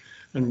clash.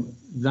 And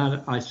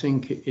that, I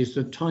think, is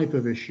the type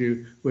of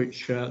issue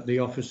which the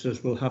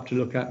officers will have to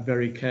look at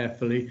very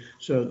carefully,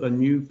 so that the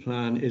new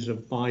plan is a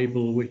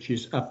Bible which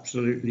is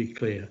absolutely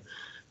clear.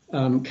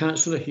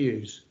 Councillor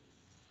Hughes.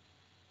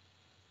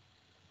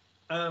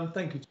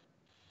 Thank you.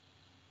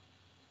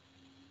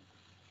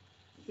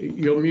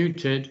 You're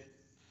muted.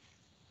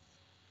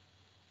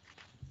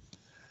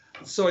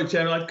 Sorry,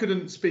 Chairman, I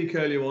couldn't speak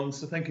earlier on,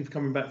 so thank you for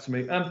coming back to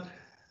me.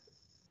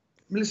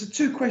 Melissa,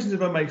 two questions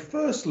if I may.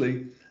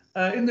 Firstly,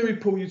 in the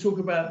report you talk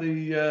about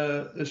the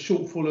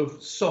shortfall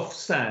of soft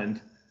sand.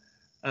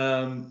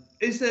 Do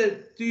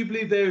you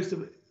believe there is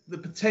the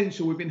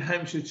potential within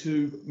Hampshire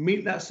to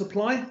meet that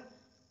supply?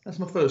 That's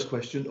my first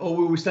question. Or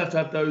will we still have to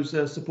have those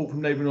support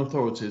from neighbouring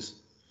authorities?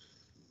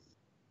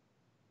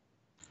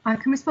 I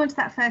can respond to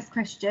that first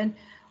question.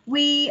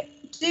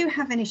 We do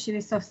have an issue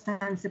with soft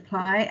sand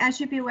supply. As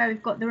you'll be aware,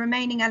 we've got the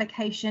remaining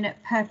allocation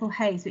at Purple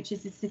Haze, which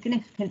is a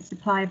significant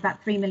supply of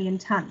about 3 million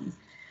tonnes.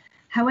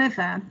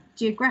 However,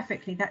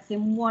 geographically, that's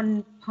in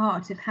one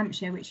part of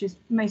Hampshire, which is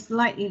most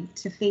likely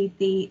to feed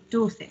the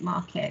Dorset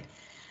market.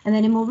 And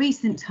then in more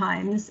recent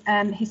times,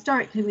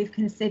 historically, we've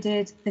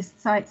considered the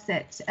sites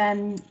at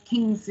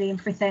Kingsley and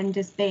Frith End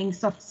as being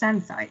soft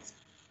sand sites.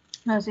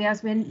 As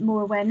we're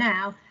more aware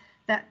now,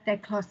 that their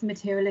class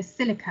material is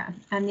silica,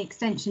 and the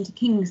extension to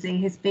Kingsley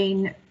has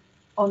been,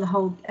 on the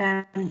whole,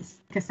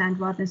 silica sand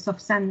rather than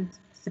soft sand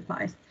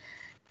supplies.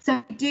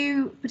 So we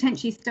do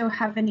potentially still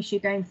have an issue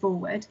going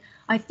forward.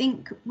 I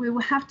think we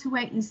will have to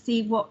wait and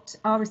see what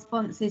our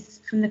response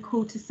is from the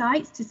call to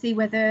sites to see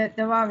whether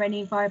there are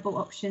any viable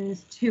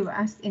options to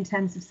us in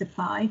terms of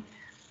supply.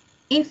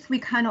 If we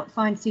cannot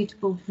find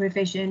suitable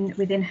provision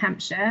within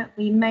Hampshire,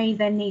 we may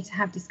then need to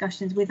have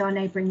discussions with our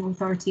neighbouring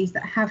authorities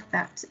that have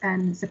that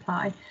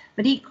supply.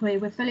 But equally,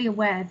 we're fully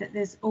aware that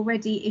there's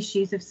already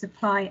issues of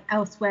supply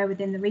elsewhere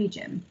within the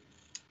region.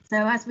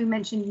 So as we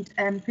mentioned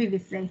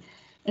previously,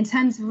 in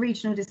terms of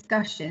regional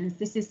discussions,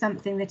 this is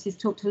something that is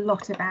talked a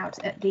lot about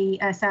at the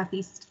South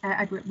East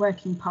Aggregate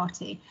Working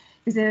Party.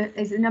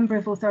 There's a number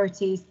of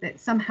authorities that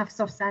some have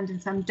soft sand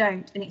and some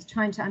don't, and it's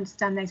trying to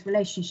understand those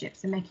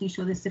relationships and making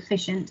sure they're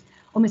sufficient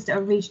almost at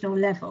a regional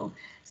level.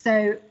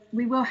 So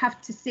we will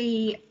have to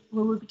see,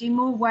 we'll do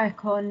more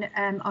work on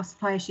our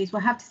supply issues.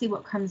 We'll have to see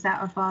what comes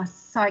out of our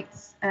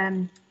sites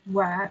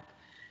work,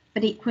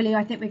 but equally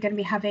I think we're going to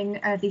be having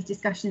these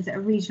discussions at a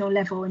regional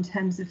level in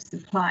terms of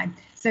supply.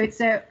 So it's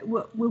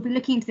we'll be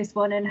looking into this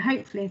one, and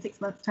hopefully in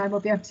 6 months' time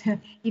we'll be able to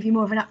give you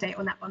more of an update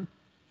on that one.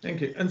 Thank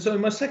you. And so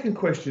my second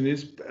question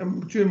is,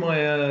 during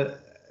my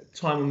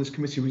time on this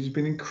committee, which has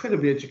been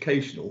incredibly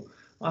educational,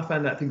 I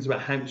found out things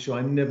about Hampshire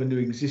I never knew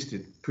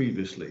existed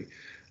previously.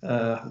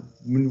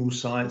 Mineral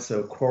sites,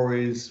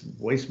 quarries,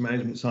 waste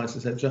management sites,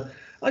 etc.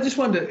 I just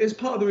wonder, as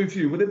part of the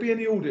review, will there be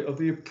any audit of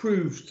the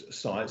approved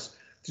sites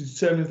to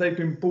determine if they've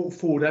been brought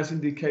forward as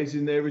indicated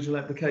in their original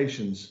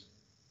applications?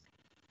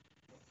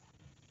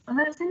 Well,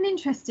 that's an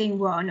interesting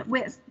one.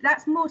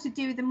 That's more to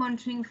do with the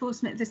monitoring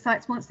enforcement of the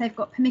sites once they've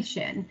got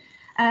permission.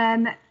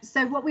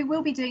 So what we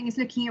will be doing is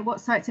looking at what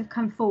sites have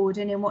come forward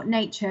and in what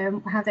nature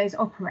and how those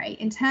operate.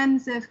 In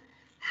terms of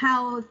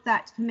how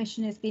that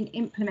permission has been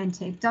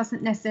implemented,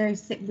 doesn't necessarily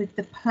sit with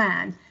the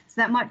plan. So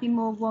that might be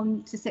more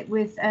one to sit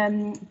with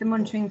the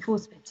monitoring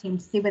enforcement team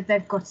to see whether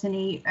they've got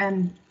any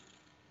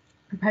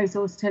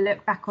proposals, to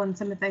look back on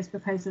some of those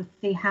proposals to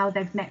see how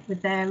they've met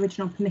with their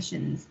original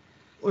permissions.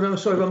 Well, no,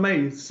 sorry, if I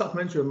may,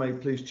 supplementary, if I may,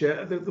 please,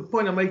 Chair. The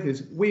point I'm making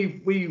is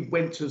we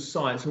went to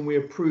sites and we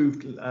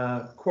approved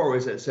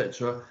quarries,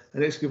 etc.,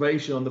 and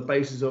excavation on the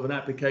basis of an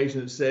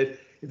application that said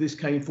if this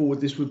came forward,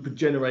 this would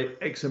generate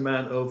X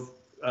amount of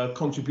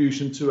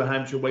contribution to a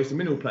Hampshire Waste and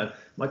Mineral Plan.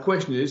 My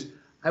question is,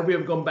 have we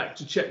ever gone back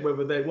to check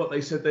whether what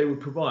they said they would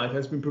provide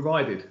has been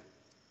provided?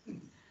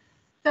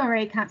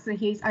 Sorry, Councillor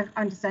Hughes, I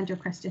understand your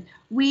question.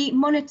 We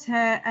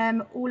monitor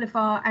all of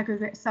our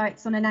aggregate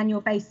sites on an annual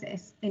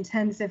basis in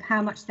terms of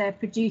how much they're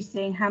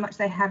producing, how much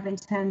they have in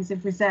terms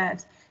of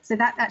reserves. So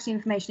that actually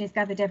information is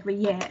gathered every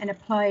year and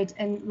applied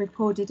and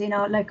recorded in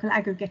our local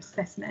aggregate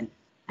assessment.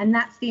 And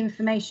that's the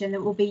information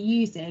that we'll be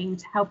using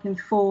to help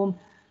inform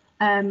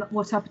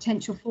what our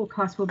potential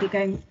forecast will be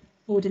going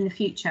forward in the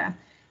future.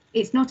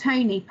 It's not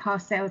only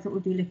past sales that we'll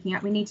be looking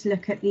at. We need to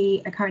look at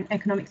the current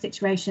economic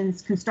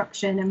situations,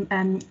 construction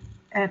and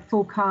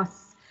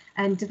forecasts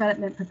and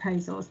development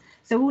proposals.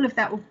 So all of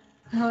that will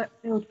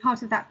build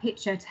part of that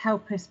picture to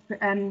help us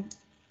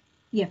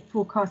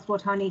forecast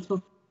what our needs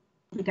will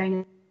be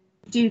going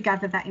to do,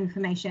 gather that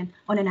information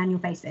on an annual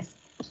basis.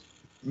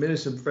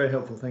 Minister, very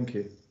helpful, thank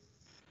you.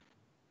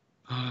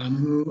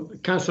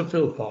 Councillor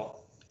Philpott.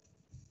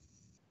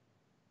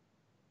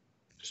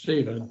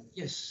 Stephen.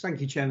 Yes,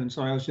 thank you, Chairman.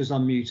 Sorry, I was just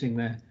unmuting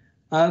there.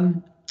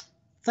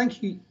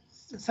 Thank you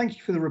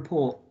for the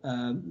report,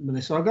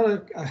 Melissa.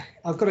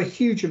 I've got a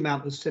huge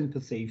amount of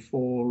sympathy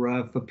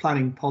for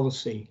planning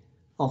policy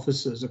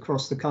officers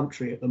across the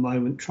country at the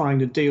moment, trying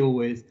to deal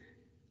with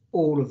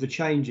all of the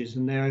changes,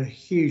 and there are a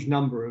huge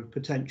number of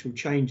potential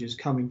changes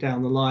coming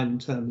down the line in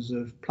terms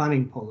of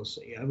planning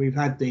policy. We've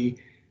had the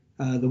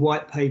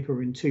white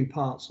paper in 2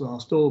 parts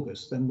last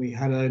August, then we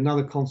had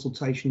another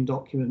consultation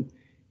document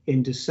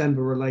in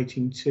December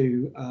relating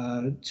to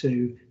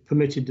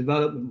permitted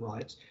development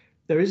rights.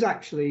 There is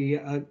actually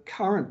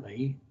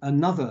currently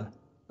another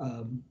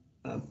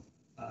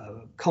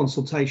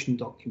consultation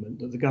document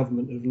that the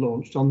government have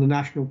launched on the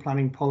National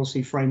Planning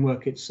Policy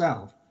Framework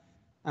itself,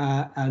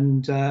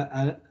 and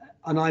I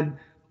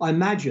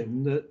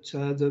imagine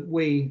that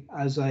we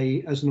as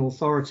an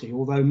authority,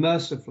 although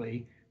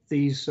mercifully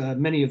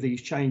many of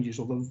these changes,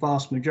 or the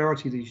vast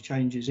majority of these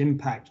changes,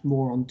 impact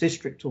more on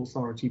district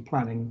authority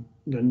planning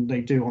than they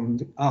do on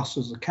us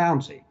as a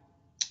county.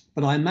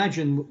 But I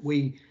imagine that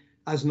we,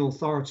 as an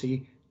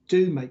authority,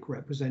 do make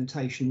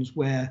representations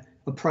where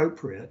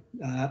appropriate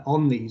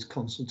on these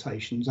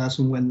consultations as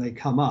and when they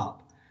come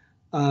up.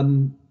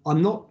 I'm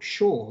not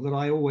sure that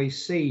I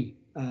always see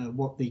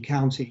what the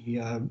county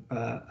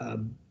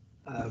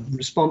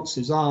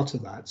responses are to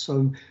that.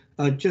 So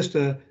just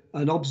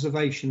an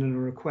observation and a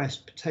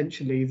request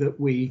potentially that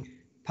we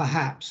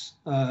perhaps,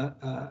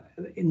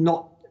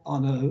 not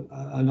on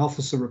an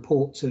officer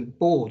report to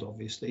board,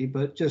 obviously,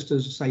 but just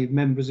as, say,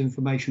 members'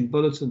 information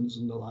bulletins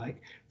and the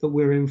like, that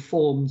we're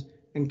informed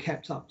and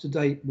kept up to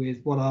date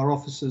with what our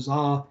officers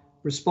are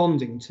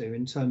responding to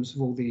in terms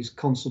of all these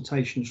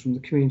consultations from the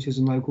communities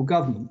and local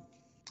government.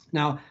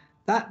 Now,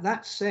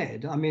 that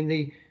said, I mean,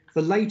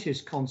 the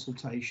latest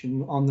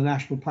consultation on the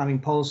National Planning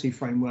Policy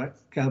Framework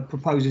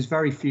proposes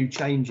very few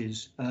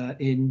changes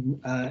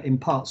in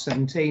Part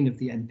 17 of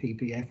the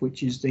NPPF,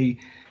 which is the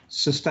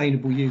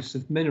sustainable use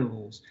of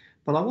minerals.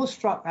 But I was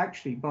struck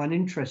actually by an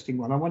interesting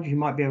one. I wonder if you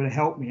might be able to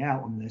help me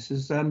out on this.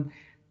 Is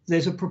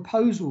there's a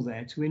proposal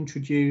there to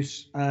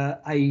introduce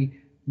a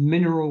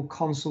mineral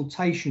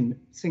consultation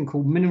thing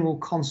called mineral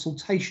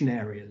consultation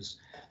areas.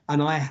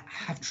 And I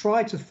have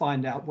tried to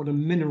find out what a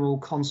mineral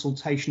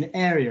consultation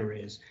area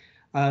is.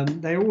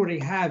 They already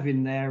have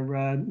in their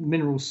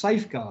mineral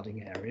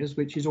safeguarding areas,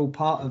 which is all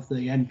part of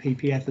the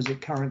NPPF as it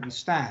currently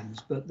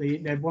stands, but they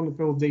want to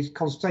build these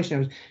consultation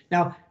areas.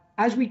 Now,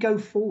 as we go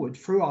forward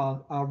through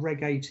our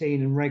Reg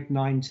 18 and Reg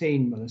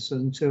 19, Melissa,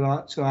 and to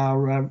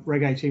our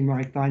Reg 18,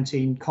 Reg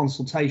 19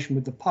 consultation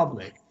with the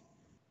public,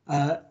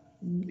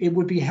 it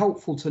would be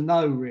helpful to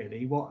know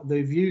really what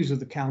the views of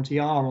the county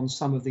are on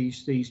some of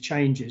these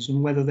changes,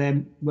 and whether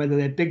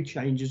they're big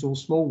changes or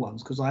small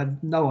ones, because I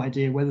have no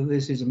idea whether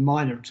this is a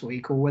minor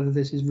tweak or whether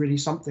this is really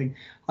something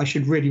I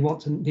should really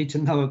need to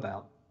know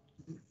about.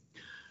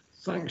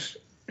 Thanks,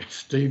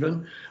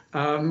 Stephen.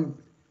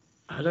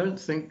 I don't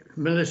think,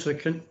 Melissa,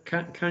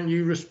 can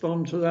you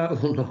respond to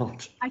that or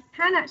not? I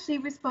can actually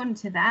respond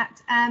to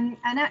that, and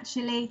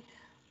actually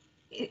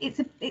it's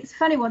a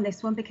funny one,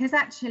 this one, because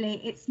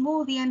actually it's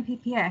more the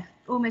NPPF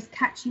almost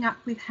catching up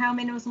with how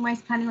minerals and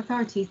waste planning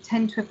authorities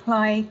tend to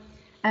apply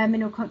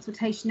mineral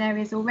consultation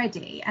areas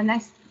already, and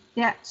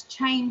that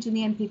change in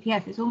the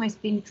NPPF has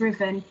almost been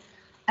driven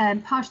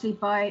partially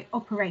by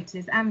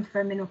operators and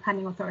from mineral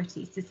planning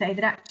authorities to say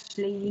that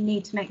actually you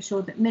need to make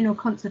sure that mineral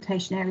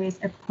consultation areas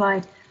are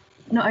applied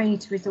not only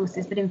to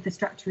resources but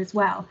infrastructure as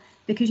well,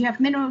 because you have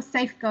mineral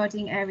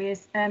safeguarding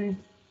areas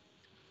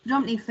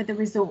predominantly for the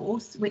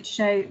resource, which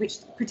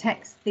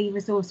protects the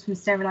resource from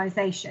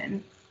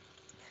sterilisation,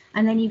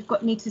 and then you've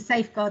need to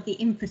safeguard the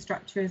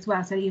infrastructure as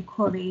well, so your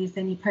quarries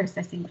and your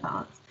processing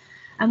plants.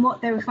 And what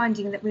they were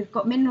finding that we've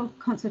got mineral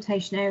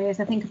consultation areas,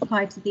 I think,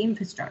 applied to the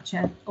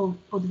infrastructure or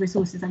the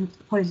resources. And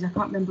apologies, I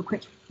can't remember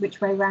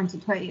which way around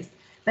it is,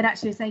 but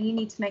actually saying you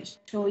need to make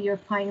sure you're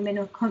applying a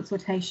mineral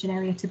consultation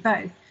area to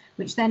both,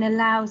 which then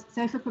allows,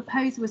 so if a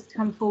proposal was to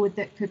come forward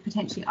that could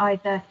potentially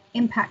either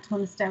impact on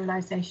the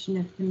sterilisation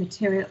of the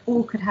material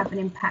or could have an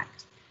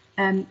impact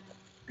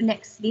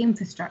next to the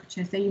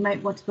infrastructure, so you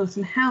might want to build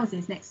some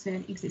houses next to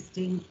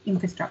existing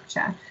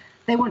infrastructure,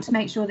 they want to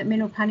make sure that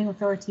mineral planning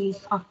authorities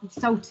are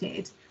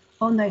consulted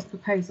on those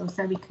proposals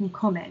so we can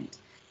comment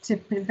to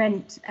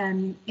prevent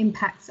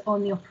impacts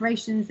on the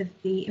operations of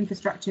the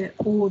infrastructure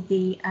or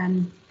the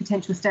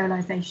potential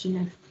sterilisation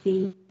of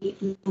the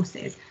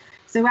resources.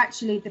 So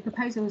actually the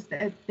proposals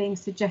that are being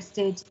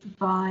suggested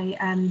by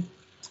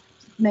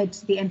made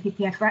to the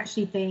NPPF are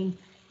actually being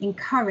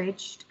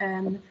encouraged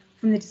from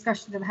the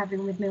discussions that we're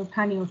having with mineral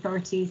planning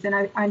authorities, and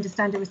I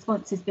understand a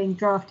response is being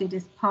drafted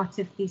as part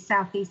of the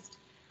South East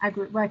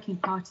Aggregate Working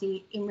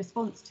Party in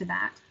response to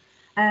that.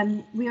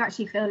 We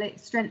actually feel it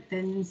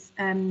strengthens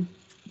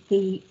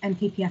the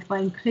NPPF by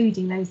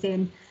including those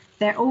in.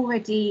 They're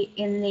already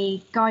in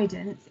the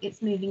guidance,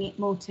 it's moving it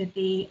more to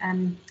the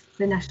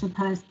National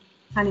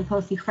Planning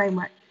Policy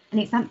Framework, and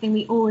it's something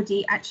we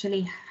already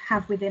actually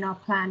have within our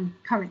plan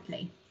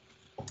currently.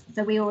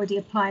 So we already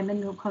apply a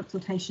mineral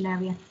consultation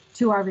area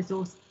to our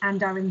resource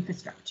and our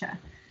infrastructure.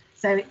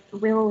 So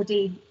we're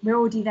already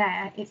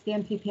there. It's the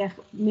NPPF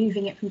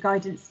moving it from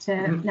guidance to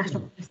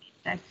national policy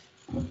instead.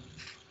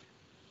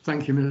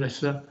 Thank you,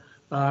 Melissa.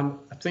 I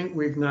think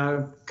we've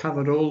now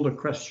covered all the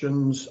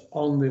questions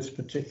on this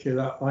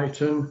particular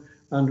item,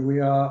 and we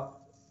are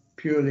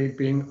purely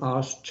being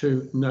asked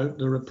to note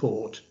the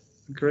report.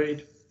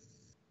 Agreed?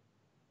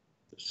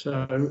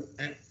 So,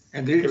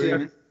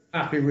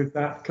 happy with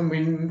that. Can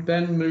we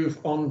then move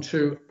on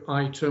to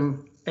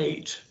item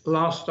 8,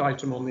 last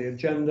item on the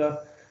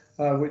agenda,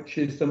 which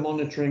is the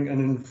monitoring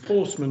and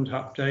enforcement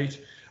update.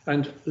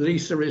 And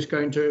Lisa is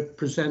going to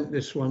present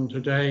this one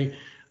today.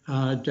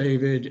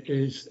 David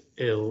is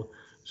ill.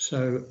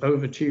 So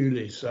over to you,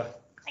 Lisa.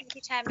 Thank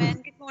you,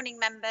 Chairman. Good morning,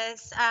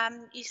 members.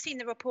 You've seen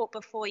the report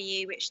before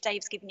you, which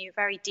Dave's given you a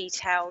very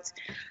detailed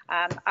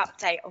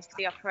update of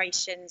the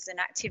operations and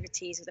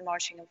activities of the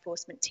monitoring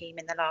enforcement team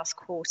in the last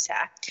quarter.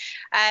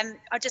 I'm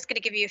just going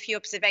to give you a few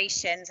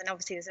observations, and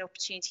obviously there's an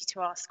opportunity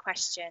to ask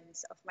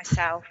questions of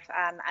myself,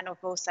 and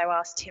I've also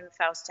asked Tim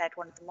Felstead,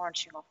 one of the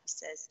monitoring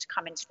officers, to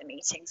come into the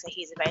meeting, so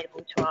he's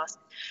available to ask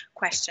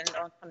questions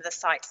on some of the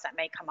sites that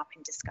may come up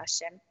in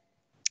discussion.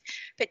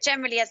 But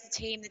generally, as the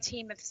team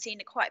have seen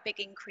quite a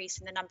big increase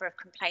in the number of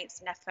complaints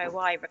and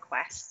FOI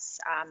requests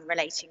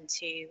relating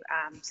to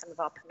some of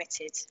our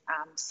permitted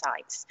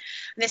sites.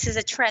 And this is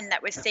a trend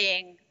that we're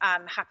seeing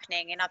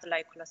happening in other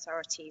local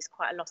authorities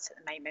quite a lot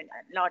at the moment,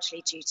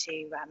 largely due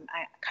to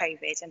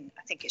COVID. And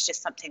I think it's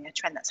just a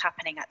trend that's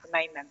happening at the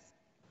moment.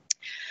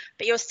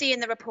 But you'll see in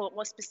the report,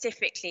 more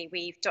specifically,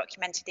 we've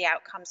documented the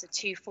outcomes of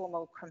 2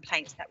 formal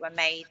complaints that were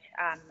made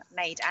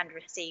and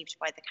received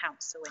by the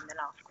council in the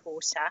last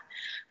quarter,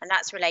 and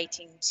that's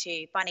relating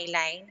to Bunny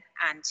Lane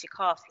and to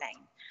Calf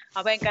Lane.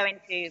 I won't go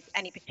into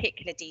any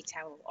particular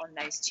detail on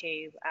those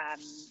 2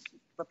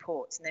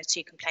 reports and those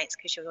 2 complaints,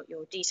 because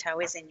your detail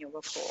is in your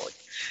report.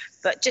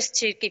 But just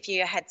to give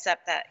you a heads up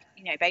that,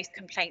 you know, both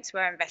complaints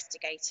were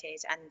investigated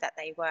and that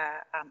they were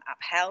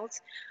upheld.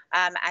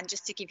 And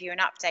just to give you an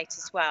update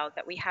as well,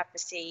 that we have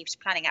received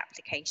planning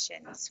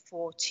applications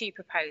for 2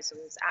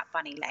 proposals at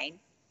Bunny Lane.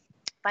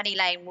 Bunny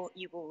Lane,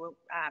 you will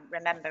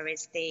remember,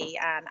 is the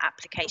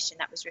application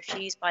that was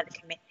refused by the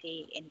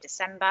committee in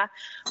December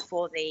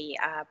for the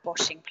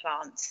washing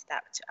plant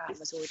that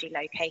was already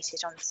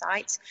located on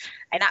site.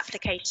 An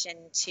application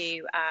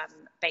to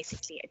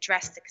basically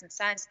address the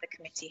concerns of the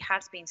committee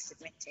has been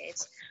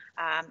submitted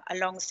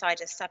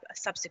alongside a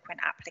subsequent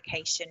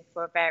application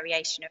for a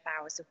variation of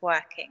hours of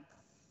working.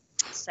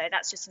 So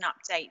that's just an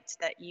update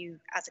that you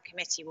as a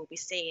committee will be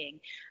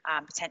seeing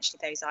potentially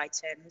those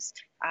items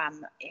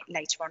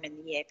later on in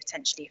the year,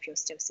 potentially if you're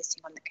still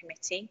sitting on the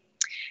committee.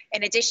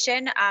 In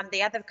addition,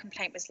 the other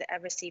complaint was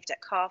received at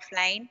Calf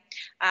Lane.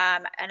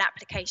 An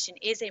application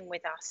is in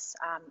with us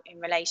in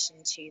relation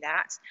to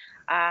that.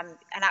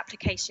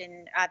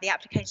 The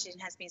application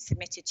has been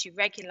submitted to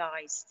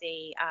regularise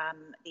the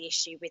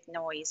issue with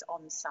noise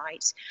on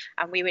site,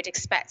 and we would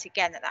expect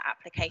again that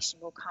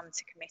application will come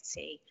to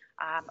committee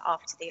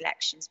after the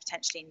elections,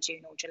 potentially in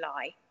June or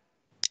July.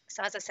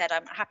 So as I said,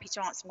 I'm happy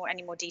to answer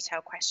any more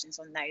detailed questions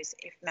on those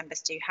if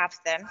members do have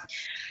them.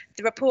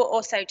 The report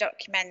also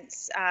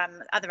documents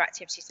other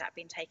activities that have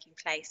been taking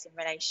place in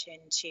relation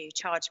to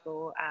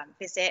chargeable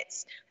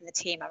visits, and the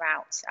team are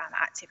out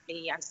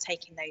actively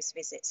undertaking those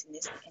visits in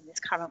this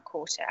current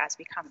quarter as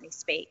we currently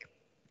speak.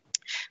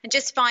 And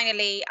just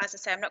finally, as I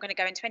say, I'm not going to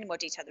go into any more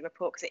detail of the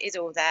report because it is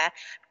all there,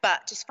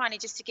 but just finally,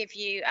 just to give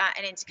you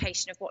an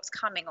indication of what's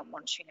coming on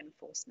monitoring and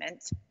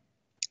enforcement.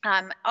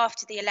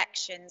 After the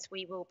elections,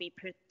 we will be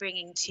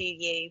bringing to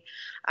you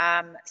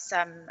a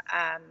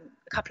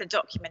couple of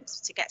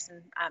documents to get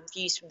some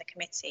views from the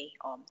committee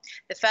on.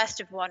 The first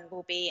of one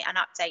will be an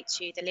update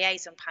to the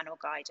liaison panel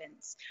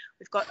guidance.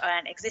 We've got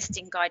an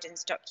existing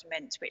guidance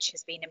document which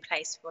has been in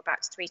place for about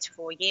 3 to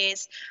 4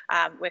 years.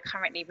 We're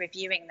currently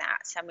reviewing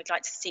that, and we'd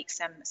like to seek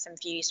some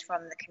views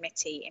from the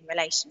committee in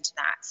relation to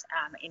that,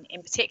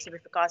 in particular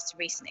with regards to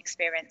recent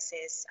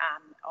experiences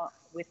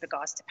with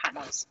regards to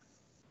panels.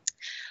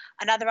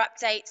 Another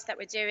update that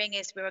we're doing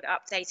is we're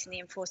updating the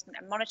enforcement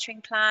and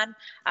monitoring plan.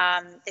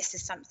 This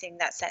is something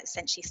that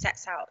essentially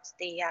sets out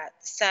the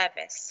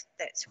service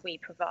that we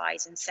provide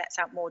and sets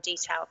out more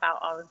detail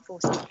about our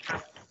enforcement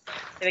plan.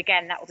 So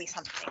again, that will be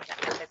something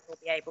that members will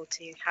be able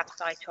to have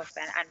sight of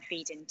and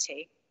feed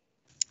into.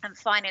 And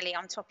finally,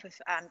 on top of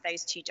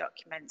those 2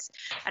 documents,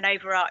 an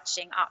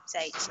overarching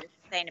update to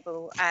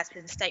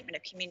the statement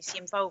of community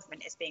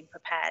involvement is being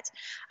prepared,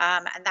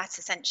 and that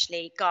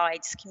essentially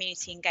guides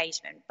community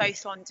engagement,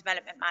 both on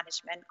development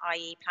management,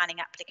 i.e. planning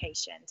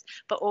applications,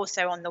 but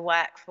also on the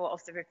work for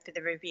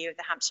the review of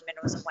the Hampshire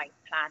Minerals and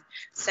Waste Plan.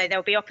 So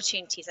there'll be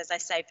opportunities, as I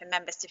say, for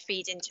members to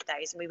feed into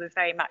those, and we would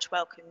very much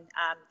welcome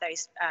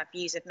those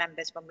views of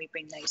members when we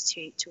bring those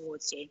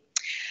towards you.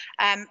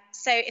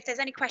 So if there's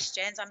any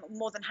questions, I'm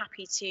more than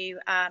happy to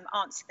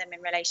answer them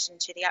in relation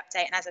to the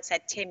update. And as I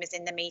said, Tim is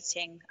in the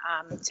meeting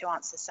to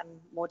answer some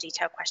more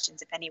detailed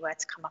questions if any were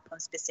to come up on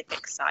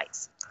specific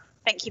sites.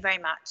 Thank you very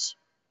much.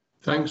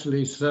 Thanks,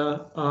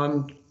 Lisa.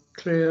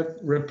 Clear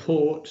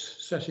report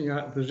setting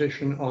out a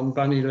position on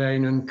Bunny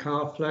Lane and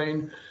Calf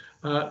Lane.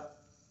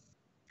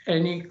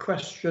 Any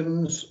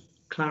questions,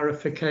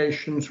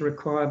 clarifications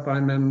required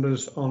by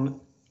members on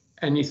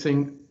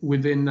anything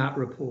within that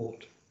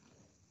report?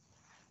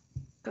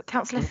 Got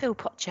Councillor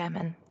Philpott,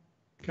 Chairman.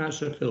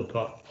 Councillor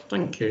Philpott,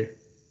 thank you.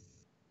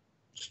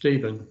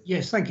 Stephen.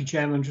 Yes, thank you,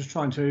 Chairman. I'm just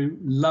trying to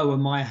lower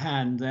my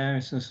hand there.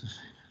 It's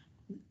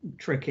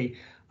tricky.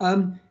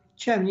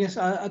 Chairman, yes,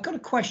 I've got a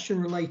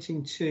question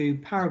relating to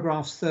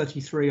paragraphs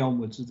 33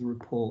 onwards of the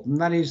report,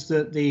 and that is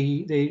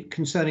that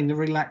concerning the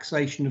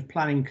relaxation of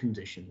planning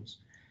conditions,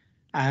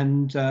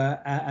 and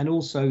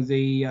also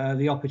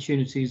the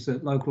opportunities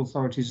that local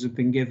authorities have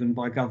been given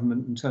by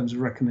government in terms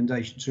of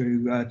recommendation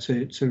to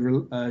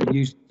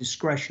use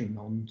discretion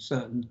on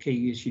certain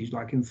key issues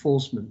like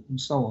enforcement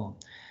and so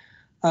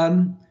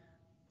on.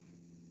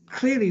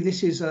 Clearly,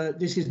 this is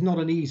not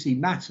an easy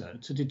matter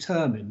to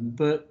determine,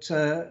 but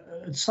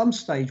at some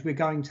stage we're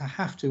going to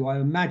have to, I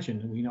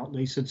imagine, are we not,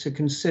 Lisa, to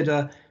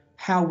consider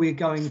how we're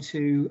going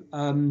to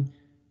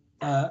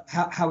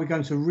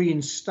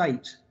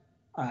reinstate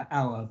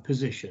our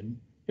position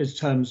in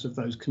terms of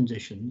those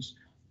conditions.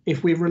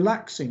 If we're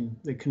relaxing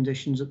the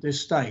conditions at this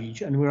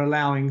stage and we're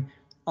allowing,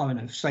 I don't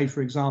know, say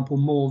for example,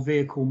 more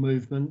vehicle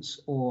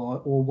movements or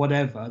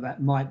whatever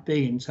that might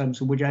be in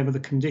terms of whichever the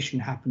condition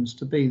happens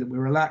to be that we're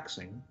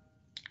relaxing,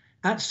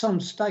 at some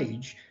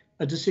stage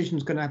a decision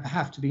is going to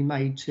have to be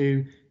made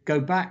to go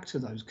back to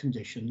those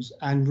conditions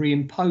and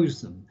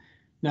reimpose them.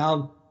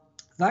 Now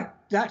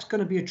that's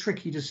going to be a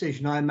tricky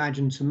decision, I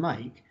imagine, to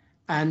make.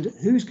 And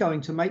who's going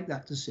to make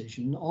that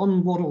decision?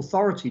 On what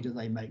authority do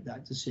they make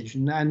that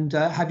decision? And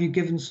have you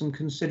given some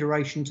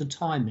consideration to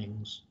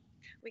timings?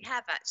 We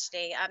have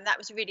actually. That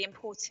was a really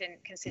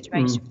important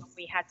consideration when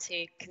we had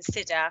to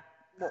consider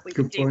what we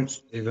could do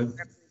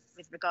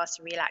with regards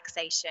to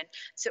relaxation.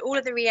 So all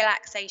of the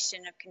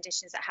relaxation of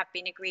conditions that have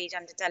been agreed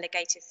under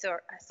delegated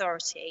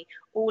authority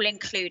all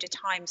include a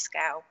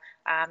timescale,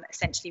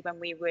 essentially when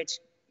we would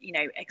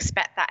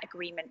expect that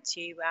agreement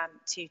to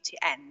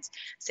end.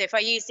 So if I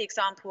use the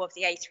example of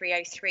the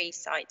A303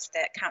 site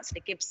that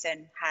Councillor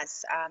Gibson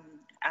has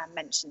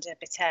mentioned a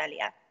bit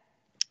earlier,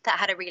 that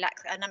had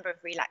a number of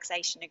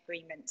relaxation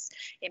agreements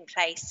in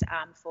place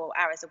for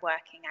hours of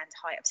working and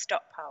height of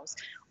stockpiles,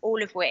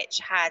 all of which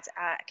had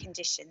a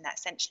condition that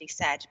essentially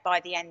said by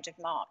the end of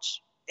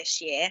March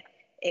this year,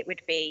 it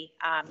would be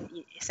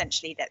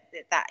essentially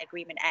that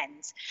agreement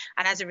ends.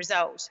 And as a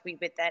result, we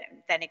would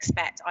then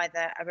expect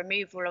either a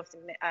removal of the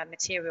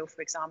material,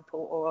 for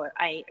example, or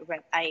a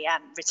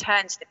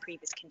return to the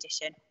previous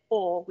condition,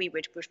 or we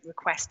would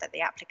request that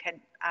the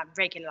applicant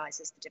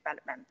regularises the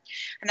development.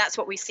 And that's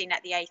what we've seen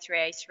at the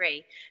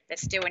A303.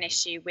 There's still an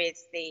issue with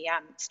the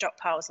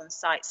stockpiles on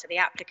site, so the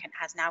applicant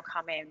has now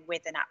come in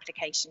with an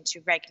application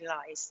to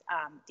regularise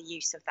the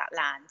use of that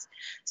land.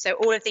 So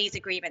all of these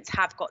agreements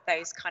have got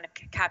those kind of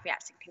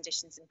caveats and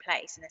conditions in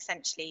place, and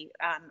essentially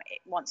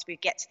once we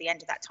get to the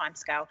end of that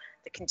timescale,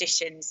 the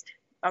conditions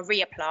are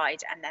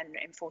reapplied and then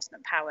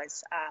enforcement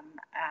powers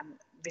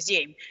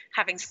resume.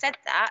 Having said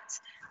that,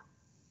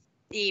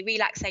 the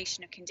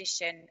relaxation of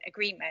condition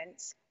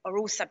agreements are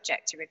all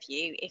subject to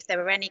review. If there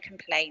were any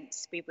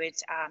complaints, we would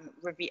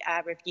review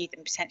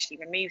them, potentially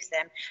remove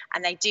them,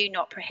 and they do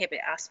not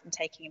prohibit us from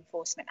taking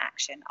enforcement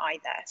action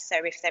either. So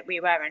if we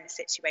were in a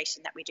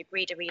situation that we'd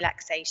agreed a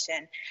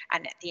relaxation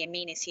and the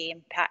amenity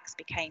impacts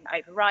became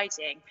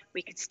overriding,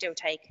 we could still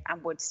take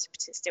and would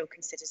still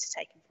consider to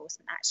take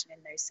enforcement action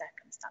in those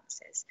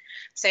circumstances.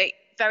 So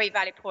very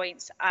valid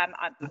points.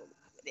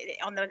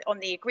 On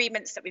the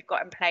agreements that we've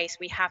got in place,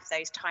 we have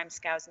those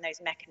timescales and those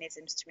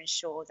mechanisms to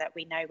ensure that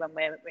we know when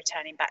we're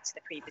returning back to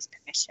the previous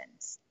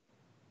permissions.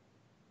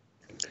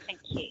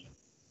 Thank you.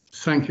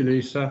 Thank you,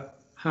 Lisa.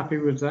 Happy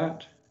with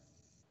that?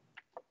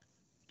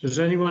 Does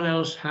anyone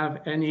else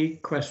have any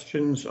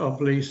questions of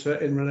Lisa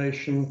in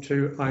relation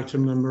to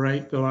item number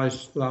 8, the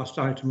last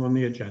item on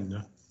the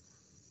agenda?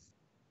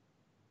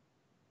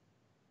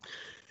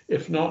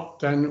 If not,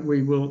 then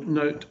we will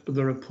note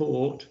the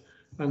report,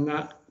 and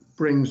that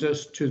brings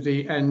us to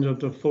the end of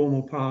the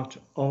formal part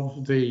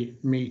of the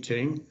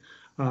meeting.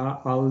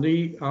 I'll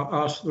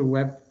ask the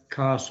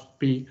webcast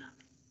be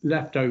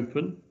left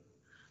open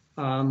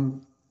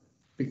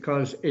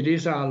because it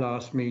is our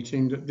last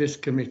meeting that this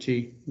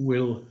committee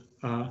will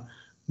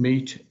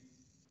meet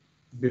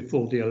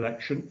before the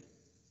election.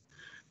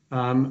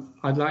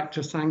 I'd like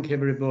to thank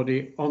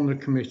everybody on the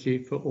committee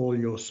for all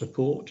your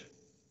support.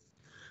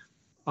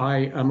 I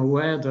am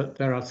aware that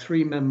there are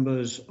 3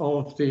 members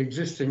of the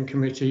existing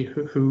committee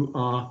who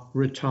are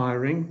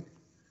retiring: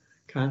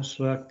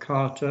 Councillor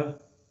Carter,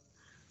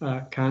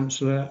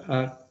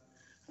 Councillor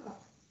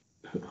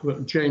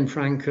Jane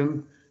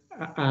Frankham,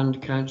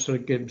 and Councillor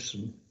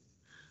Gibson.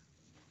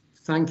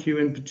 Thank you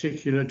in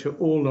particular to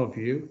all of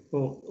you,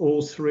 or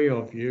all 3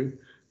 of you,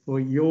 for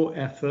your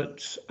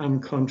efforts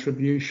and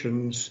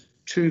contributions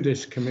to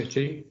this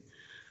committee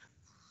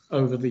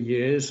over the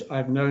years.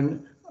 I've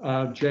known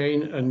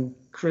Jane and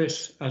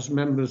Chris as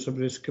members of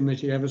this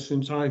committee ever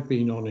since I've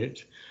been on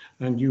it,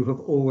 and you have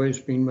always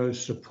been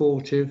most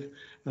supportive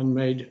and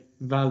made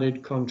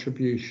valid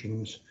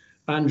contributions.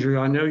 Andrew,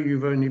 I know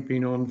you've only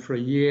been on for a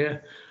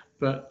year,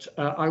 but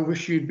I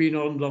wish you'd been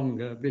on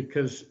longer,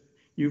 because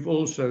you've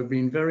also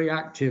been very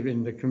active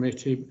in the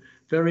committee,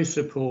 very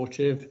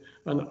supportive,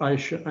 and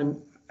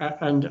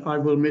I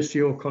will miss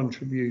your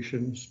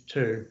contributions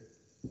too.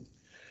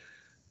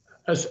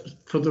 As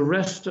for the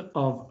rest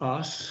of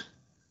us,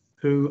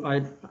 who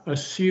I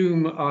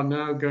assume are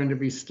now going to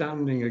be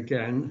standing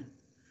again,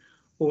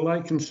 all I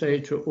can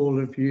say to all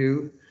of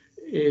you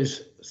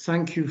is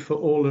thank you for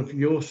all of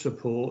your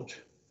support.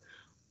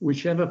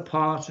 Whichever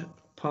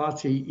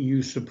party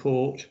you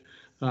support,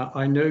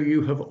 I know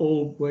you have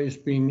always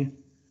been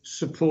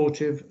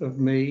supportive of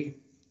me,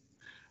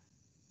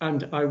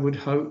 and I would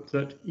hope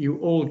that you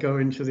all go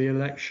into the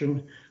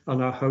election,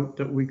 and I hope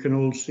that we can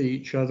all see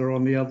each other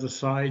on the other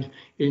side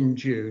in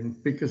June,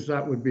 because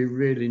that would be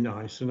really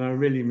nice, and I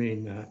really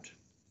mean that.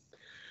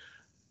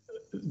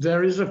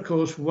 There is, of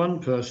course, one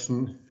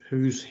person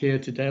who's here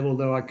today,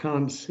 although I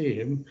can't see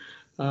him,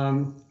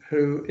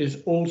 who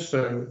is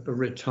also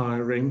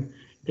retiring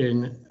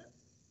in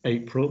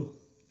April,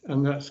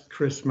 and that's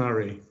Chris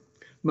Murray.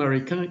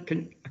 Murray,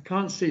 I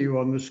can't see you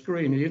on the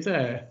screen. Are you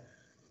there?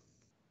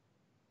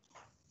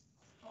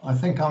 I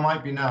think I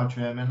might be now,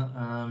 Chairman.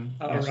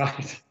 All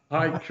right.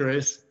 Hi,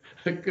 Chris.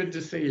 Good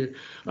to see you.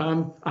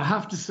 I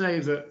have to say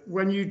that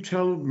when you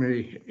told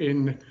me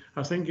in,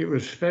 I think it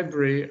was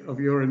February,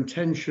 of your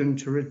intention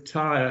to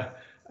retire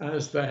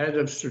as the head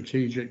of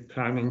strategic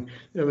planning,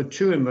 there were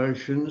 2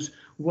 emotions.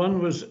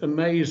 One was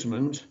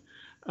amazement,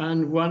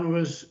 and one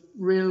was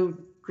real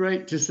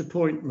great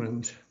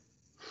disappointment.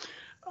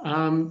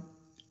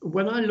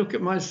 When I look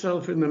at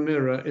myself in the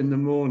mirror in the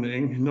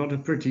morning, not a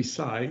pretty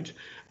sight,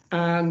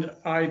 and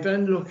I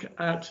then look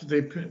at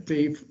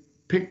the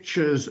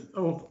pictures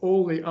of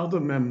all the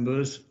other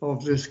members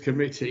of this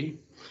committee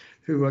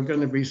who are going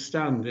to be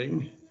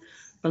standing.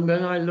 And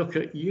then I look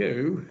at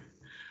you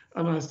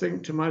and I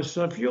think to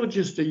myself, you're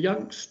just a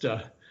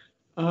youngster.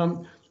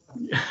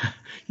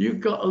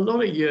 You've got a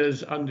lot of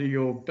years under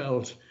your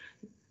belt.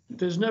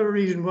 There's no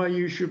reason why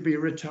you should be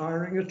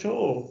retiring at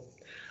all.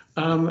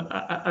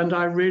 And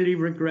I really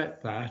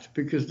regret that,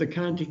 because the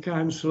County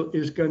Council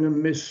is going to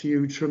miss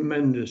you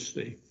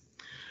tremendously.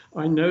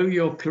 I know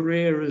your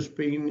career has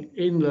been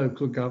in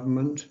local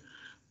government,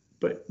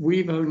 but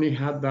we've only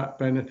had that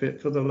benefit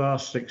for the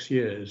last 6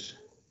 years.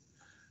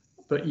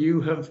 But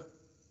you have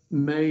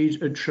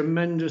made a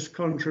tremendous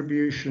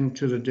contribution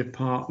to the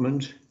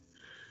department.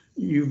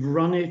 You've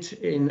run it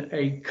in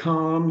a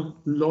calm,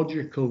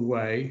 logical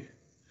way.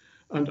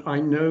 And I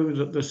know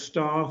that the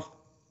staff,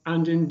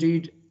 and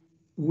indeed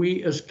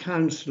we as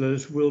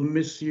councillors, will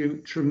miss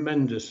you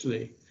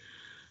tremendously.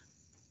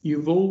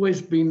 You've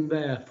always been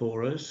there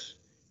for us.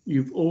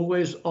 You've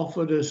always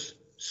offered us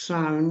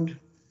sound,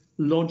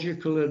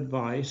 logical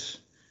advice.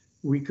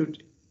 We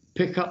could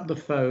pick up the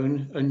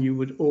phone and you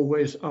would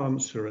always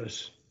answer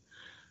us.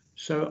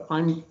 So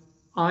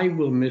I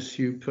will miss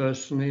you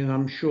personally, and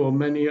I'm sure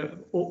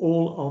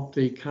all of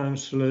the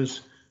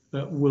councillors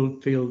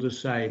will feel the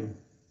same.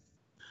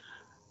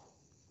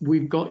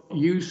 We've got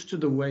used to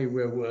the way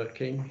we're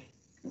working,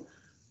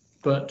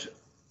 but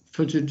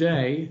for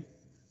today,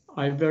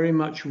 I very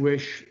much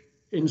wish,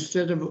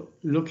 instead of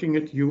looking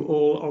at you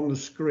all on the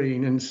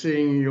screen and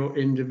seeing your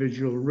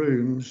individual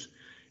rooms,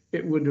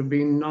 it would have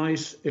been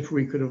nice if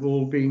we could have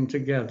all been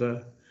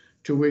together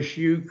to wish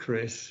you,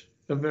 Chris,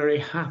 a very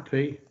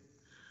happy,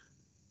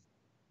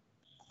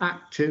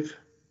 active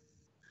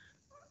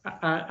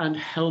and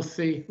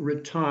healthy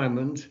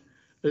retirement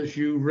as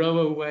you row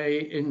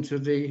away into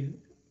the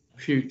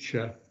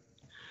future.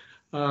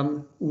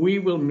 We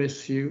will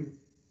miss you,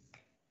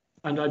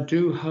 and I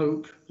do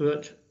hope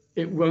that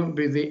it won't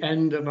be the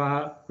end of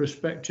our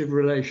respective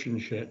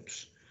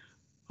relationships.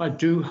 I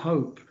do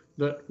hope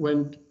that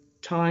when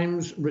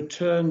times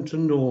return to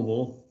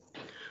normal,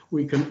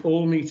 we can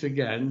all meet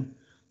again,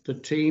 the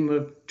team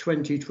of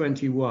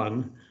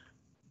 2021,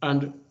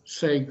 and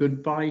say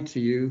goodbye to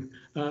you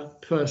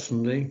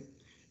personally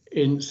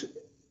in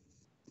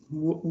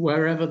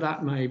wherever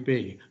that may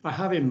be. I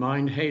have in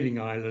mind Hayling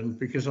Island,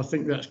 because I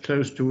think that's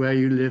close to where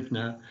you live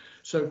now.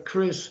 So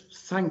Chris,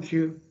 thank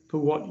you for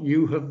what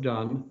you have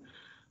done.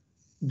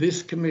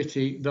 This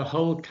committee, the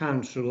whole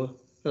council,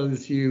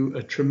 owes you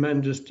a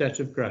tremendous debt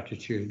of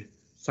gratitude.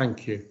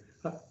 Thank you.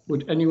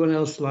 Would anyone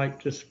else like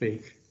to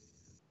speak?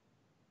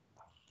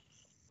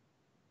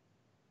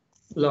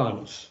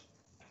 Lance.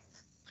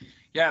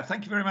 Yeah,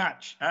 thank you very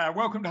much.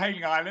 Welcome to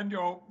Hayling Island.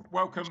 You're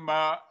welcome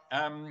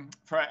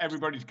for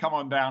everybody to come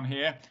on down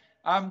here.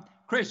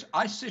 Chris,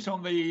 I sit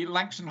on the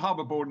Langstone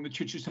Harbour Board and the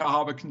Chichester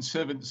Harbour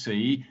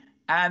Conservancy,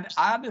 and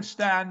I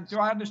understand, do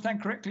I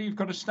understand correctly, you've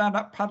got a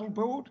stand-up paddle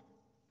board?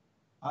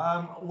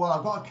 Well,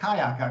 I've got a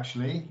kayak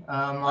actually.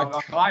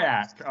 A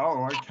kayak,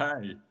 oh,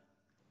 okay.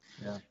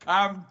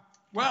 Yeah.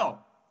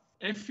 Well,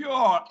 if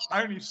you're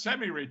only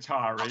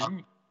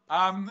semi-retiring,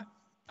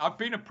 I've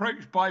been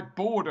approached by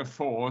Border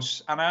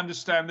Force, and I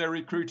understand they're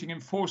recruiting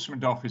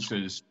enforcement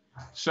officers.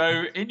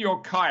 So in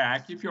your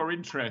kayak, if you're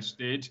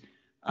interested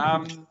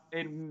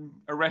in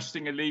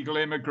arresting illegal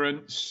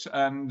immigrants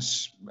and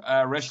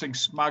arresting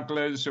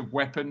smugglers of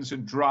weapons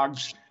and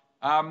drugs,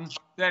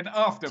 then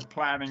after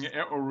planning,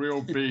 it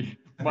will be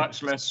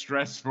much less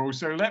stressful.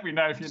 So let me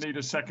know if you need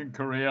a second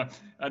career,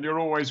 and you're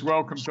always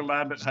welcome to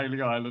land at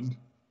Hayling Island.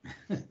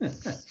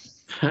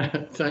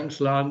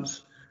 Thanks,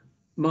 Lance.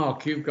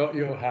 Mark, you've got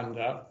your hand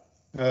up.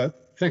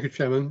 Thank you,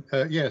 Chairman.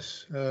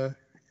 Yes,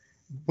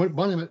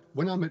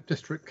 when I'm at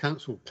district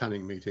council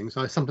planning meetings,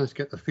 I sometimes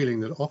get the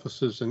feeling that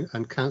officers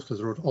and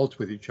councillors are at odds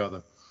with each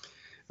other,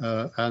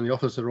 and the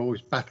officers are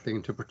always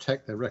battling to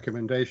protect their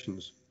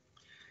recommendations.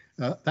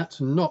 That's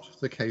not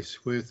the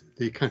case with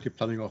the county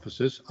planning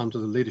officers under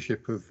the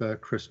leadership of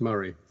Chris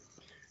Murray.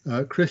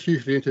 Chris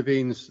usually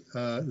intervenes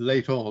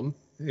late on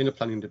in a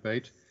planning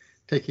debate,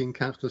 taking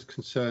councillors'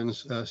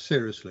 concerns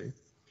seriously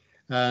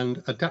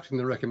and adapting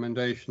the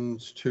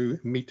recommendations to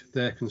meet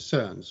their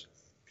concerns.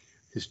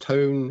 His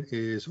tone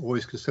is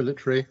always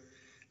conciliatory,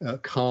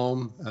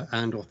 calm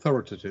and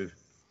authoritative.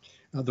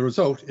 The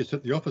result is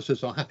that the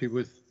officers are happy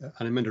with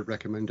an amended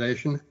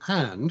recommendation,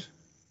 and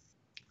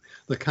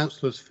the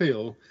councillors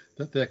feel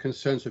that their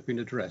concerns have been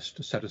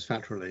addressed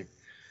satisfactorily.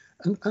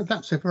 And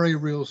that's a very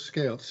real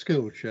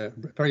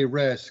very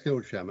rare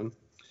skill, Chairman.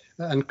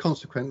 And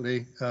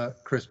consequently,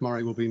 Chris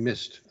Murray will be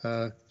missed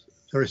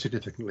very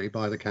significantly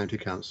by the County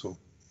Council.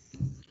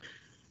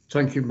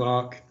 Thank you,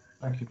 Mark.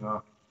 Thank you,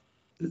 Mark.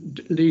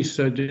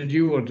 Lisa, did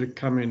you want to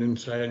come in and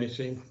say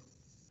anything?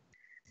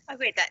 I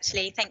would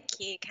actually. Thank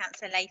you,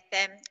 Councillor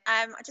Latham.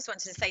 I just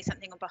wanted to say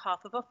something on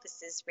behalf of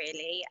officers,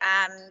 really,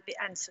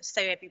 and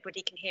so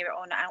everybody can hear it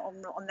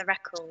on the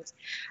record.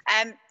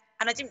 And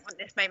I didn't want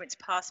this moment to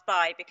pass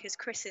by, because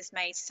Chris has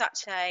made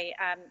such a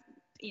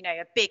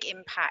a big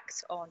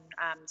impact on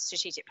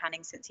strategic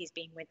planning since he's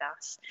been with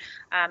us.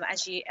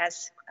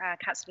 As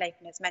Councillor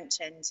Latham has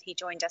mentioned, he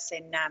joined us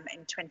in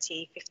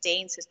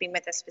 2015, so he's been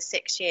with us for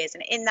 6 years,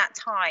 and in that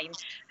time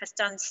has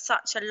done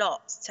such a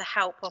lot to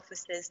help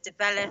officers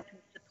develop and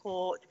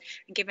support,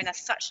 and given us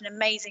such an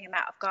amazing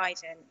amount of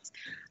guidance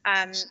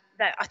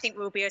that I think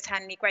we'll be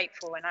eternally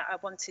grateful. And I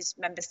wanted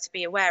members to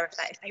be aware of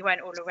that if they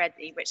weren't all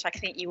already, which I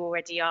think you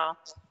already are.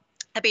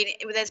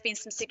 There's been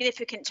some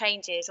significant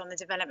changes on the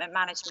development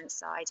management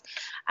side,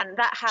 and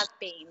that has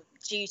been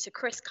due to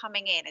Chris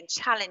coming in and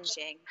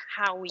challenging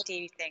how we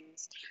do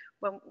things.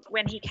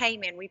 When he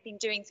came in, we've been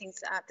doing things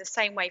the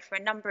same way for a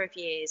number of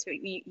years.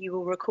 You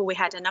will recall we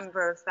had a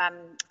number of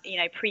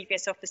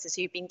previous officers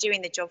who've been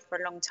doing the job for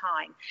a long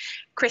time.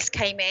 Chris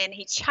came in,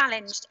 he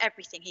challenged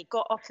everything. He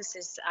got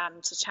officers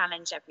to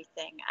challenge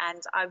everything,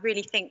 and I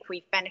really think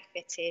we've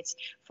benefited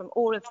from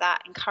all of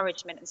that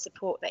encouragement and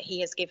support that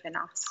he has given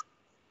us.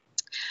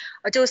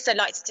 I'd also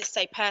like to just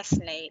say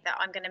personally that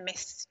I'm going to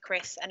miss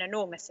Chris an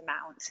enormous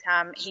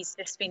amount. He's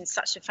just been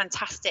such a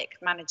fantastic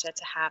manager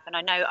to have, and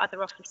I know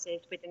other officers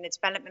within the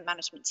development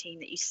management team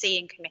that you see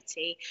in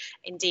committee,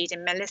 indeed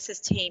in Melissa's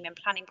team in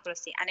planning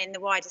policy and in the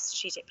wider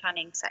strategic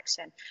planning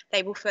section,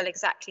 they will feel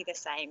exactly the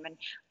same. And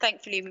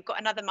thankfully we've got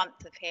another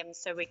month of him,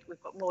 so we've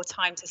got more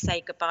time to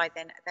say goodbye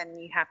than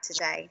you have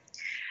today.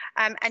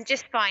 And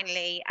just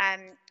finally,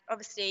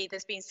 obviously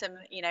there's been some,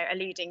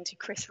 alluding to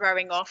Chris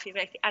rowing off,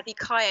 as he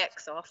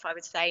kayaks off, I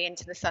would say,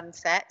 into the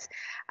sunset.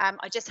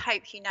 I just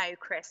hope you know,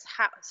 Chris,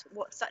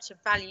 what such a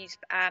valued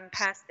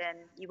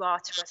person you are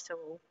to us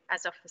all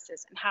as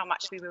officers, and how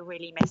much we will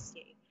really miss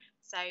you.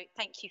 So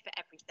thank you for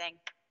everything.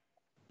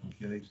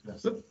 Thank you,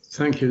 Lisa.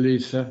 Thank you,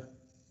 Lisa.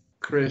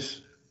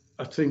 Chris,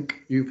 I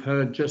think you've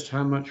heard just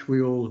how much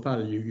we all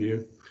value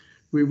you.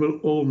 We will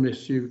all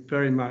miss you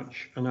very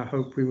much, and I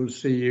hope we will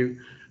see you.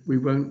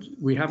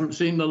 We haven't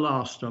seen the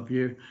last of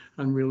you,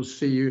 and we'll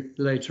see you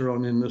later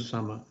on in the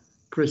summer.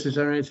 Chris, is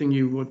there anything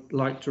you would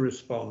like to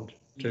respond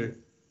to?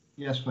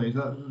 Yes, please.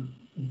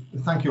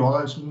 Thank you all.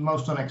 That's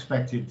most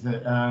unexpected.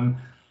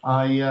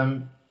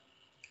 I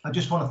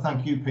just want to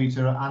thank you,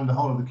 Peter, and the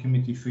whole of the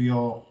committee for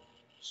your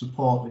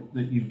support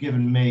that you've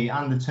given me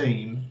and the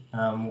team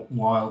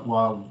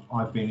while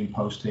I've been in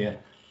post here.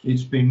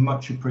 It's been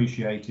much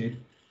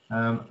appreciated.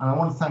 And I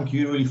want to thank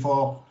you really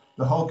for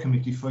the whole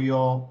committee for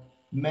your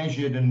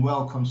measured and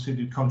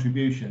well-considered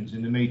contributions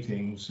in the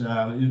meetings.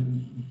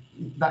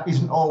 That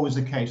isn't always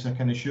the case, I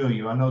can assure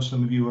you. I know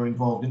some of you are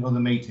involved in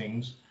other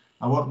meetings.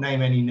 I won't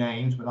name any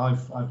names, but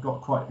I've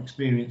got quite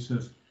experience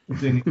of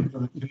doing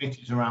other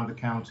committees around the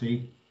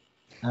county.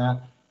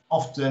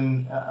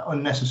 Often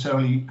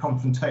unnecessarily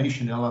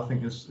confrontational, I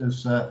think,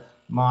 as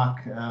Mark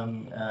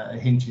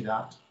hinted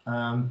at.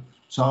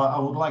 So I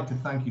would like to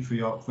thank you for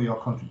your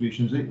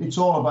contributions. It's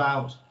all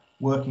about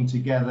working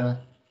together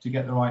to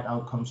get the right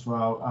outcomes for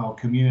our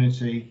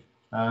community.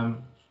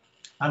 And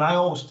I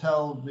always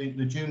tell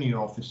the junior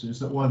officers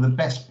that one of the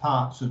best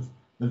parts of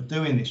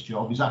doing this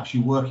job is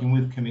actually working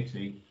with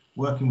committee,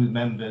 working with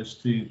members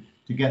to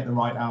get the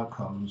right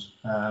outcomes.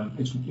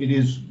 It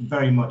is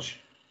very much,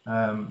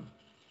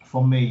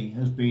 for me,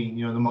 has been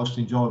the most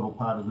enjoyable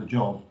part of the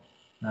job.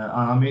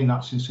 And I mean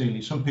that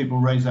sincerely. Some people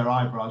raise their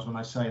eyebrows when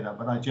I say that,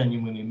 but I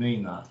genuinely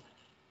mean that.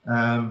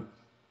 And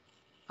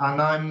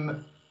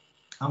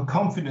I'm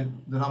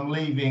confident that I'm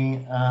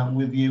leaving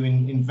with you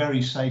in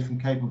very safe and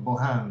capable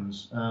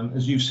hands.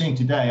 As you've seen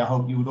today, I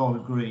hope you would all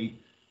agree,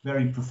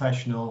 very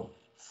professional,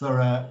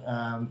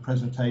 thorough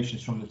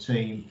presentations from the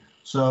team.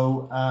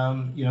 So,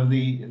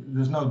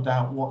 there's no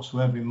doubt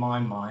whatsoever in my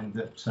mind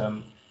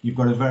that you've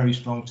got a very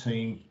strong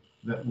team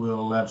that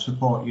will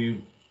support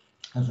you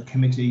as a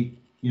committee,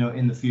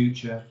 in the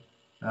future.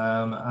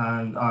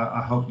 And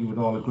I hope you would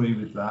all agree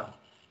with that.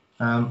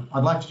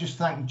 I'd like to just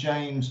thank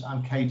James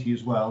and Katie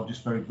as well,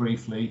 just very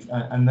briefly,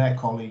 and their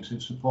colleagues in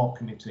support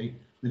committee.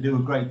 They do a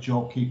great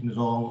job keeping us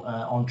all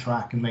on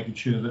track and making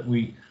sure that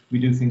we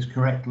do things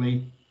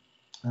correctly,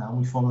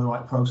 we follow the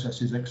right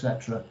processes,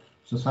 etc.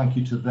 So thank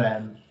you to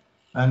them.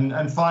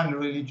 And finally,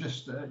 really,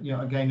 just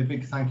again, a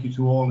big thank you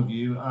to all of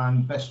you,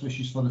 and best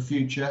wishes for the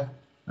future.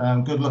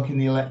 Good luck in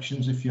the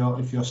elections if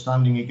you're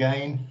standing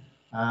again.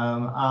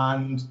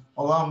 And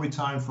although I'm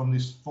retiring from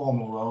this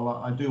formal role,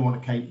 I do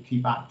want to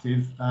keep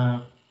active.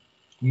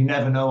 You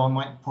never know, I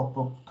might pop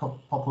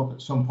up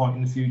at some point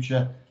in the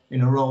future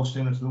in a role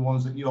similar to the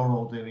ones that you're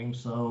all doing.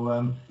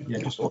 So yeah,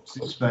 just watch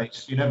this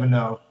space. You never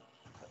know.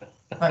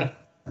 Thank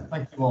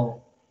you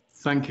all.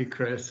 Thank you,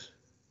 Chris.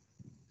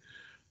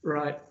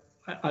 Right,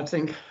 I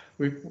think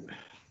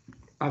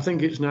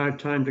it's now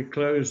time to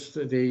close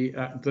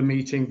the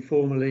meeting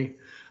formally.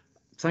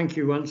 Thank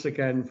you once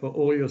again for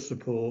all your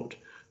support.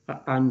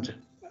 And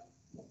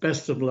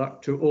best of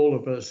luck to all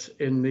of us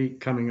in the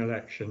coming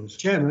elections.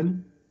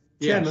 Chairman,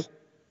 yes.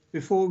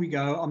 Before we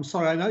go, I'm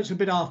sorry, I know it's a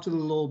bit after the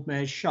Lord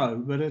Mayor's show,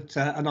 but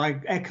and I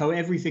echo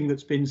everything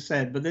that's been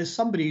said, but there's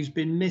somebody who's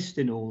been missed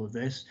in all of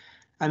this,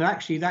 and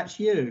actually that's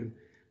you.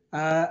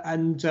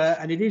 and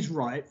it is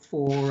right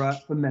for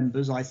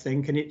members, I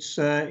think, and it's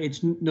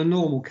the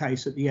normal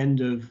case at the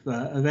end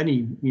of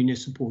any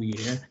municipal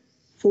year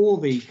for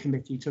the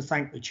committee to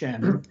thank the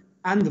chairman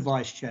and the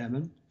vice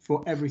chairman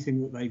for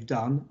everything that they've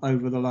done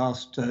over the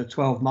last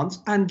 12 months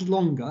and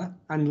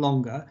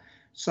longer.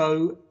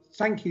 So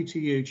thank you to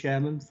you,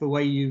 Chairman, for the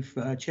way you've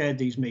chaired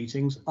these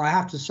meetings. I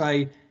have to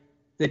say,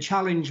 the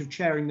challenge of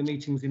chairing the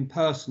meetings in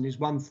person is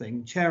one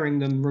thing. Chairing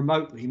them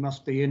remotely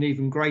must be an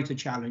even greater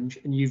challenge,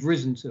 and you've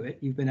risen to it.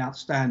 You've been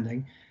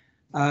outstanding.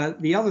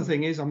 The other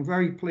thing is, I'm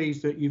very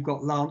pleased that you've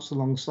got Lance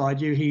alongside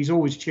you. He's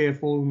always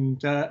cheerful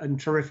and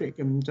terrific,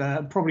 and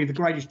probably the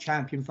greatest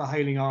champion for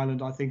Hayling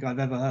Island I think I've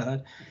ever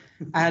heard.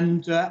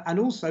 And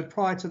also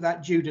prior to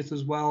that, Judith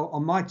as well,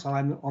 on my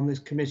time on this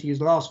committee,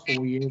 his last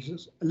 4 years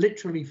has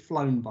literally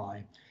flown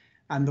by.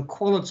 And the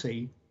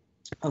quality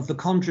of the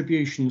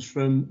contributions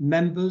from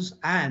members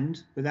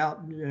and,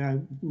 without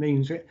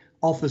means,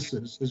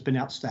 officers has been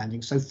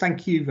outstanding. So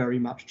thank you very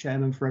much,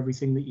 Chairman, for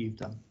everything that you've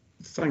done.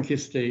 Thank you,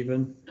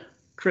 Stephen.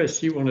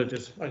 Chris, you wanted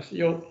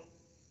to...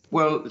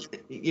 Well,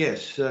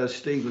 yes,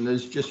 Stephen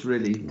has just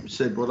really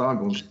said what I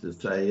wanted to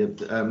say.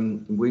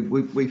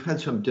 We've had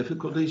some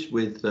difficulties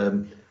with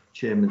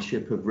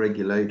chairmanship of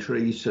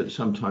regulatories at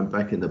some time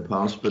back in the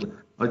past, but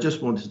I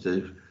just wanted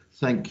to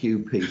thank you,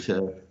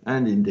 Peter,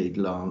 and indeed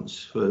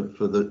Lance, for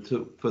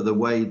the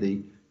way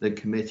the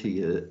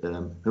committee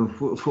and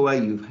for the way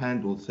you've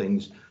handled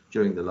things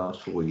during the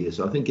last 4 years.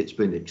 I think it's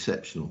been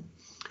exceptional.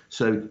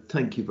 So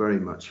thank you very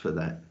much for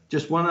that.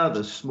 Just one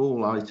other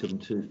small item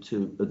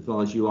to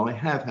advise you. I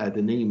have had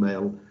an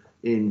email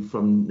in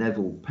from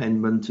Neville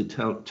Penman to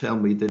tell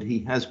me that he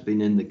has been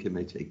in the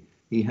committee.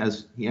 He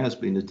has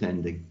been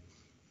attending.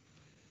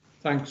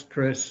 Thanks,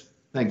 Chris.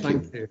 Thank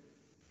you.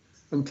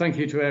 And thank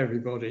you to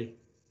everybody.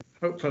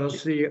 Hopefully I'll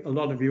see a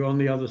lot of you on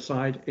the other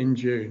side in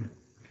June.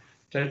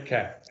 Take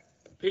care.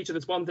 Peter,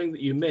 there's one thing that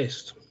you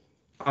missed.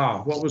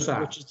 What was that?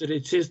 Which is that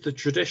it is the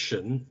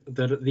tradition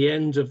that at the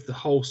end of the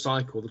whole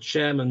cycle, the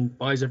chairman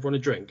buys everyone a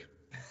drink.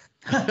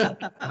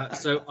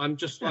 So I'm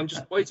just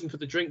waiting for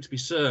the drink to be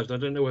served. I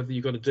don't know whether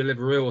you've got a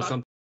Deliveroo or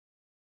something.